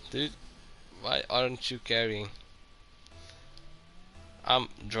 Dude, why aren't you carrying? I'm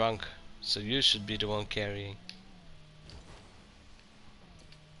drunk, so you should be the one carrying.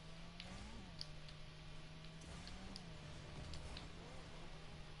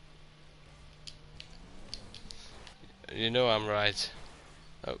 You know I'm right.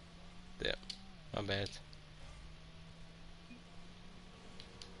 Oh, yeah. My bad.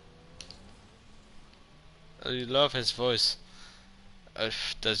 Oh, you love his voice.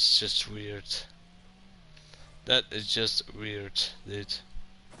 That's just weird. That is just weird, dude.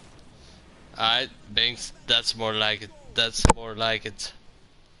 Alright, Binks, that's more like it. That's more like it.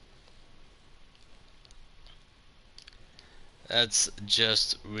 That's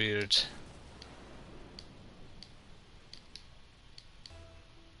just weird.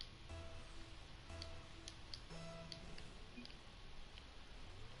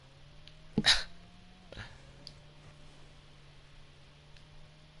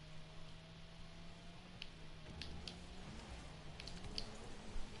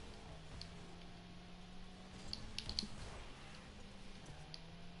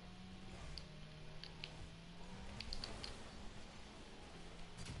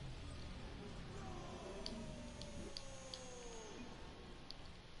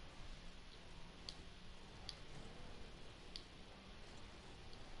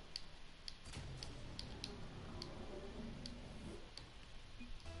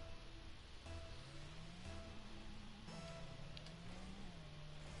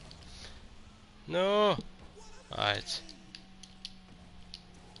 No! Alright.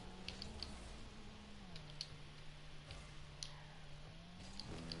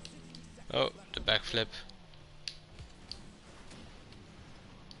 Oh, the backflip.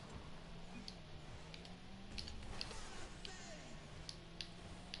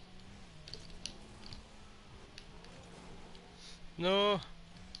 No!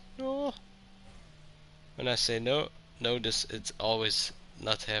 No! When I say no, notice it's always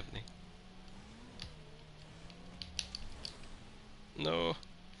not happening. No!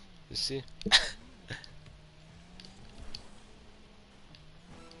 You see?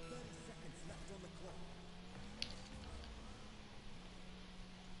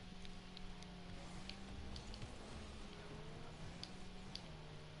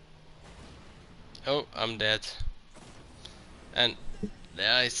 Oh, I'm dead. And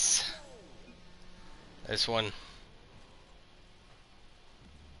nice. There's one.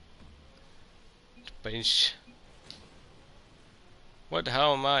 Pinch. What?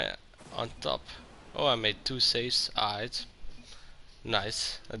 How am I on top? Oh, I made 2 saves. Alright.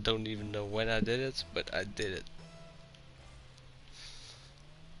 Nice. I don't even know when I did it, but I did it.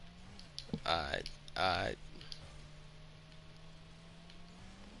 Alright. Alright.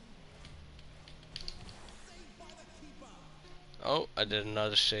 Oh, I did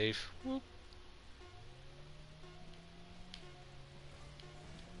another save. Whoop.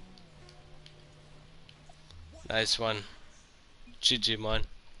 Nice one. GG, man.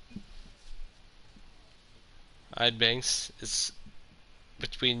 Alright, Banks. It's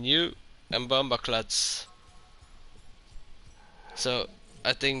between you and Bombaklutz. So,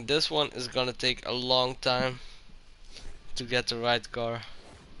 I think this one is gonna take a long time to get the right car.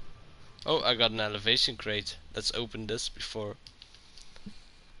 Oh, I got an elevation crate. Let's open this before.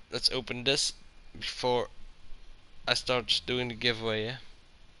 Let's open this before I start doing the giveaway. Yeah.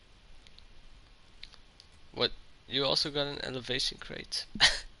 What? You also got an elevation crate?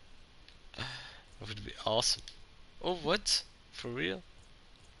 That would be awesome. Oh, what? For real?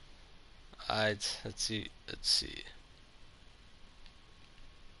 Alright, let's see. Let's see.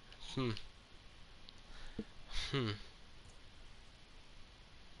 Hmm. Hmm.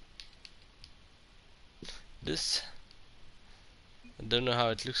 This. I don't know how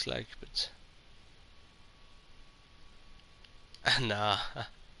it looks like, but. Nah.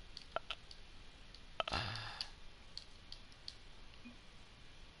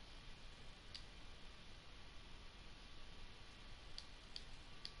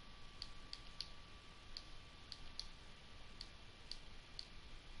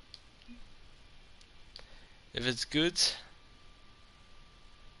 If it's good,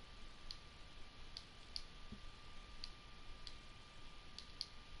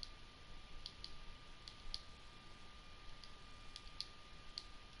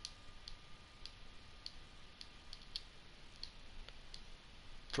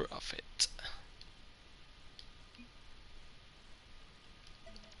 profit.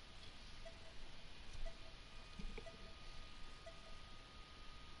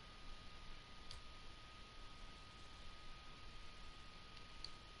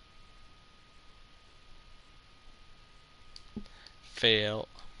 Fail.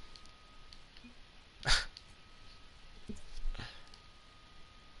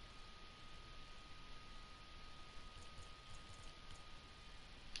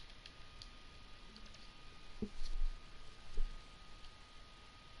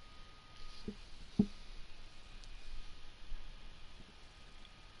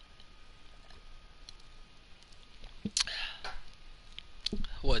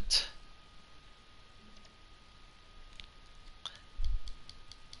 What?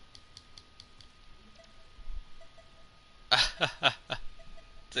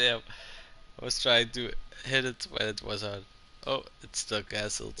 Damn, I was trying to hit it when it was on. Oh, it's still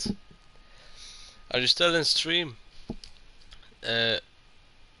cancelled. Are you still in stream?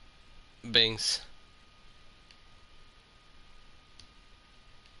 Bings.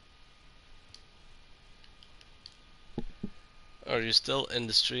 Are you still in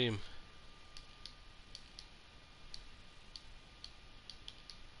the stream?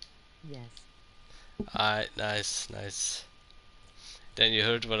 Yes. Alright, nice, nice. Then you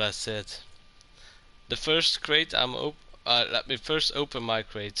heard what I said. The first crate let me first open my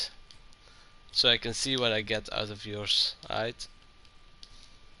crate, so I can see what I get out of yours. Alright.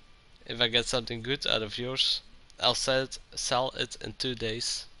 If I get something good out of yours, I'll sell it in 2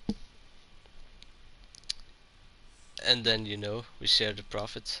 days. And then, you know, we share the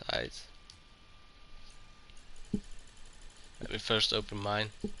profit. Alright. Let me first open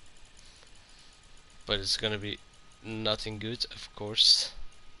mine. But it's gonna be nothing good, of course.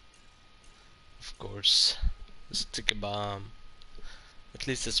 Of course. Stick a bomb. At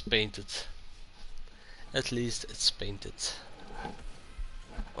least it's painted. At least it's painted.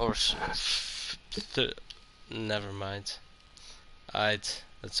 Or never mind. Alright,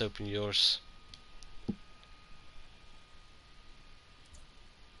 let's open yours.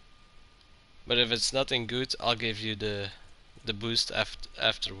 But if it's nothing good, I'll give you the boost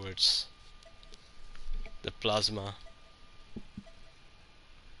afterwards. The plasma.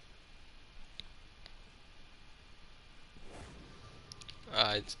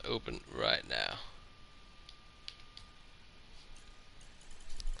 Alright, open right now.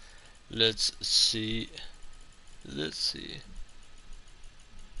 Let's see. Let's see.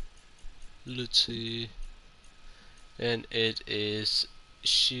 Let's see. And it is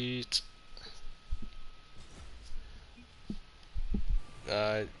sheet.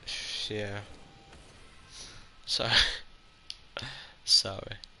 Yeah. Sorry.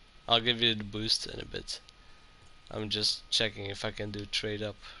 Sorry. I'll give you the boost in a bit. I'm just checking if I can do trade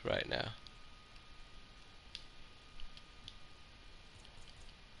up right now.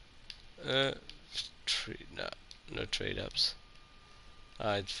 No, no trade ups.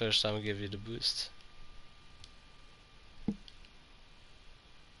 Alright, first I'm gonna give you the boost.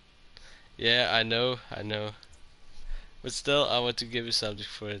 Yeah, I know. But still, I want to give you something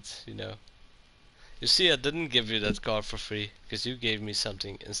for it, you know. You see, I didn't give you that car for free, because you gave me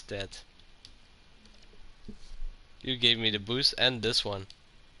something instead. You gave me the boost and this one.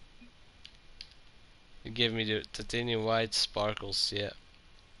 You gave me the titanium white sparkles, yeah.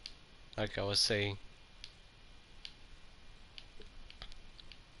 Like I was saying.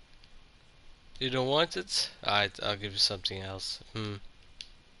 You don't want it? Alright, I'll give you something else.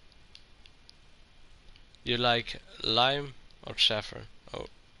 You like lime or saffron? Oh.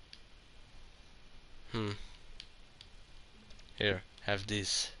 Here, have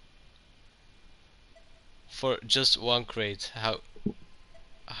these. For just one crate. How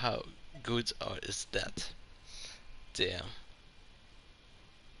good is that? Damn.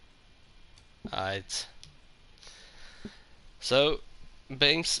 Alright. So,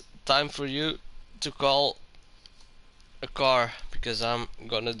 Banks, time for you to call a car, because I'm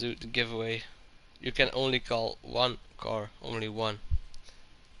gonna do the giveaway. You can only call one car, only one.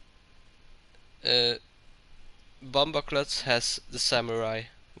 Bomba has the samurai.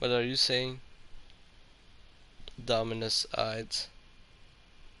 What are you saying? Dominus eyed.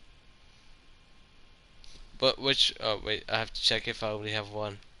 But which? Oh wait, I have to check if I only have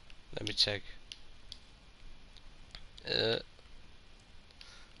one. Let me check. I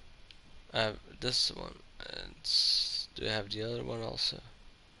have this one And do I have the other one also?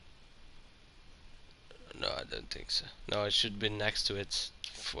 No, I don't think so. No, it should be next to it.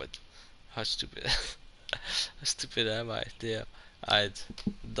 What? How stupid? How stupid am I? Yeah, I'd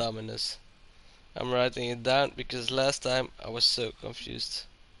Dominus. I'm writing it down because last time I was so confused.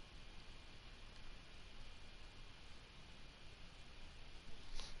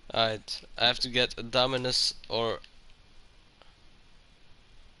 Alright, I have to get a Dominus or...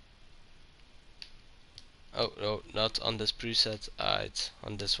 Oh no, not on this preset. Alright,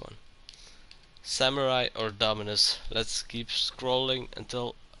 on this one. Samurai or Dominus. Let's keep scrolling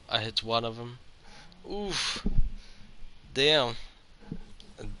until I hit one of them. Oof. Damn.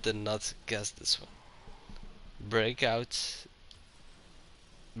 I did not guess this one. Breakout.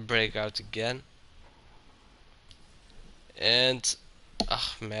 Breakout again. And...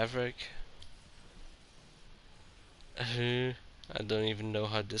 Maverick. I don't even know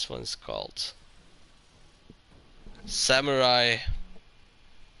how this one is called. Samurai.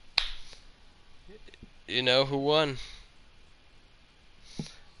 You know who won?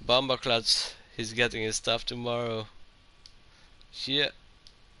 Bomberclutz. He's getting his stuff tomorrow. Yeah.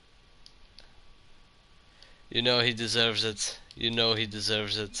 You know he deserves it. You know he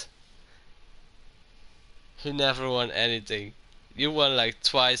deserves it. He never won anything. You won like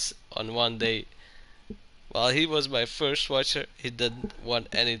twice on one day. While he was my first watcher, he didn't won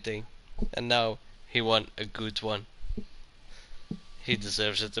anything. And now he won a good one. He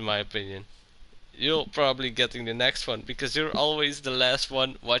deserves it in my opinion. You're probably getting the next one because you're always the last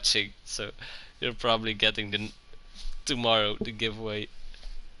one watching. So you're probably getting the tomorrow the giveaway.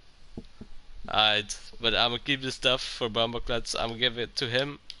 Alright, but I'm gonna keep the stuff for Bomberclutz. I'm gonna give it to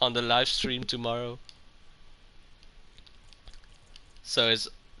him on the live stream tomorrow. So it's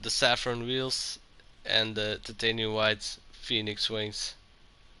the saffron wheels and the titanium white phoenix wings.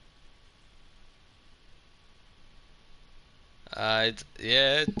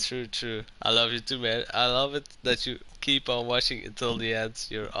 Yeah, true. I love you too, man. I love it that you keep on watching until the end.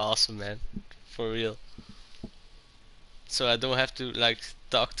 You're awesome, man. For real. So I don't have to like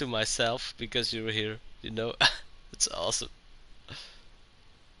talk to myself because you're here, you know? It's awesome.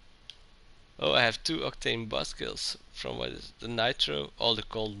 Oh, I have 2 octane bus kills from what is the nitro or the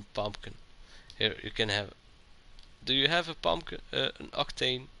golden pumpkin. Here, you can have. Do you have a pumpkin, an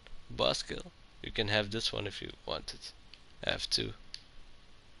octane bus kill? You can have this one if you want it. I have 2.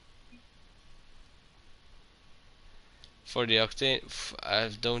 For the octane,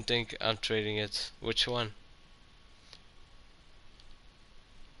 I don't think I'm trading it. Which one?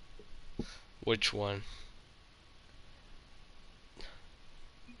 Which one?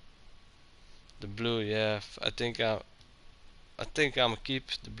 The blue, yeah. I think I'm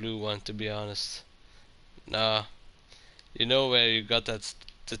keep the blue one to be honest. Nah, you know where you got that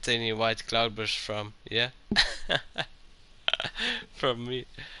titanium white cloudburst from? Yeah, from me.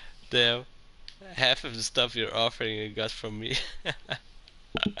 Damn, half of the stuff you're offering you got from me.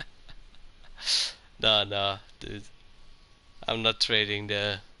 Nah, dude. I'm not trading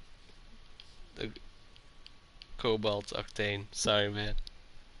the cobalt octane. Sorry, man.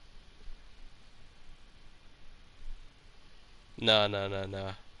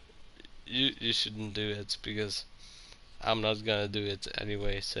 No. You shouldn't do it because I'm not gonna do it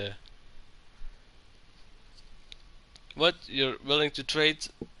anyway. So, what? You're willing to trade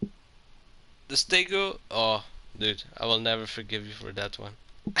the Stego? Oh, dude, I will never forgive you for that one.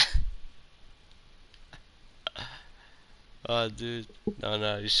 Oh, dude,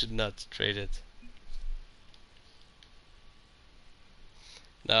 no, you should not trade it.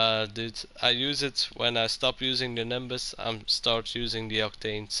 Nah, dude, I use it when I stop using the Nimbus. I'm start using the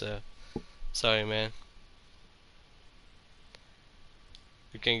Octane. So, sorry, man.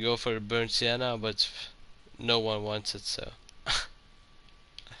 You can go for the burnt sienna, but no one wants it, so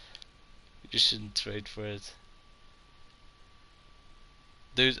you shouldn't trade for it.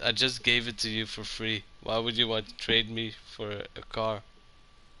 Dude, I just gave it to you for free. Why would you want to trade me for a car?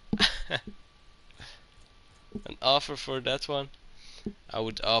 An offer for that one? I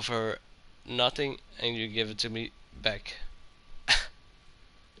would offer nothing and you give it to me back.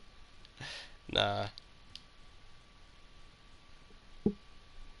 Nah,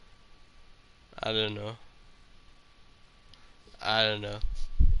 I don't know. I don't know.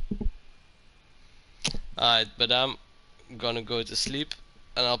 Alright, but I'm gonna go to sleep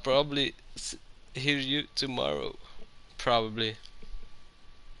and I'll probably hear you tomorrow. Probably.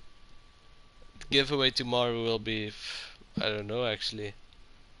 The giveaway tomorrow will be, I don't know actually.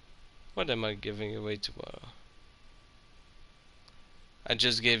 What am I giving away tomorrow? I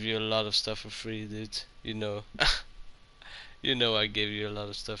just gave you a lot of stuff for free, dude. You know. You know I gave you a lot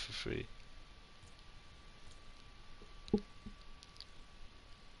of stuff for free.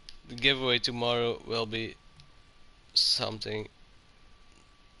 The giveaway tomorrow will be something,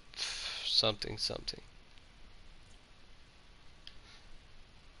 something.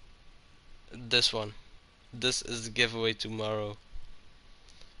 This one. This is the giveaway tomorrow.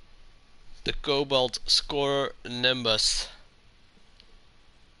 The Cobalt Scorer Nimbus.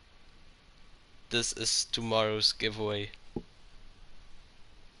 This is tomorrow's giveaway.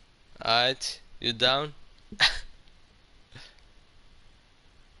 Alright, you down?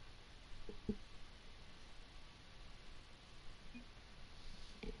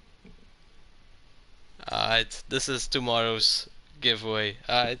 Alright, this is tomorrow's giveaway.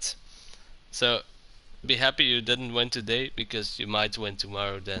 Alright, so be happy you didn't win today because you might win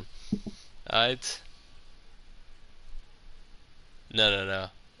tomorrow then. Alright? No.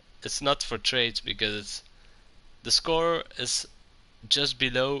 It's not for trades because it's the score is just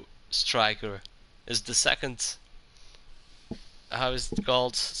below striker. Is the second, how is it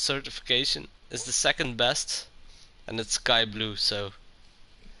called, certification is the second best, and it's sky blue, so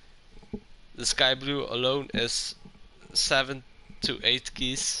the sky blue alone is 7 to 8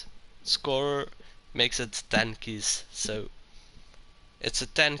 keys. Scorer makes it 10 keys, so it's a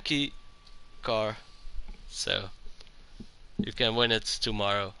 10 key car, so you can win it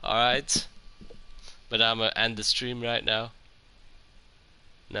tomorrow. Alright, but I'm gonna end the stream right now.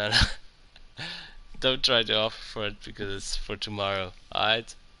 No. Don't try to offer for it because it's for tomorrow.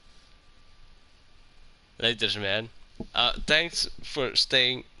 Alright, later man. Thanks for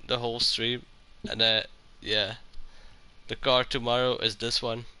staying the whole stream, and yeah, the car tomorrow is this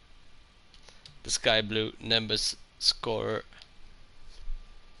one, the sky blue Nimbus Scorer.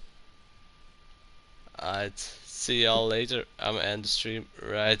 Alright, see y'all later. I'm gonna end the stream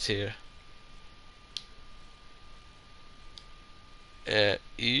right here.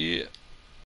 Yeah.